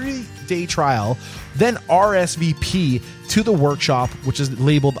free, 30-day trial, then RSVP to the workshop, which is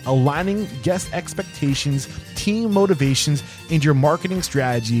labeled Aligning Guest Expectations, Team Motivations, and Your Marketing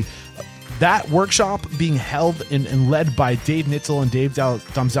Strategy. That workshop being held and led by Dave Nitzel and Dave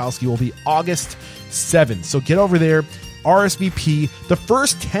Domzalski will be August 7th. So get over there, RSVP. The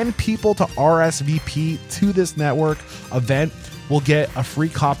first 10 people to RSVP to this network event will get a free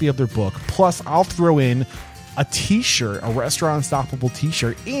copy of their book. Plus, I'll throw in a t-shirt, a Restaurant Unstoppable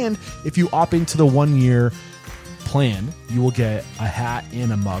t-shirt. And if you opt into the 1-year plan, you will get a hat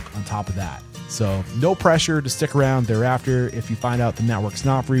and a mug on top of that. So no pressure to stick around thereafter. If you find out the network's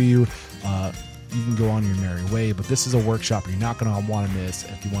not for you, you can go on your merry way. But this is a workshop you're not going to want to miss.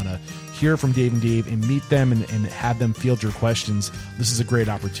 If you want to hear from Dave and Dave and meet them and have them field your questions, this is a great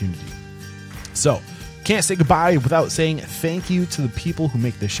opportunity. So can't say goodbye without saying thank you to the people who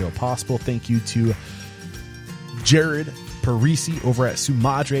make this show possible. Thank you to Jared Parisi over at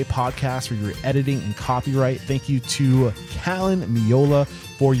Sumadre Podcast for your editing and copyright. Thank you to Callan Miola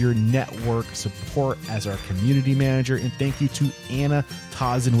for your network support as our community manager. And thank you to Anna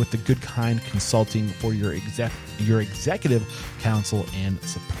Tazen with the Good Kind Consulting for your executive counsel and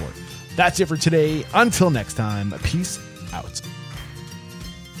support. That's it for today. Until next time, peace out.